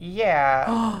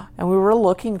 Yeah. And we were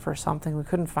looking for something. We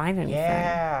couldn't find anything.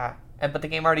 Yeah. But the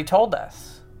game already told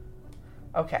us.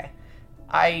 Okay.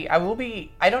 I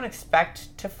don't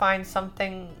expect to find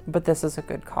something. But this is a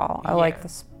good call. I like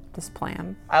this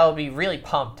plan. I'll be really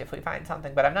pumped if we find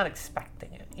something, but I'm not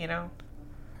expecting it, you know?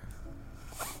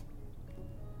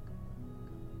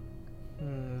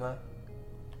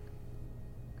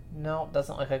 No,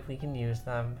 doesn't look like we can use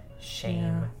them. Shame.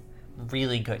 Yeah.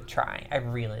 Really good try. I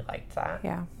really liked that.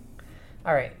 Yeah.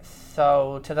 All right,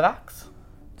 so to the docks?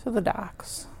 To the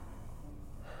docks.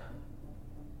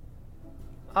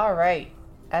 All right,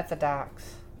 at the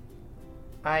docks.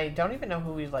 I don't even know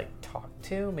who we talk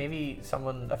to. Maybe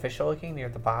someone official looking near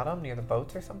the bottom, near the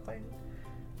boats or something.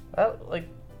 Well,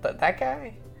 that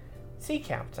guy? Sea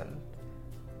captain.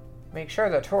 Make sure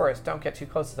the tourists don't get too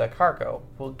close to the cargo.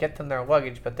 We'll get them their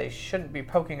luggage, but they shouldn't be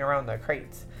poking around the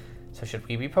crates. So should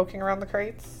we be poking around the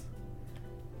crates?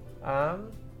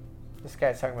 This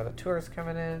guy's talking about the tourists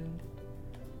coming in.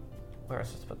 Where am I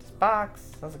supposed to put this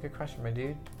box? That's a good question, my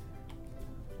dude.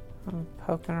 I'm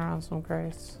poking around some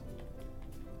crates.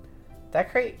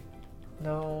 That crate?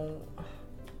 No.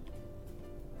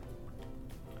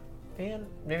 Man,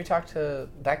 maybe talk to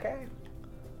that guy?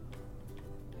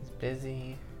 He's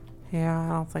busy. Yeah, I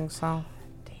don't think so.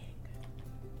 Dang.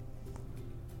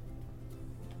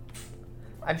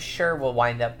 I'm sure we'll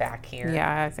wind up back here.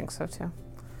 Yeah, I think so too.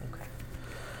 Okay.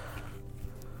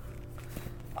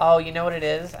 Oh, you know what it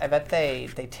is? I bet they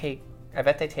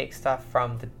take stuff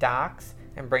from the docks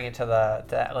and bring it to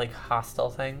the hostel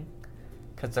thing,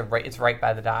 because it's right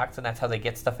by the docks, and that's how they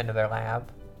get stuff into their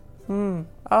lab.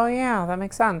 Oh yeah, that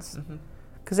makes sense.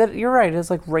 Because you're right,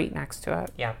 it's right next to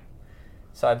it. Yeah.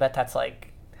 So I bet that's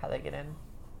how they get in.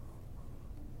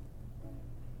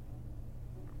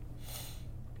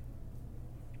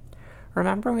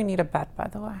 Remember, we need a bed, by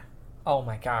the way. Oh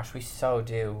my gosh, we so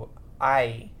do.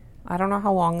 I don't know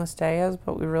how long this day is,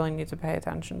 but we really need to pay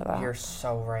attention to that. You're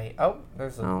so right. Oh,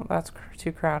 No, that's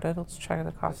too crowded. Let's check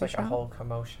the coffee shop. There's a whole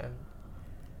commotion.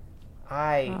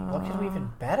 What could we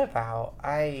even bet about?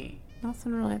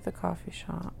 Nothing really at the coffee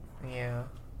shop. Yeah.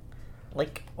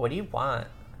 What do you want?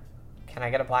 Can I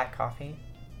get a black coffee?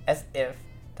 As if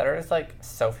that was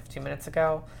so 15 minutes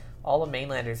ago. All the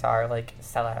mainlanders are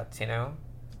sellouts, you know?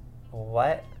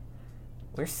 What?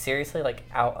 We're seriously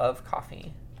out of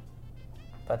coffee.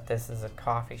 But this is a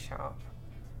coffee shop.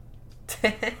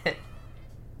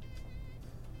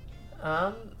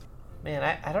 Man,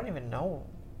 I don't even know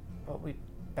what we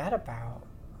bet about.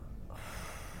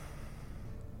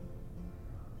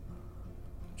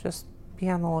 Just be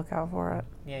on the lookout for it.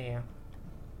 Yeah.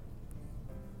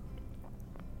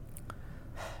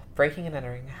 Breaking and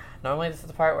entering. Normally this is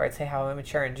the part where I'd say how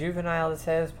immature and juvenile this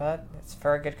is, but it's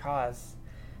for a good cause.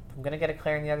 If I'm going to get a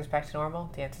Claire and the others back to normal,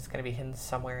 the answer's going to be hidden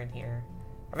somewhere in here.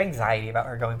 I have anxiety about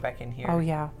her going back in here. Oh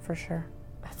yeah, for sure.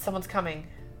 Someone's coming.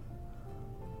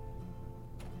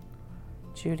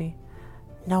 Judy.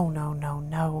 No.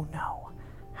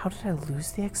 How did I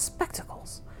lose the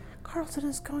spectacles? Carlton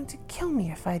is going to kill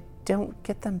me if I don't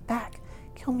get them back.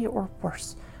 Kill me or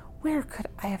worse. Where could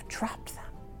I have dropped them?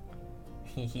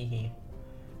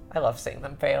 I love seeing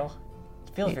them fail.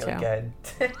 It feels really too. good.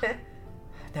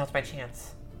 Now's my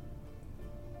chance.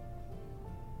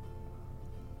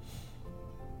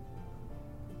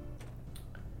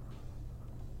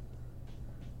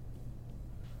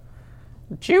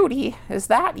 Judy, is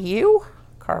that you?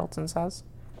 Carlton says.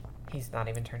 He's not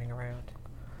even turning around.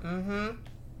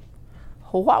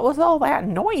 What was all that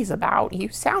noise about? You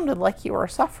sounded like you were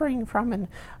suffering from an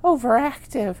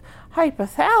overactive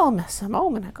hypothalamus a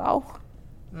moment ago.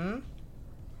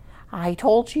 I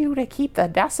told you to keep the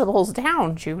decibels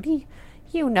down, Judy.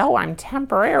 You know I'm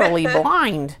temporarily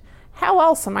blind. How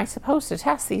else am I supposed to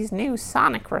test these new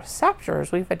sonic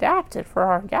receptors we've adapted for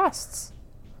our guests?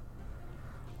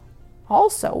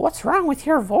 Also, what's wrong with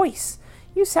your voice?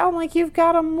 You sound like you've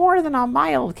got more than a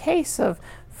mild case of...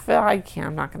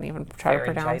 I'm not going to even try to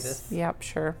pronounce. Yep,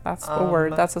 sure. That's a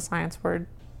word. That's a science word.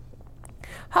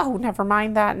 Oh, never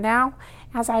mind that now.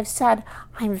 As I've said,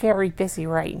 I'm very busy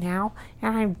right now,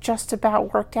 and I've just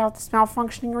about worked out this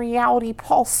malfunctioning reality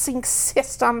pulse sync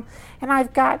system, and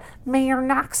I've got Mayor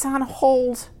Knox on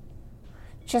hold.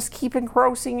 Just keep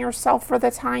engrossing yourself for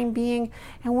the time being,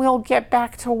 and we'll get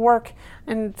back to work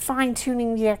and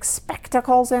fine-tuning the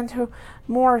expectacles into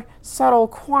more subtle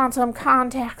quantum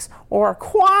contacts, or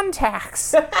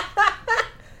quantax.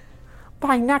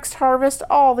 By next harvest,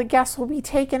 all the guests will be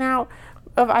taken out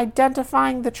of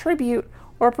identifying the tribute,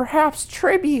 or perhaps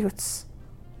tributes.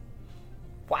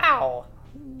 Wow.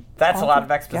 That's a lot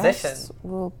of exposition. Guests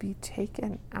will be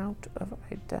taken out of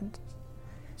identity.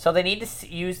 So they need to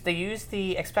use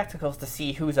the expectacles to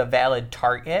see who's a valid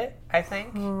target, I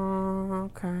think.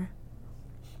 Okay.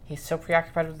 He's so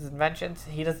preoccupied with his inventions,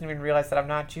 he doesn't even realize that I'm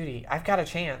not Judy. I've got a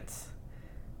chance.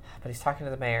 But he's talking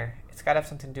to the mayor. It's got to have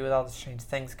something to do with all the strange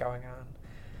things going on.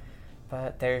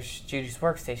 But there's Judy's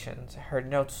workstation. Her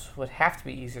notes would have to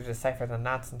be easier to decipher than the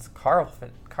nonsense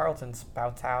Carlton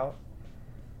spouts out.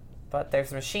 But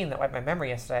there's a machine that wiped my memory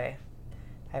yesterday.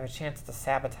 I have a chance to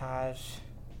sabotage.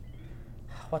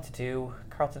 What to do?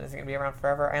 Carlton isn't going to be around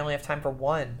forever. I only have time for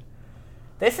one.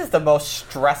 This is the most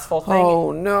stressful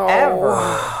thing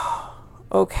ever.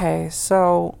 Okay,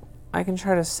 so I can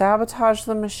try to sabotage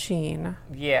the machine.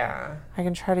 Yeah. I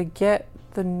can try to get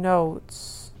the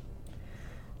notes.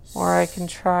 Or I can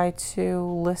try to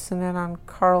listen in on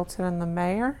Carlton and the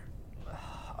mayor.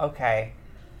 Okay.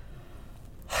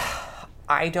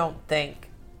 I don't think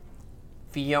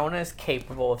Fiona is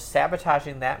capable of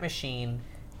sabotaging that machine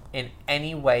in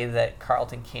any way that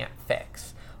Carlton can't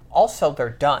fix. Also, they're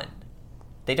done.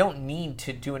 They don't need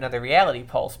to do another reality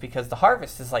pulse because the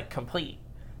harvest is complete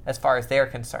as far as they're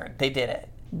concerned. They did it.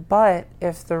 But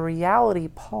if the reality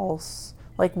pulse,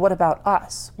 what about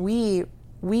us? We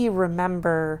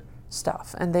remember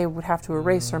stuff and they would have to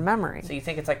erase our memory. So you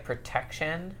think it's like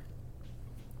protection?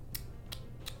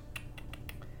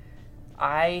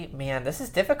 This is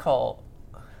difficult.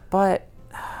 But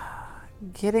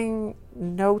getting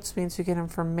notes means you get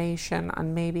information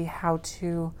on maybe how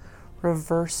to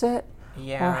reverse it.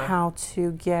 Yeah. Or how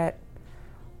to get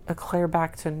Claire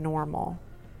back to normal.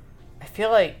 I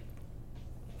feel like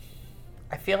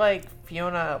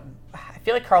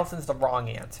Carlton's the wrong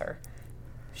answer.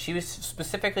 She was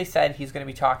specifically said he's going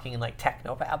to be talking in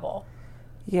technobabble.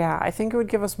 Yeah, I think it would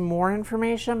give us more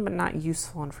information, but not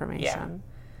useful information. Yeah.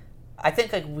 I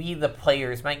think we, the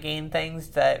players, might gain things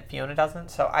that Fiona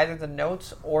doesn't. So either the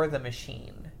notes or the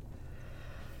machine.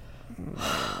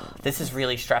 This is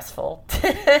really stressful.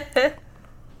 The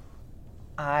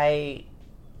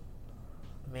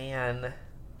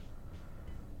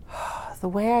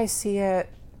way I see it,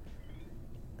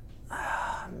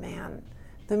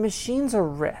 the machine's a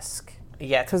risk.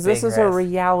 Yeah, because this is a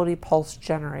reality pulse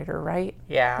generator, right?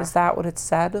 Yeah. Is that what it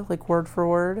said, word for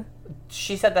word?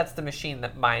 She said that's the machine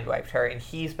that mind wiped her, and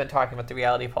he's been talking about the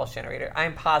reality pulse generator.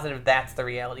 I'm positive that's the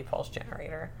reality pulse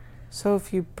generator. So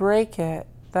if you break it,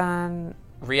 then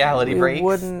reality breaks. We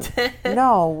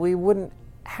wouldn't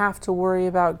have to worry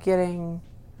about getting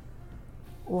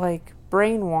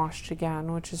brainwashed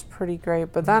again, which is pretty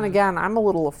great. But then again, I'm a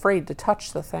little afraid to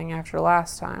touch the thing after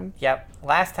last time. Yep.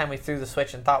 Last time we threw the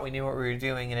switch and thought we knew what we were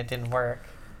doing and it didn't work.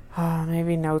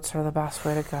 Maybe notes are the best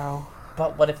way to go.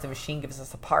 But what if the machine gives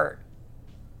us a part?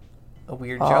 A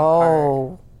weird jump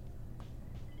part.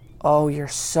 Oh, you're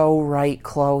so right,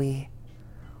 Chloe.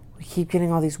 We keep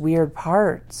getting all these weird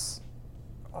parts.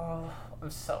 Oh, I'm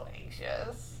so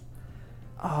anxious.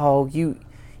 Oh, you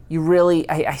really,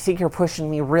 I think you're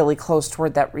pushing me really close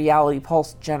toward that reality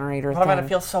pulse generator thing. I'm going to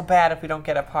feel so bad if we don't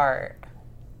get a part.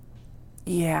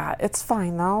 Yeah, it's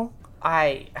fine, though.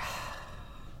 I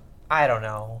don't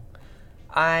know.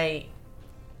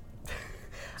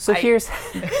 Here's...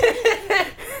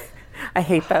 I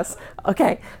hate this.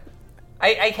 Okay.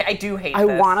 I do hate this. I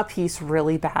want a piece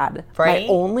really bad. Right?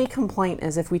 My only complaint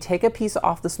is if we take a piece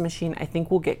off this machine, I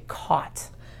think we'll get caught.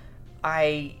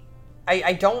 I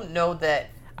don't know that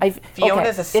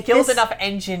Fiona's a skilled enough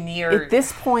engineer. At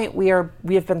this point, we have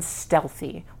been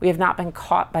stealthy. We have not been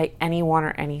caught by anyone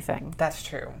or anything. That's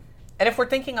true. And if we're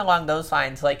thinking along those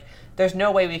lines, there's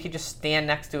no way we could just stand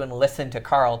next to and listen to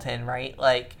Carlton, right?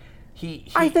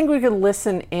 I think we could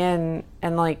listen in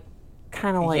and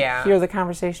hear the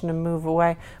conversation and move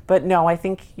away. But no, I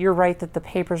think you're right that the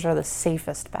papers are the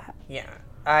safest bet. Yeah.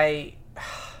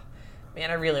 Man,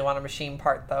 I really want a machine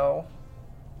part, though.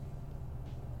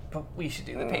 But we should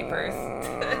do the papers.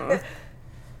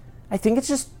 I think it's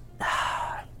just...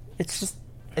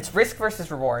 It's risk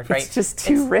versus reward, right? It's just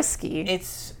too risky.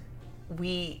 It's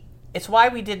why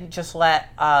we didn't just let,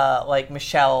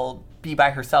 Michelle be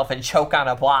by herself and choke on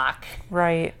a block.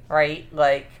 Right.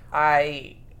 Right?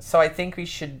 So I think we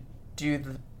should do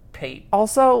the paper.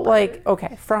 Also,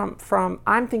 okay,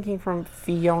 I'm thinking from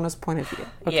Fiona's point of view,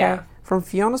 okay? Yeah. From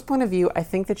Fiona's point of view, I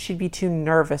think that she'd be too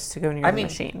nervous to go near the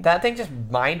machine. That thing just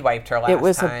mind wiped her last time. It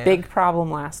was a big problem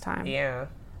last time. Yeah.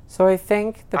 So I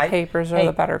think the papers are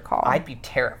the better call. I'd be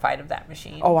terrified of that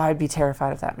machine. Oh, I'd be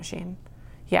terrified of that machine.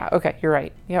 Yeah, okay, you're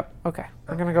right. Yep, okay.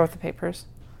 We're going to go with the papers.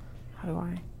 How do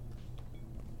I...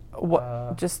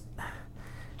 What? Just...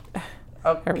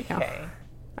 Okay. There we go. I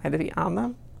had to be on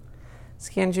them.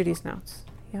 Scan Judy's notes.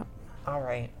 Yep. All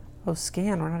right. Oh,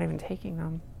 scan. We're not even taking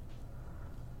them.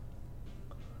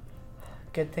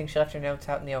 Good thing she left her notes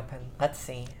out in the open. Let's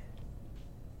see.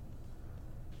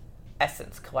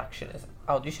 Essence collection is...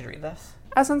 Oh, you should read this.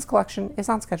 Essence collection is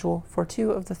on schedule for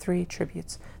 2 of the 3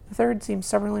 tributes. The third seems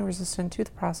stubbornly resistant to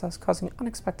the process, causing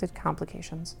unexpected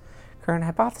complications. Current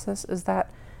hypothesis is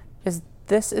that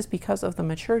this is because of the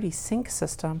maturity sync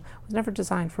system was never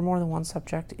designed for more than one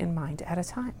subject in mind at a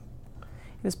time.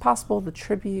 It is possible the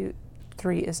tribute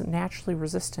 3 is naturally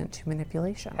resistant to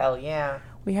manipulation. Hell yeah.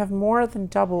 We have more than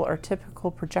double our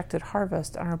typical projected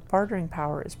harvest, and our bartering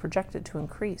power is projected to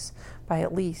increase by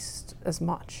at least as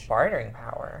much. Bartering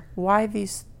power?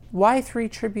 Why 3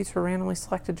 tributes were randomly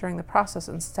selected during the process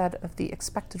instead of the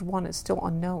expected one is still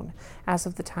unknown as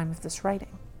of the time of this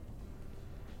writing.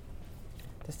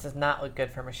 This does not look good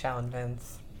for Michelle and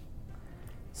Vince.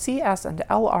 CS and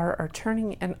LR are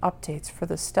turning in updates for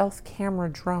the stealth camera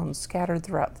drones scattered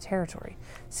throughout the territory.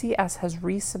 CS has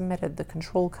resubmitted the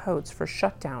control codes for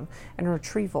shutdown and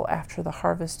retrieval after the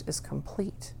harvest is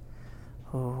complete.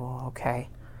 Oh, okay.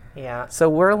 Yeah. So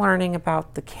we're learning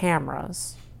about the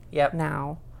cameras. Yep.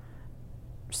 Now,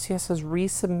 CS has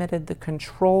resubmitted the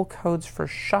control codes for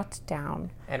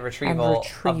shutdown and retrieval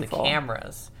of the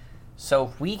cameras. So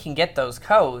if we can get those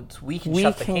codes, we can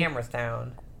shut the cameras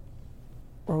down.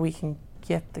 Or we can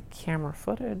get the camera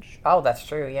footage. Oh, that's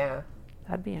true, yeah.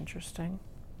 That'd be interesting.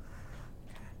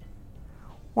 Okay.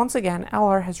 Once again,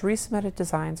 LR has resubmitted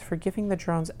designs for giving the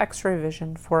drones X-ray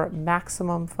vision for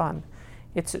maximum fun.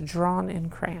 It's drawn in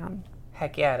crayon.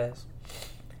 Heck yeah, it is.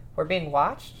 We're being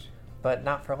watched, but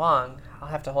not for long. I'll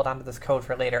have to hold on to this code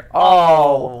for later.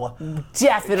 Oh,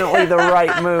 definitely the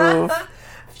right move.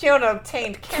 Fiona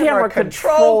obtained camera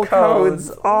control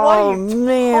codes. Oh, what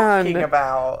are you talking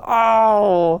about?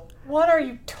 Oh. What are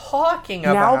you talking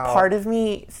about? Now part of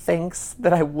me thinks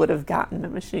that I would have gotten a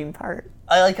machine part.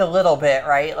 Like a little bit,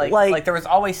 right? Like there was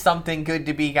always something good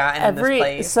to be gotten in this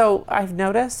place. So I've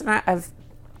noticed, and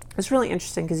it's really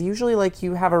interesting because usually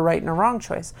you have a right and a wrong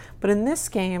choice. But in this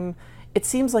game, it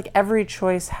seems like every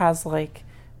choice has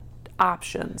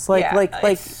options.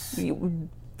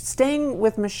 Staying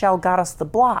with Michelle got us the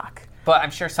block. But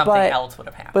I'm sure something else would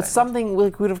have happened. But something, we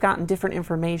would have gotten different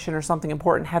information or something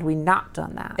important had we not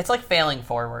done that. It's like failing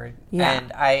forward. Yeah.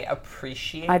 And I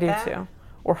appreciate that. I do too.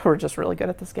 Or we're just really good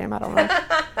at this game. I don't know.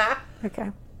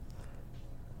 Okay.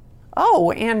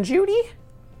 Oh, and Judy?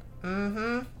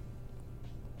 Mm-hmm.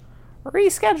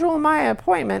 Reschedule my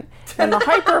appointment in the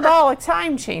hyperbolic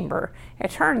time chamber.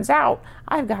 It turns out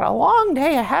I've got a long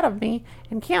day ahead of me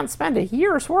and can't spend a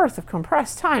year's worth of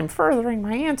compressed time furthering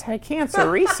my anti-cancer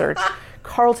research.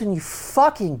 Carlton, you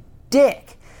fucking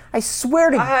dick. I swear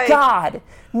to God.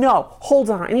 No, hold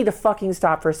on. I need to fucking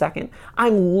stop for a second.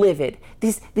 I'm livid.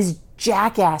 This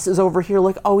jackass is over here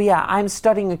oh yeah, I'm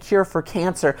studying a cure for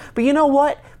cancer. But you know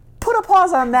what? Put a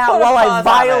pause on that while I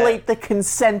violate the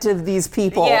consent of these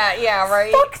people. Yeah,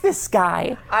 right. Fuck this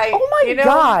guy. Oh my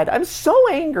God, I'm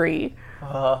so angry.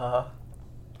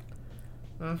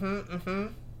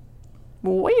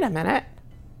 Wait a minute.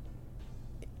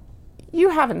 You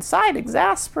haven't sighed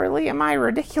exasperately at my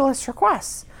ridiculous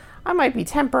requests. I might be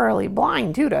temporarily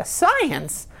blind due to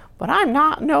science, but I'm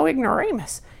no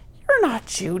ignoramus. You're not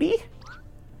Judy.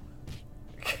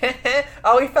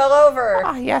 Oh, he fell over.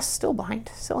 Ah, yes, still blind.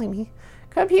 Silly me.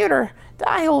 Computer,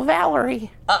 dial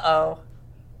Valerie. Uh-oh.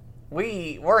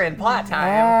 We're in plot time.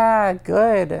 Yeah,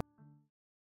 good.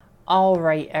 All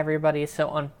right, everybody. So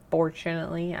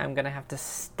unfortunately, I'm going to have to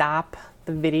stop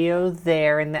the video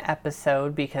there in the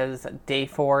episode because day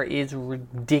 4 is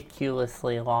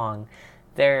ridiculously long.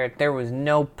 There was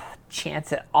no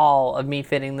chance at all of me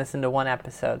fitting this into one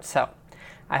episode. So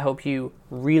I hope you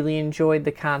really enjoyed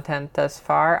the content thus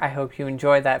far. I hope you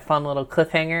enjoyed that fun little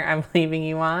cliffhanger I'm leaving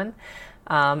you on.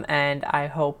 And I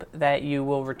hope that you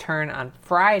will return on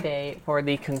Friday for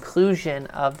the conclusion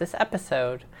of this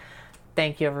episode.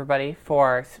 Thank you, everybody,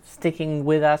 for sticking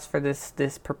with us for this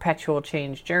perpetual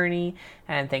change journey,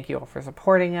 and thank you all for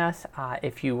supporting us.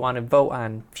 If you want to vote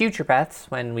on future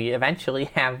bets when we eventually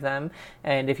have them,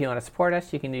 and if you want to support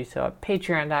us, you can do so at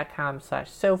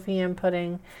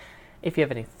patreon.com/SophieInputting. If you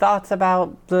have any thoughts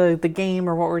about the game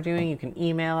or what we're doing, you can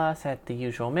email us at the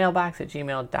usual mailbox at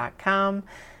gmail.com.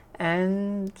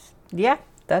 And yeah,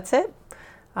 that's it.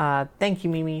 Thank you,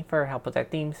 Mimi, for help with our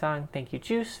theme song. Thank you,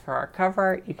 Juice, for our cover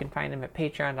art. You can find him at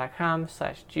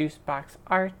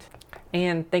patreon.com/juiceboxart.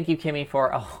 And thank you, Kimmy,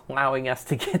 for allowing us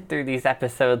to get through these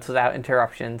episodes without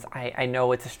interruptions. I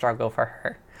know it's a struggle for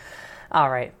her.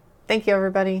 All right. Thank you,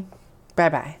 everybody.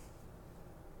 Bye-bye.